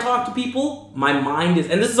 Now when I talk to people, my mind is,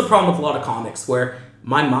 and this is a problem with a lot of comics, where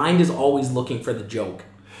my mind is always looking for the joke.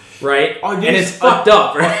 Right? And it's fucked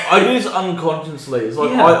up, right? I do this unconsciously. It's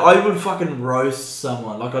like, I would fucking roast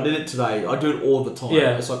someone. Like, I did it today. I do it all the time.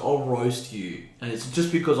 Yeah. It's like, I'll roast you. And it's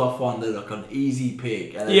just because I find it like an easy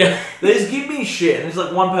pick. And they just give me shit. And it's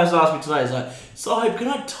like, one person asked me today, it's like, Sahib, can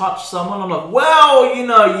I touch someone? I'm like, well,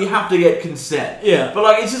 you have to get consent. Yeah. But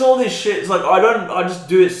like, it's just all this shit. It's like, I just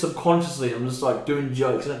do it subconsciously. I'm just like doing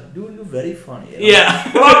jokes. Like, you're very funny.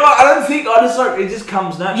 Yeah. But I don't think, it just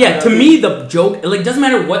comes naturally. Yeah, to me, the joke, like, doesn't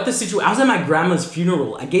matter what the situation. I was at my grandma's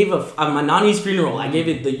funeral. I gave my nanny's funeral. I gave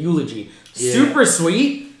it the eulogy. Yeah. Super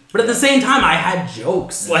sweet. But at the same time, I had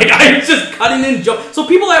jokes. Like, I was just cutting in jokes. So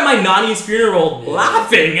people at my nanny's funeral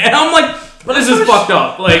laughing. And I'm like, this is fucked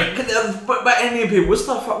up. Like, but Indian people,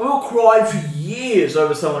 we'll cry for years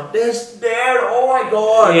over someone. They're dead. Oh my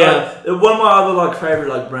god. Yeah. One of my other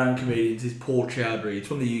favorite brown comedians is Paul Chowdhury. It's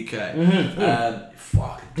from the UK.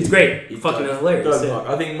 Fuck. It's great. It's fucking hilarious.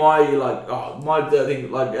 I think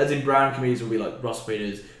as in brown comedians will be like Russ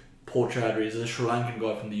Peters. Paul Chowdhury is a Sri Lankan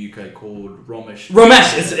guy from the UK called Ramesh.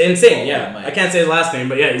 Ramesh, it's insane. Yeah, I can't say his last name,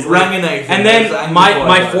 but yeah, he's Ranganathan. And then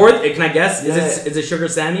my fourth, can I guess? Is it Sugar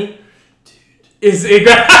Sammy? Is it?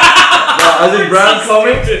 As in brown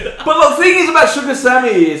comic. But the thing is about Sugar Sammy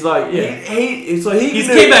is he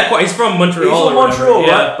came back quite. He's from Montreal. He's from Montreal,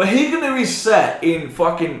 right? But he's gonna be set in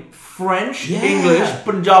fucking French, English,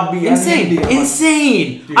 Punjabi, insane, and Hindi.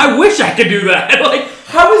 Insane. Dude. I wish I could do that.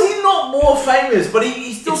 How is he not more famous? But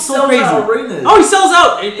he still sells out arenas. Oh, he sells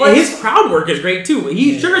out. His crowd work is great too.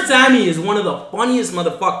 Sugar Sammy is one of the funniest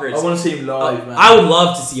motherfuckers. I want to see him live, man. I would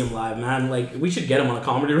love to see him live, man. We should get him on a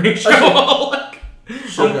comedy ring show.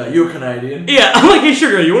 Sugar, you're Canadian. Yeah, I'm like, hey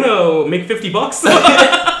Sugar, you want to make $50?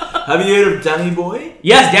 Have you heard of Danny Boy?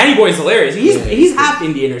 Yes, Danny Boy is hilarious. He's half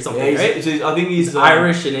Indian or something, right? I think he's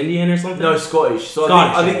Irish and Indian or something. No, Scottish. So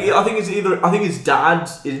I think his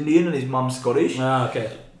dad's Indian and his mum's Scottish. Ah, okay.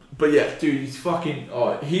 But yeah, dude, he's fucking.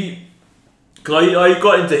 Cause I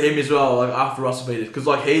got into him as well after Russell Peters because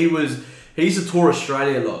he used to tour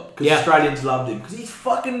Australia a lot because Australians loved him because he's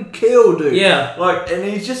fucking killed, dude. Yeah. And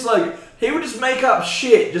he's just he would just make up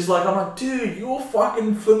shit. Just I'm like, dude, you're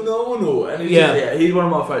fucking phenomenal. And he's one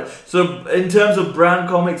of my favorites. So in terms of brown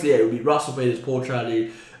comics, it would be Russell Peters, Paul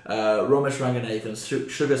Chowdhury, Ramesh Ranganathan,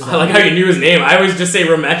 Sugar Sammy. I like how you knew his name. I always just say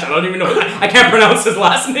Ramesh. I don't even know. I can't pronounce his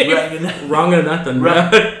last name.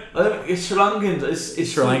 Ranganathan. I think it's Sri Lankans.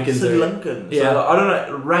 It's Sri Lankans. Sri Lankans. Yeah. So, I don't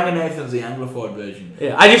know. Ranganathan's the Anglified version.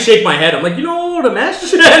 Yeah. I just shake my head. I'm like,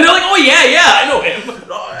 Ramesh? And they're like, oh yeah, I know him.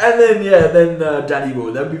 And then Danny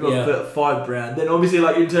Boy. That would be my 5 brown. Then obviously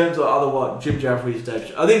in terms of other Jim Jeffries,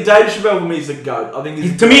 Dave. I think Dave Chappelle for me is the GOAT. I think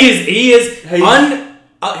he is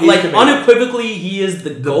unequivocally he is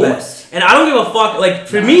the GOAT. Best. And I don't give a fuck.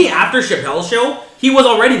 For me, after Chappelle's show, he was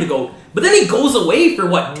already the GOAT. But then he goes away for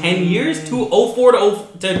 10 years? 2004 to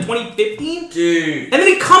 2015? Dude. And then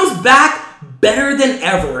he comes back better than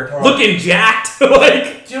ever, looking jacked. Do you know what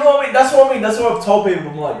I mean? That's what I mean. That's what I've told people.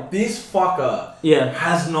 I'm like, this fucker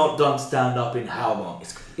has not done stand-up in how long?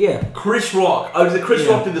 Chris Rock. Chris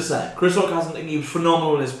Rock did the same. Chris Rock he was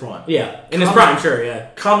phenomenal in his prime. Yeah. In his prime, sure, yeah.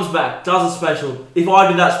 Comes back, does a special. If I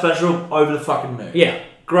did that special, over the fucking moon. Yeah.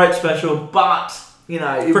 Great special, but...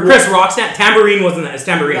 for Chris Rock's Tambourine wasn't that. It's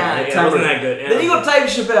Tambourine. It wasn't that good. Yeah. Then you got Dave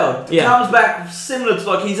Chappelle. Comes back similar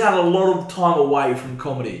to he's had a lot of time away from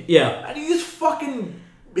comedy. Yeah. And he just fucking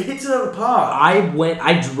hits it out of the park.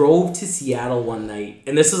 I drove to Seattle one night,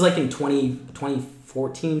 and this is in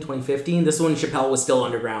 2014, 2015. This is when Chappelle was still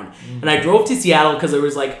underground. And I drove to Seattle because there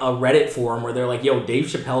was a Reddit forum where they're like, yo, Dave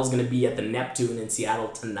Chappelle's going to be at the Neptune in Seattle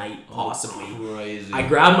tonight, possibly. Crazy. I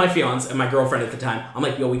grabbed my fiance and my girlfriend at the time. I'm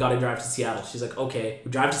like, yo, we got to drive to Seattle. She's like, okay.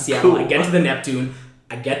 We drive to Seattle. Cool. I get to the Neptune.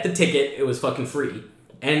 I get the ticket. It was fucking free.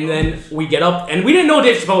 And then we get up, and we didn't know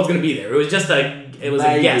Dave Chappelle was going to be there. It was just a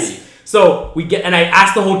guess. So we get, and I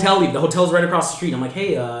asked the hotel leave. The hotel's right across the street. I'm like,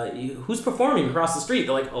 hey, who's performing across the street?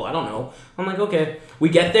 They're like, oh, I don't know. I'm like, okay. We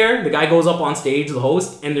get there. The guy goes up on stage, the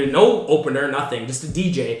host, and there's no opener, nothing, just a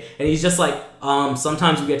DJ. And he's just like,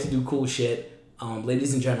 sometimes we get to do cool shit.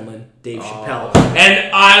 Ladies and gentlemen, Dave Chappelle.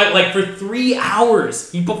 And I, for 3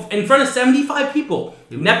 hours, in front of 75 people.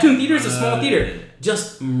 Neptune Theater is a small theater.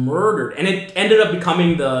 Just murdered. And it ended up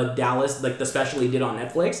becoming the Dallas, the special he did on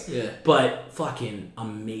Netflix. Yeah. But fucking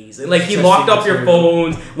amazing. He locked up your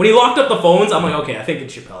phones. When he locked up the phones, I'm like, okay, I think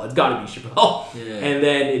it's Chappelle. It's gotta be Chappelle. Yeah. And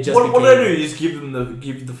then it just What do they do? You just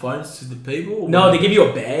give the phones to the people? No, they give you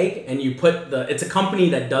a bag, and you put it's a company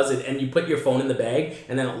that does it, and you put your phone in the bag,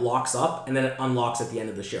 and then it locks up, and then it unlocks at the end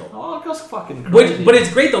of the show. Oh, that's fucking crazy. But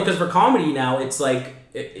it's great, though, because for comedy now, it's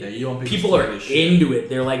people are into it.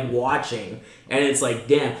 They're watching, and it's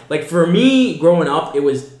damn. For me, growing up, it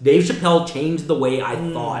was Dave Chappelle changed the way I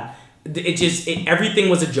thought. Everything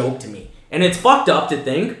was a joke to me, and it's fucked up to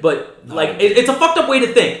think, but it's a fucked up way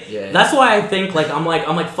to think. Yeah. That's why I think I'm like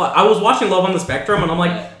fuck. I was watching Love on the Spectrum, and I'm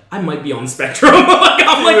like, I might be on the spectrum.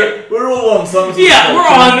 We're all on something. Yeah,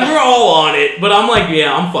 we're all on it, but I'm like,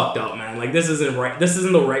 yeah, I'm fucked up, man. Like this isn't right. This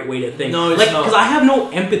isn't the right way to think. No, it's like not. because I have no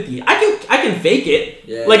empathy. I can fake it.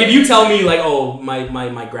 Yeah. Like if you tell me like, oh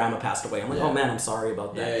my grandma passed away, I'm like, oh man, I'm sorry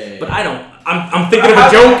about that. Yeah. But I don't. I'm thinking of a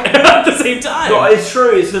joke at the same time. No, it's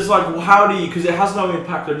true. It's just like, well, how do you? Because it has no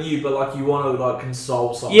impact on you, but like you want to like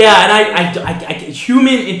console someone. Yeah, and I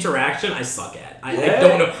human interaction I suck at. I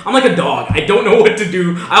don't know. I'm like a dog. I don't know what to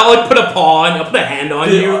do. I'll like put a paw on, I'll put a hand on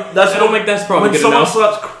you. That's that's probably when good someone enough.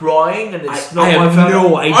 starts crying and it's not I my have family.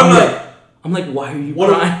 no idea. I'm like, why are you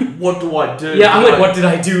crying? what do I do? Yeah, I'm like, what did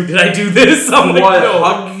I do? Did I do this? I'm like, do I no.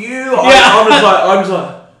 hug you? Yeah. I'm just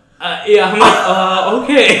like. Yeah, I'm like,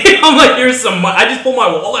 okay. I'm like, here's some money. I just pull my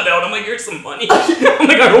wallet out. I'm like, here's some money. I'm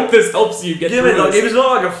like, I hope this helps you get through Like, this. if it's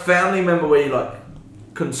not like a family member where you like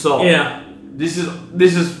console. Yeah. This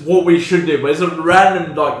is what we should do, but it's a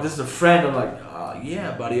random like this is a friend. I'm like,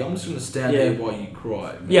 yeah, buddy, I'm just gonna stand there while you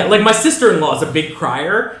cry. Man. Yeah, like my sister-in-law is a big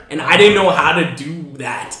crier, and I didn't know how to do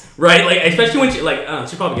that. Right, like especially when she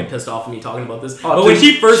she'll probably get pissed off at me talking about this. But when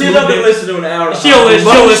she first moved in, listen to an hour. She'll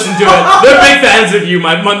listen to it. They're big fans of you.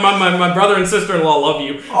 My brother and sister-in-law love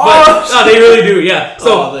you. But they really do. Yeah.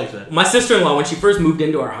 So thanks, man. my sister-in-law, when she first moved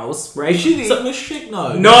into our house, right? Is she the English chick?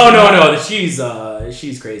 No. No.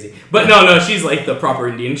 She's crazy. But no, she's like the proper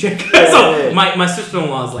Indian chick. So my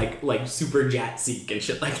sister-in-law is like super jet Sikh and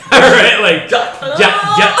shit like that, right? Like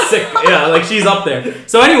jet sick. Yeah, like she's up there.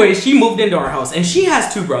 So anyway, she moved into our house, and she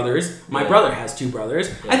has 2 brothers. My brother has 2 brothers.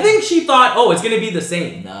 I think she thought, oh, it's gonna be the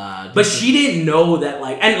same. Nah. But she didn't know that,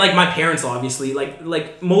 like, and like my parents obviously,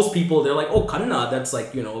 like most people, they're like, oh, Khanna, that's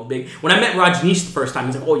like, you know, big. When I met Rajneesh the first time,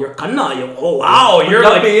 he's like, oh, you're Khanna. Oh, wow, you're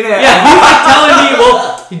like, yeah. He's like telling me,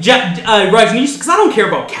 well, Rajneesh, because I don't care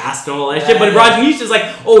about caste and all that shit. But Rajneesh is like,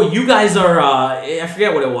 oh, you guys are, I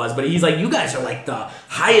forget what it was, but he's like, you guys are like the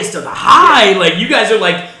highest of the high. Like you guys are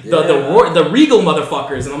like the regal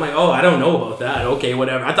motherfuckers. And I'm like, oh, I don't know about that. Okay,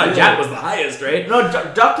 whatever. I thought Jat was the highest, right? No,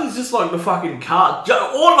 Jat is just like the fucking car.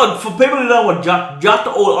 Or like, for people who know what Jat,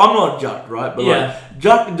 or I'm not Jat, right? But like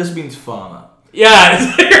Jat just means farmer.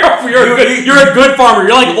 Yeah, you're a good farmer.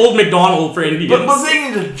 You're like old McDonald for Indians. But the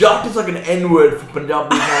thing is, Jat is like an N-word for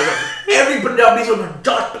Punjabi. Every Punjabi's like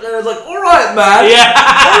Jat, and it's like, all right, man. Yeah,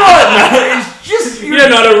 all right, man. It's just you're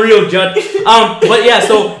not a real judge. But yeah,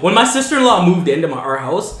 so when my sister-in-law moved into our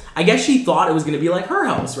house, I guess she thought it was gonna be like her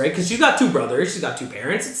house, right? Because she's got 2 brothers, she's got 2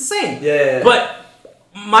 parents. It's the same. Yeah. But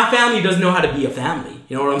my family doesn't know how to be a family.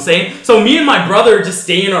 You know what I'm saying? So me and my brother just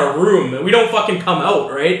stay in our room and we don't fucking come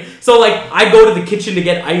out, right? So like I go to the kitchen to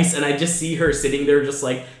get ice and I just see her sitting there just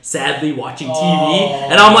like sadly watching TV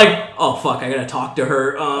and I'm like, oh fuck, I gotta talk to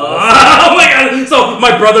her. Oh my god! So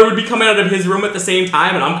my brother would be coming out of his room at the same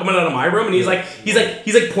time and I'm coming out of my room and he's like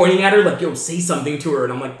pointing at her like, yo, say something to her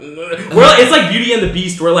and I'm like, it's like Beauty and the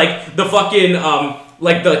Beast where like the fucking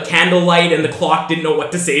like the candlelight and the clock didn't know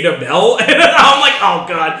what to say to Belle. And I'm like, oh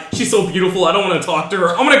god, she's so beautiful. I don't want to talk to her.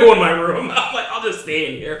 I'm going to go in my room. I'm like, I'll just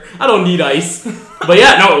stay in here. I don't need ice. But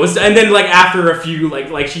yeah, no, it was, and then like after a few,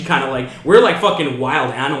 like she kind of like, we're like fucking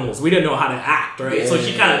wild animals. We didn't know how to act, right? Yeah, so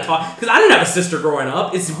she kind of taught, because I didn't have a sister growing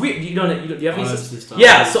up. It's weird. Do you have any sisters?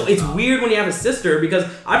 Yeah, so it's weird when you have a sister because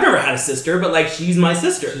I've never had a sister, but like she's my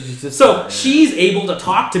sister. So she's able to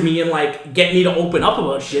talk to me and like get me to open up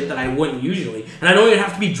about shit that I wouldn't usually. And I don't even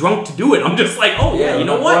have to be drunk to do it. I'm just like, oh yeah, you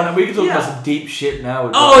know what? We can talk about some deep shit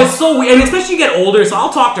now. Oh, it's so weird. And especially you get older, so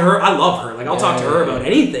I'll talk to her. I love her. Like I'll talk to her about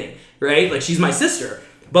anything, right? Like she's my sister.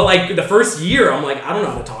 But like the first year, I'm like, I don't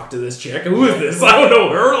know how to talk to this chick. Who is this? I don't know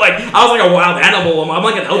her. Like I was like a wild animal. I'm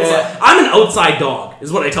like an outside. Yeah. I'm an outside dog,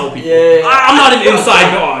 is what I tell people. Yeah. I'm not an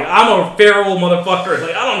inside dog. I'm a feral motherfucker.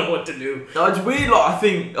 Like I don't know what to do. No, it's weird. Like I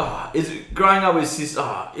think, growing up with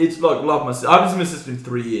sister. It's like love my sister. I've been with my sister in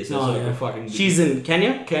 3 years. So like a fucking. She's in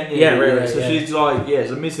Kenya. Yeah, right. So she's like,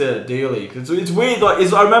 so I miss her dearly. Cause it's weird.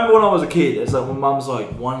 Like I remember when I was a kid. It's like my mum's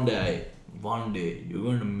like, one day you're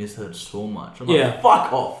gonna miss her so much. I'm like,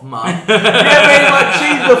 fuck off, man. You know what I mean? Like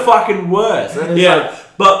she's the fucking worst. And it's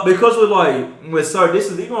like, but because we're so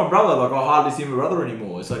distant, even my brother, like I hardly see my brother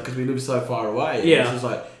anymore. It's like because we live so far away. Yeah. It's just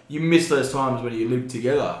like you miss those times when you live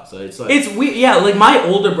together. So it's like it's weird. Yeah, like my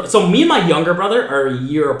older so me and my younger brother are a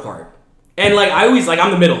year apart. And like I always I'm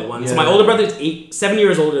the middle one. Yeah. So my older brother's 7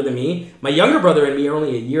 years older than me. My younger brother and me are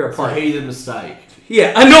only a year apart. So he's a mistake.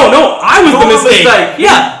 Yeah, no, I was the mistake.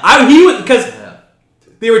 Yeah, he was because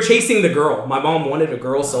they were chasing the girl. My mom wanted a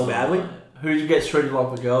girl so badly. Who gets treated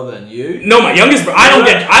like a girl then? You? No, my youngest brother.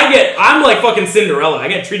 I'm like fucking Cinderella. I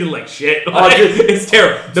get treated like shit. Like, it's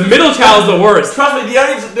terrible. The middle child's the worst. Trust me, the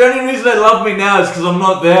only reason they love me now is because I'm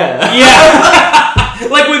not there. Yeah.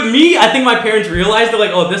 Like with me, I think my parents realized they're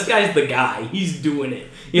like, oh, this guy's the guy. He's doing it.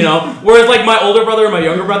 You know? Whereas like my older brother and my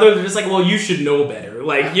younger brother, they're just like, well, you should know better.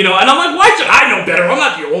 Like, you know, and I'm like, why should I know better? I'm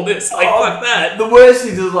not the oldest. Like, fuck that. The worst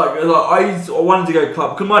thing is like I wanted to go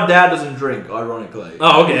club because my dad doesn't drink, ironically.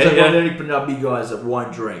 Oh, okay. He's like Yeah. one of the only Punjabi guys that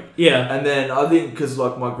won't drink. Yeah. And then I think because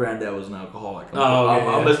like my granddad was an alcoholic. Okay,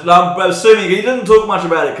 I'm assuming he didn't talk much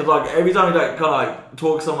about it because like every time he like kind of like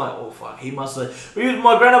talks, I'm like, oh fuck, he must have.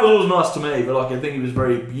 My granddad was always nice to me, but like I think he was a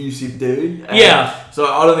very abusive dude. And Yeah. So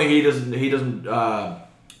I don't think he doesn't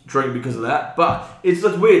drink because of that. But it's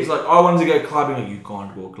just weird. It's like I wanted to go clubbing. Like, you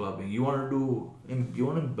can't go clubbing. You want to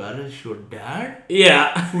embarrass your dad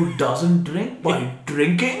Yeah. who doesn't drink by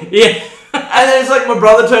drinking. Yeah. And then it's like my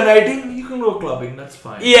brother turned 18. You can go clubbing. That's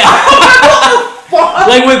fine. Yeah.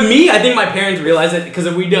 Like with me, I think my parents realized it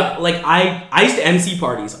because we do like I used to MC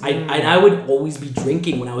parties. And I would always be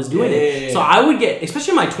drinking when I was doing it. Yeah. So I would get,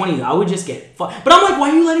 especially in my 20s, I would just get But I'm like, why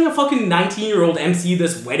are you letting a fucking 19-year-old MC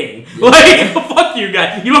this wedding? Yeah. Like, fuck you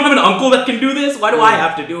guys. You don't have an uncle that can do this? Why do I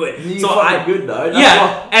have to do it? You're so fucking good though.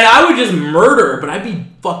 Yeah, and I would just murder, but I'd be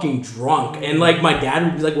fucking drunk, and like my dad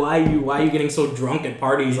would be like, "Why are you getting so drunk at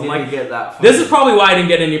parties?" I'm like, get that "This is probably why I didn't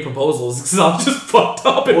get any proposals because I was just fucked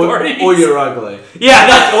up at parties." Or you're ugly. Yeah,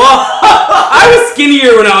 I was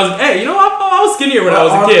skinnier when I was. Hey, you know what? I was skinnier when I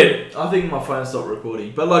was a kid. I think my phone stopped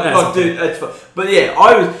recording, but dude, it's fun. But yeah,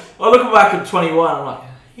 I look back at 21. I'm like,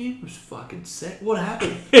 he was fucking sick. What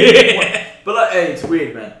happened? But like, hey, it's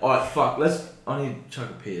weird, man. All right, fuck. I need to chug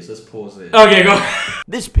a piss. Let's pause this. Okay, go.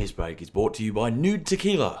 This piss break is brought to you by Nude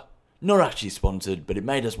Tequila. Not actually sponsored, but it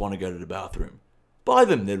made us want to go to the bathroom. Buy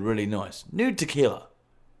them, they're really nice. Nude Tequila.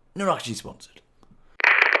 Not actually sponsored.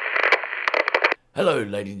 Hello,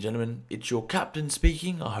 ladies and gentlemen. It's your captain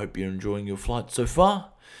speaking. I hope you're enjoying your flight so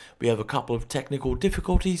far. We have a couple of technical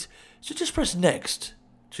difficulties, so just press next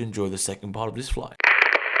to enjoy the second part of this flight.